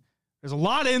goes in. There's a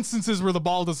lot of instances where the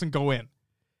ball doesn't go in.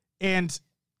 And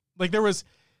like there was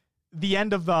the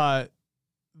end of the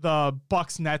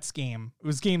Bucks Nets game. It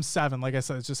was game 7. Like I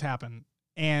said, it just happened.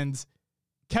 And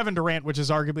Kevin Durant, which is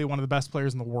arguably one of the best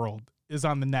players in the world, is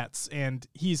on the Nets and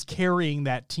he's carrying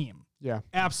that team. Yeah.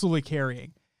 Absolutely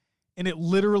carrying. And it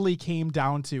literally came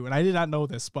down to, and I did not know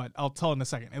this, but I'll tell in a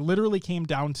second. It literally came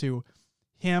down to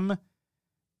him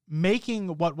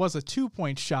making what was a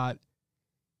 2-point shot,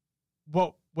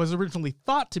 what was originally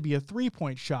thought to be a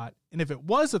 3-point shot. And if it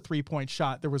was a 3-point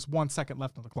shot, there was 1 second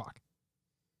left on the clock.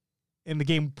 and the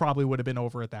game probably would have been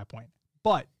over at that point.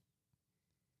 But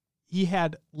he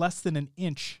had less than an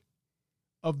inch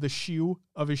of his shoe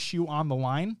on the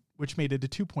line, which made it a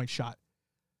 2-point shot.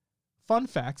 Fun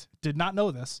fact, did not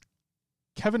know this.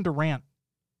 Kevin Durant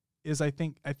is, I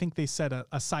think they said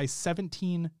a size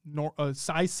 17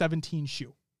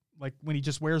 shoe. Like when he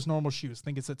just wears normal shoes, I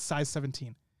think it's at size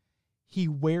 17. He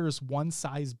wears one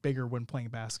size bigger when playing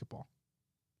basketball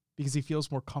because he feels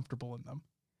more comfortable in them.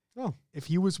 Oh. If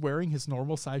he was wearing his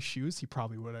normal size shoes, he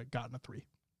probably would have gotten a 3.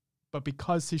 But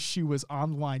because his shoe was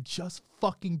on the line just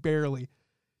fucking barely,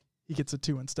 he gets a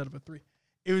 2 instead of a 3.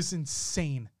 It was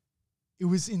insane. It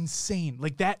was insane.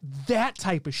 Like that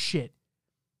type of shit.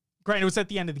 Granted, it was at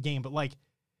the end of the game, but like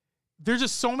there's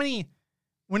just so many.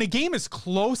 When a game is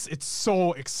close, it's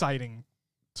so exciting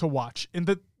to watch.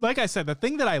 And like I said, the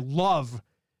thing that I love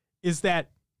is that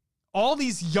all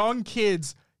these young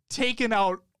kids taking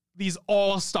out these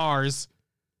all-stars,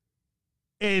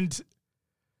 and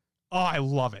I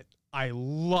love it. I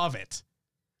love it.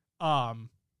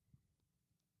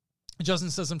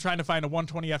 Justin says, I'm trying to find a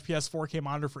 120 FPS 4K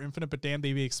monitor for Infinite, but damn,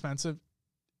 they'd be expensive.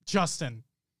 Justin,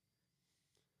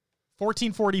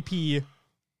 1440p,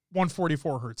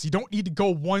 144 hertz. You don't need to go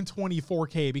 120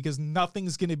 4K because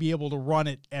nothing's going to be able to run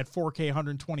it at 4K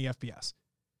 120 FPS.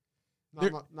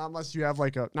 Not unless you have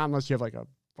like a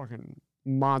fucking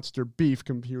monster beef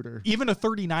computer. Even a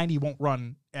 3090 won't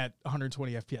run at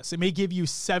 120 FPS. It may give you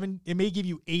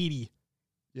 80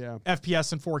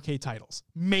 FPS in 4K titles.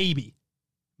 Maybe.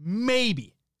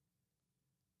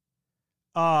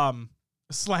 Slam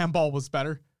Ball was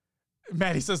better.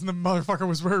 Maddie says the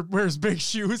motherfucker wears big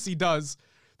shoes. He does.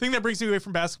 The thing that brings me away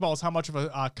from basketball is how much of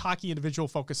a cocky individual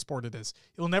focused sport it is.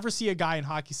 You'll never see a guy in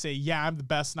hockey say, yeah, I'm the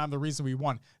best and I'm the reason we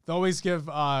won. They always give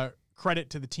credit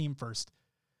to the team first.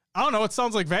 I don't know. It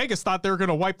sounds like Vegas thought they were going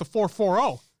to wipe the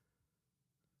 4-4-0.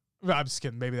 I'm just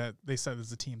kidding. Maybe that they said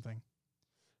it's a team thing.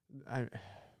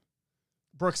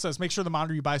 Brooks says, make sure the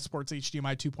monitor you buy supports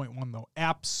HDMI 2.1 though.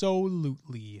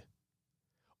 Absolutely.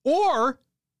 Or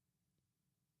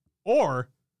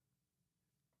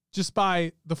just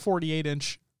buy the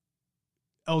 48-inch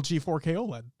LG 4K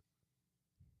OLED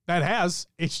that has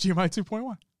HDMI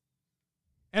 2.1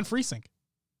 and FreeSync.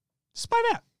 Just buy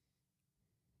that.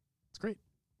 It's great.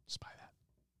 Just buy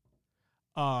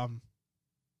that.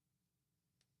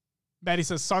 Maddie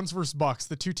says Suns versus Bucks,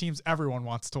 the two teams everyone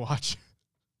wants to watch.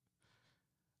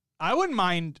 I wouldn't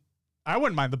mind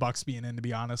the Bucks being in, to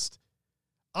be honest.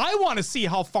 I want to see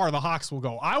how far the Hawks will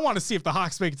go. I want to see if the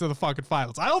Hawks make it to the fucking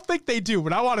finals. I don't think they do,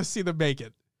 but I want to see them make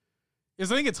it.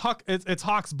 Because I think it's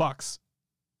Hawks Bucks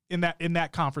in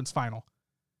that conference final.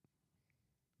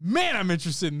 Man, I'm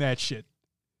interested in that shit.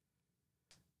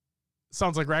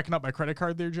 Sounds like racking up my credit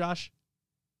card there, Josh.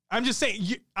 I'm just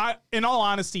saying, in all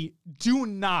honesty,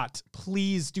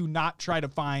 please do not try to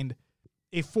find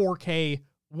a 4K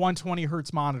 120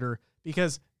 hertz monitor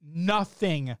because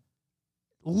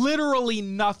literally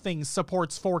nothing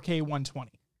supports 4K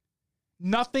 120.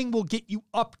 Nothing will get you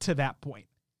up to that point.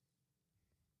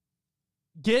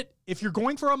 If you're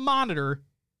going for a monitor,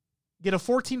 get a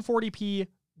 1440p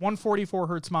 144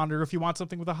 hertz monitor if you want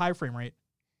something with a high frame rate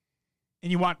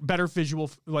and you want better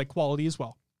visual quality as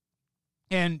well.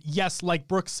 And yes, like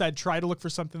Brooks said, try to look for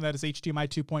something that is HDMI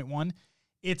 2.1.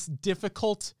 It's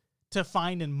difficult to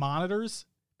find in monitors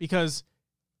because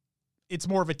it's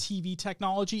more of a TV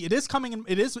technology. It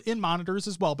is in monitors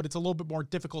as well, but it's a little bit more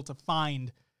difficult to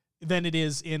find than it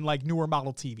is in like newer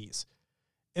model TVs.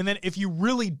 And then if you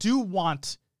really do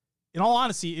want, in all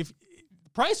honesty, if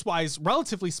price-wise,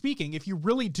 relatively speaking, if you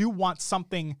really do want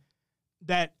something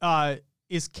that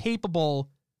is capable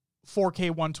 4K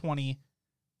 120,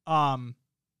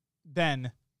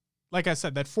 then, like I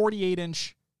said, that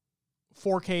 48-inch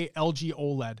 4K LG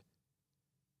OLED.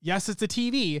 Yes, it's a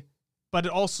TV, but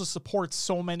it also supports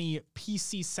so many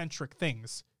PC-centric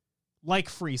things, like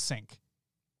FreeSync,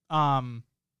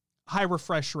 high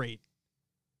refresh rate.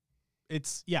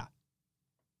 It's, yeah.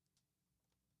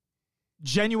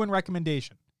 Genuine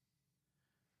recommendation.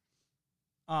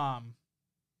 But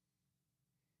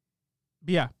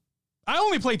yeah. I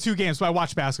only played 2 games, but I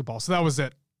watched basketball, so that was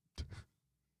it.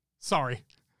 Sorry.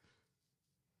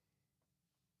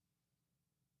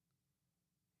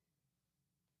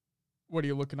 What are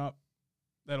you looking up?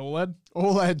 That OLED?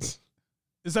 OLED.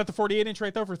 Is that the 48-inch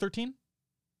right there for 13?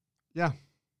 Yeah.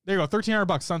 There you go.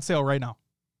 $1,300 on sale right now.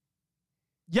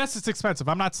 Yes, it's expensive.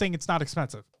 I'm not saying it's not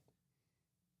expensive.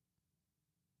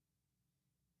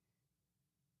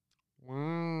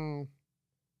 Wow.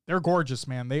 They're gorgeous,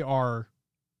 man. They are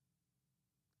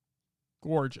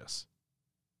gorgeous.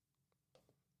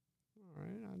 All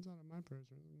right. That's out of my price.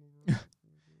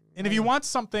 And if you want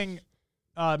something,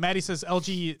 Maddie says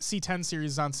LG C10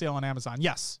 series is on sale on Amazon.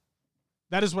 Yes,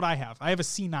 that is what I have. I have a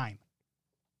C9.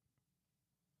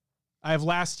 I have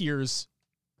last year's,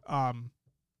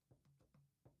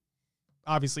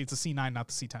 obviously it's a C9, not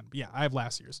the C10. But yeah, I have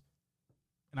last year's.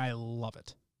 And I love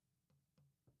it.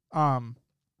 But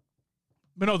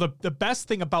no, the best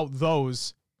thing about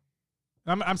those,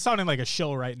 I'm sounding like a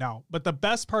shill right now, but the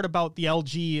best part about the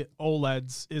LG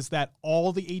OLEDs is that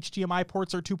all the HDMI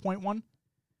ports are 2.1.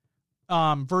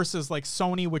 Versus like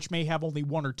Sony, which may have only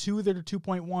one or two that are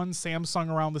 2.1. Samsung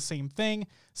around the same thing.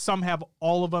 Some have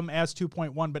all of them as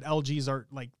 2.1, but LGs are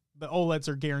like, the OLEDs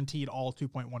are guaranteed all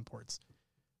 2.1 ports,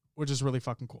 which is really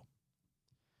fucking cool.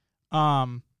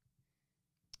 But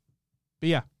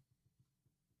yeah.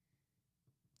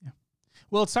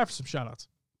 Well, it's time for some shout-outs.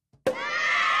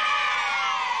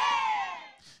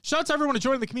 Shout-outs to everyone who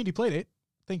joined the community playdate.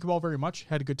 Thank you all very much.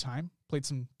 Had a good time. Played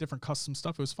some different custom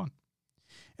stuff. It was fun.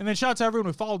 And then shout out to everyone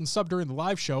who followed and subbed during the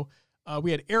live show.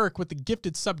 We had Eric with the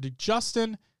gifted sub to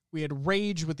Justin. We had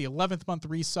Rage with the 11th month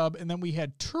resub. And then we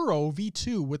had Turo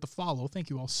V2 with the follow. Thank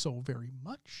you all so very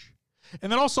much.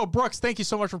 And then also Brooks, thank you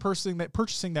so much for purchasing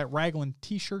that Raglan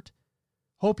t-shirt.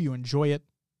 Hope you enjoy it.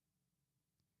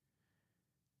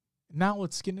 Now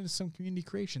let's get into some community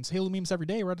creations. Halo memes every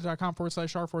day.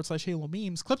 Reddit.com/r/Halo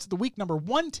memes. Clips of the week number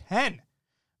 110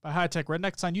 by High Tech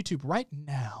Redneck. It's on YouTube right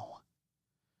now.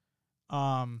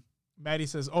 Maddie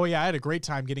says, oh yeah, I had a great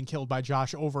time getting killed by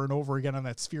Josh over and over again on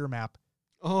that sphere map.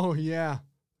 Oh yeah.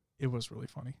 It was really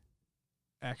funny.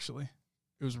 Actually,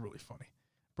 it was really funny.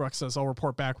 Brooks says, I'll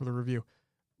report back with a review.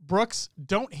 Brooks,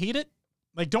 don't hate it.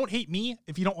 Like, don't hate me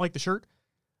if you don't like the shirt.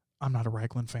 I'm not a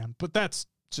Raglan fan, but that's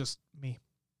just me.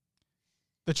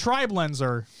 The Tribe Lens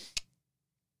are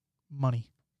money.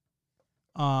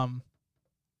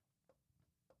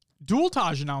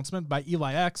 Dualtage announcement by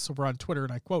Eli X over on Twitter,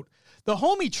 and I quote, the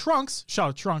homie Trunks, shout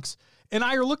out Trunks, and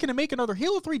I are looking to make another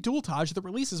Halo 3 Dualtage that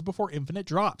releases before Infinite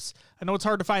drops. I know it's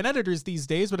hard to find editors these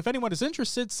days, but if anyone is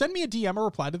interested, send me a DM or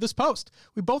reply to this post.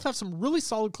 We both have some really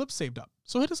solid clips saved up,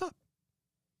 so hit us up.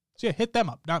 So yeah, hit them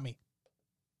up, not me.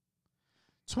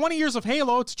 20 Years of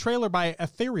Halo, it's a trailer by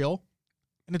Ethereal,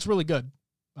 and it's really good.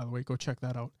 By the way, go check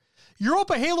that out.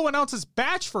 Europa Halo announces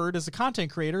Batchford as a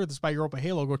content creator. This is by Europa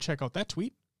Halo. Go check out that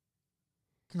tweet.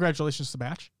 Congratulations to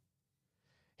Batch.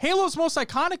 Halo's most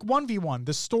iconic 1v1,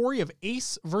 the story of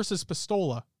Ace versus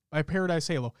Pistola by Paradise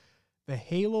Halo. The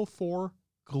Halo 4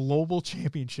 Global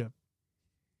Championship.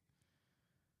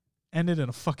 Ended in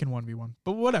a fucking 1v1,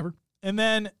 but whatever. And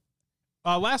then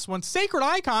last one, Sacred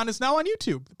Icon is now on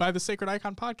YouTube by the Sacred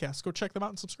Icon podcast. Go check them out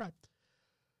and subscribe.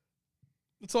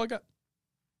 That's all I got.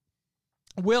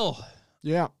 Will.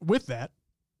 Yeah. With that,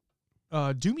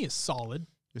 do me a solid.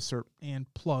 Yes, sir.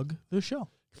 And plug the show.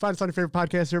 Find us on your favorite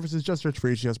podcast services. Just search for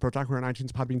HTS Pro Talk. We're on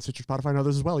iTunes, Podbean, Stitcher, Spotify, and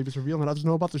others as well. Leave us a review and let others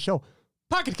know about the show.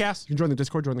 Pocket Cast. You can join the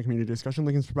Discord, join the community discussion.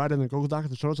 Link is provided in the Google Doc at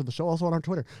the show notes of the show. Also on our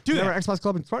Twitter. Do that. Our Xbox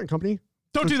Club and Spartan Company.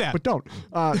 Don't do that. But don't.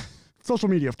 Social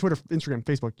media, Twitter, Instagram,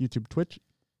 Facebook, YouTube, Twitch.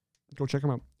 Go check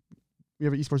them out. We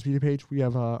have an esports media page. We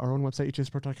have our own website,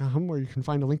 hsport.com, where you can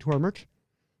find a link to our merch.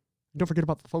 And don't forget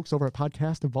about the folks over at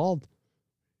Podcast Evolved.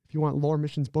 If you want lore,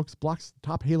 missions, books, blocks,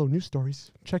 top Halo news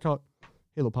stories, check out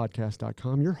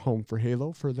HaloPodcast.com, your home for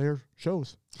Halo, for their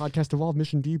shows. Podcast Evolved,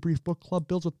 Mission Debrief, Book Club,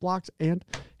 Builds with Blocks, and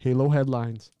Halo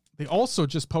Headlines. They also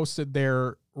just posted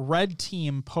their Red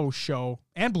Team post show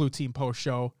and Blue Team post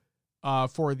show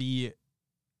for the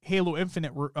Halo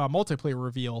Infinite multiplayer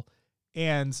reveal.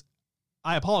 And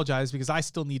I apologize because I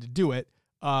still need to do it.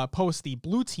 Post the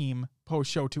Blue Team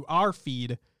post show to our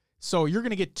feed. So you're going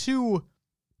to get 2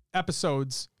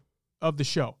 episodes of the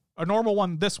show. A normal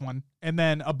one, this one, and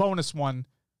then a bonus one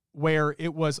where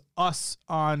it was us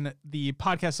on the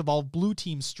Podcast Evolved Blue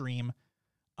Team stream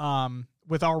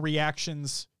with our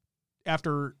reactions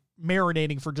after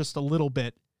marinating for just a little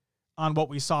bit on what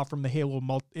we saw from the Halo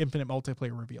Infinite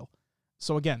multiplayer reveal.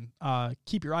 So again,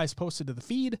 keep your eyes posted to the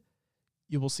feed.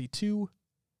 You will see 2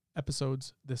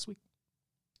 episodes this week.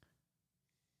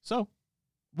 So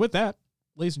with that,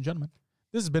 ladies and gentlemen,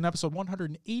 this has been episode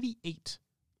 188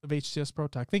 of HCS Pro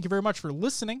Talk. Thank you very much for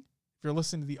listening. If you're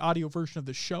listening to the audio version of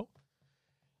the show.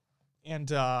 And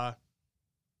thank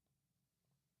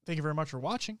you very much for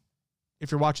watching. If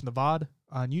you're watching the VOD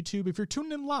on YouTube, if you're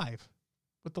tuning in live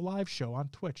with the live show on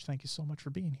Twitch, thank you so much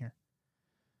for being here.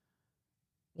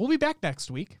 We'll be back next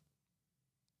week.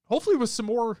 Hopefully with some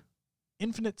more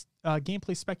Infinite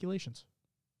gameplay speculations.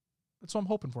 That's what I'm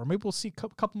hoping for. Maybe we'll see a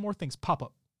couple more things pop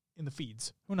up in the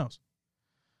feeds. Who knows?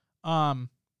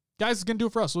 Guys, it's going to do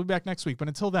it for us. We'll be back next week. But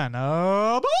until then,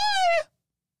 bye!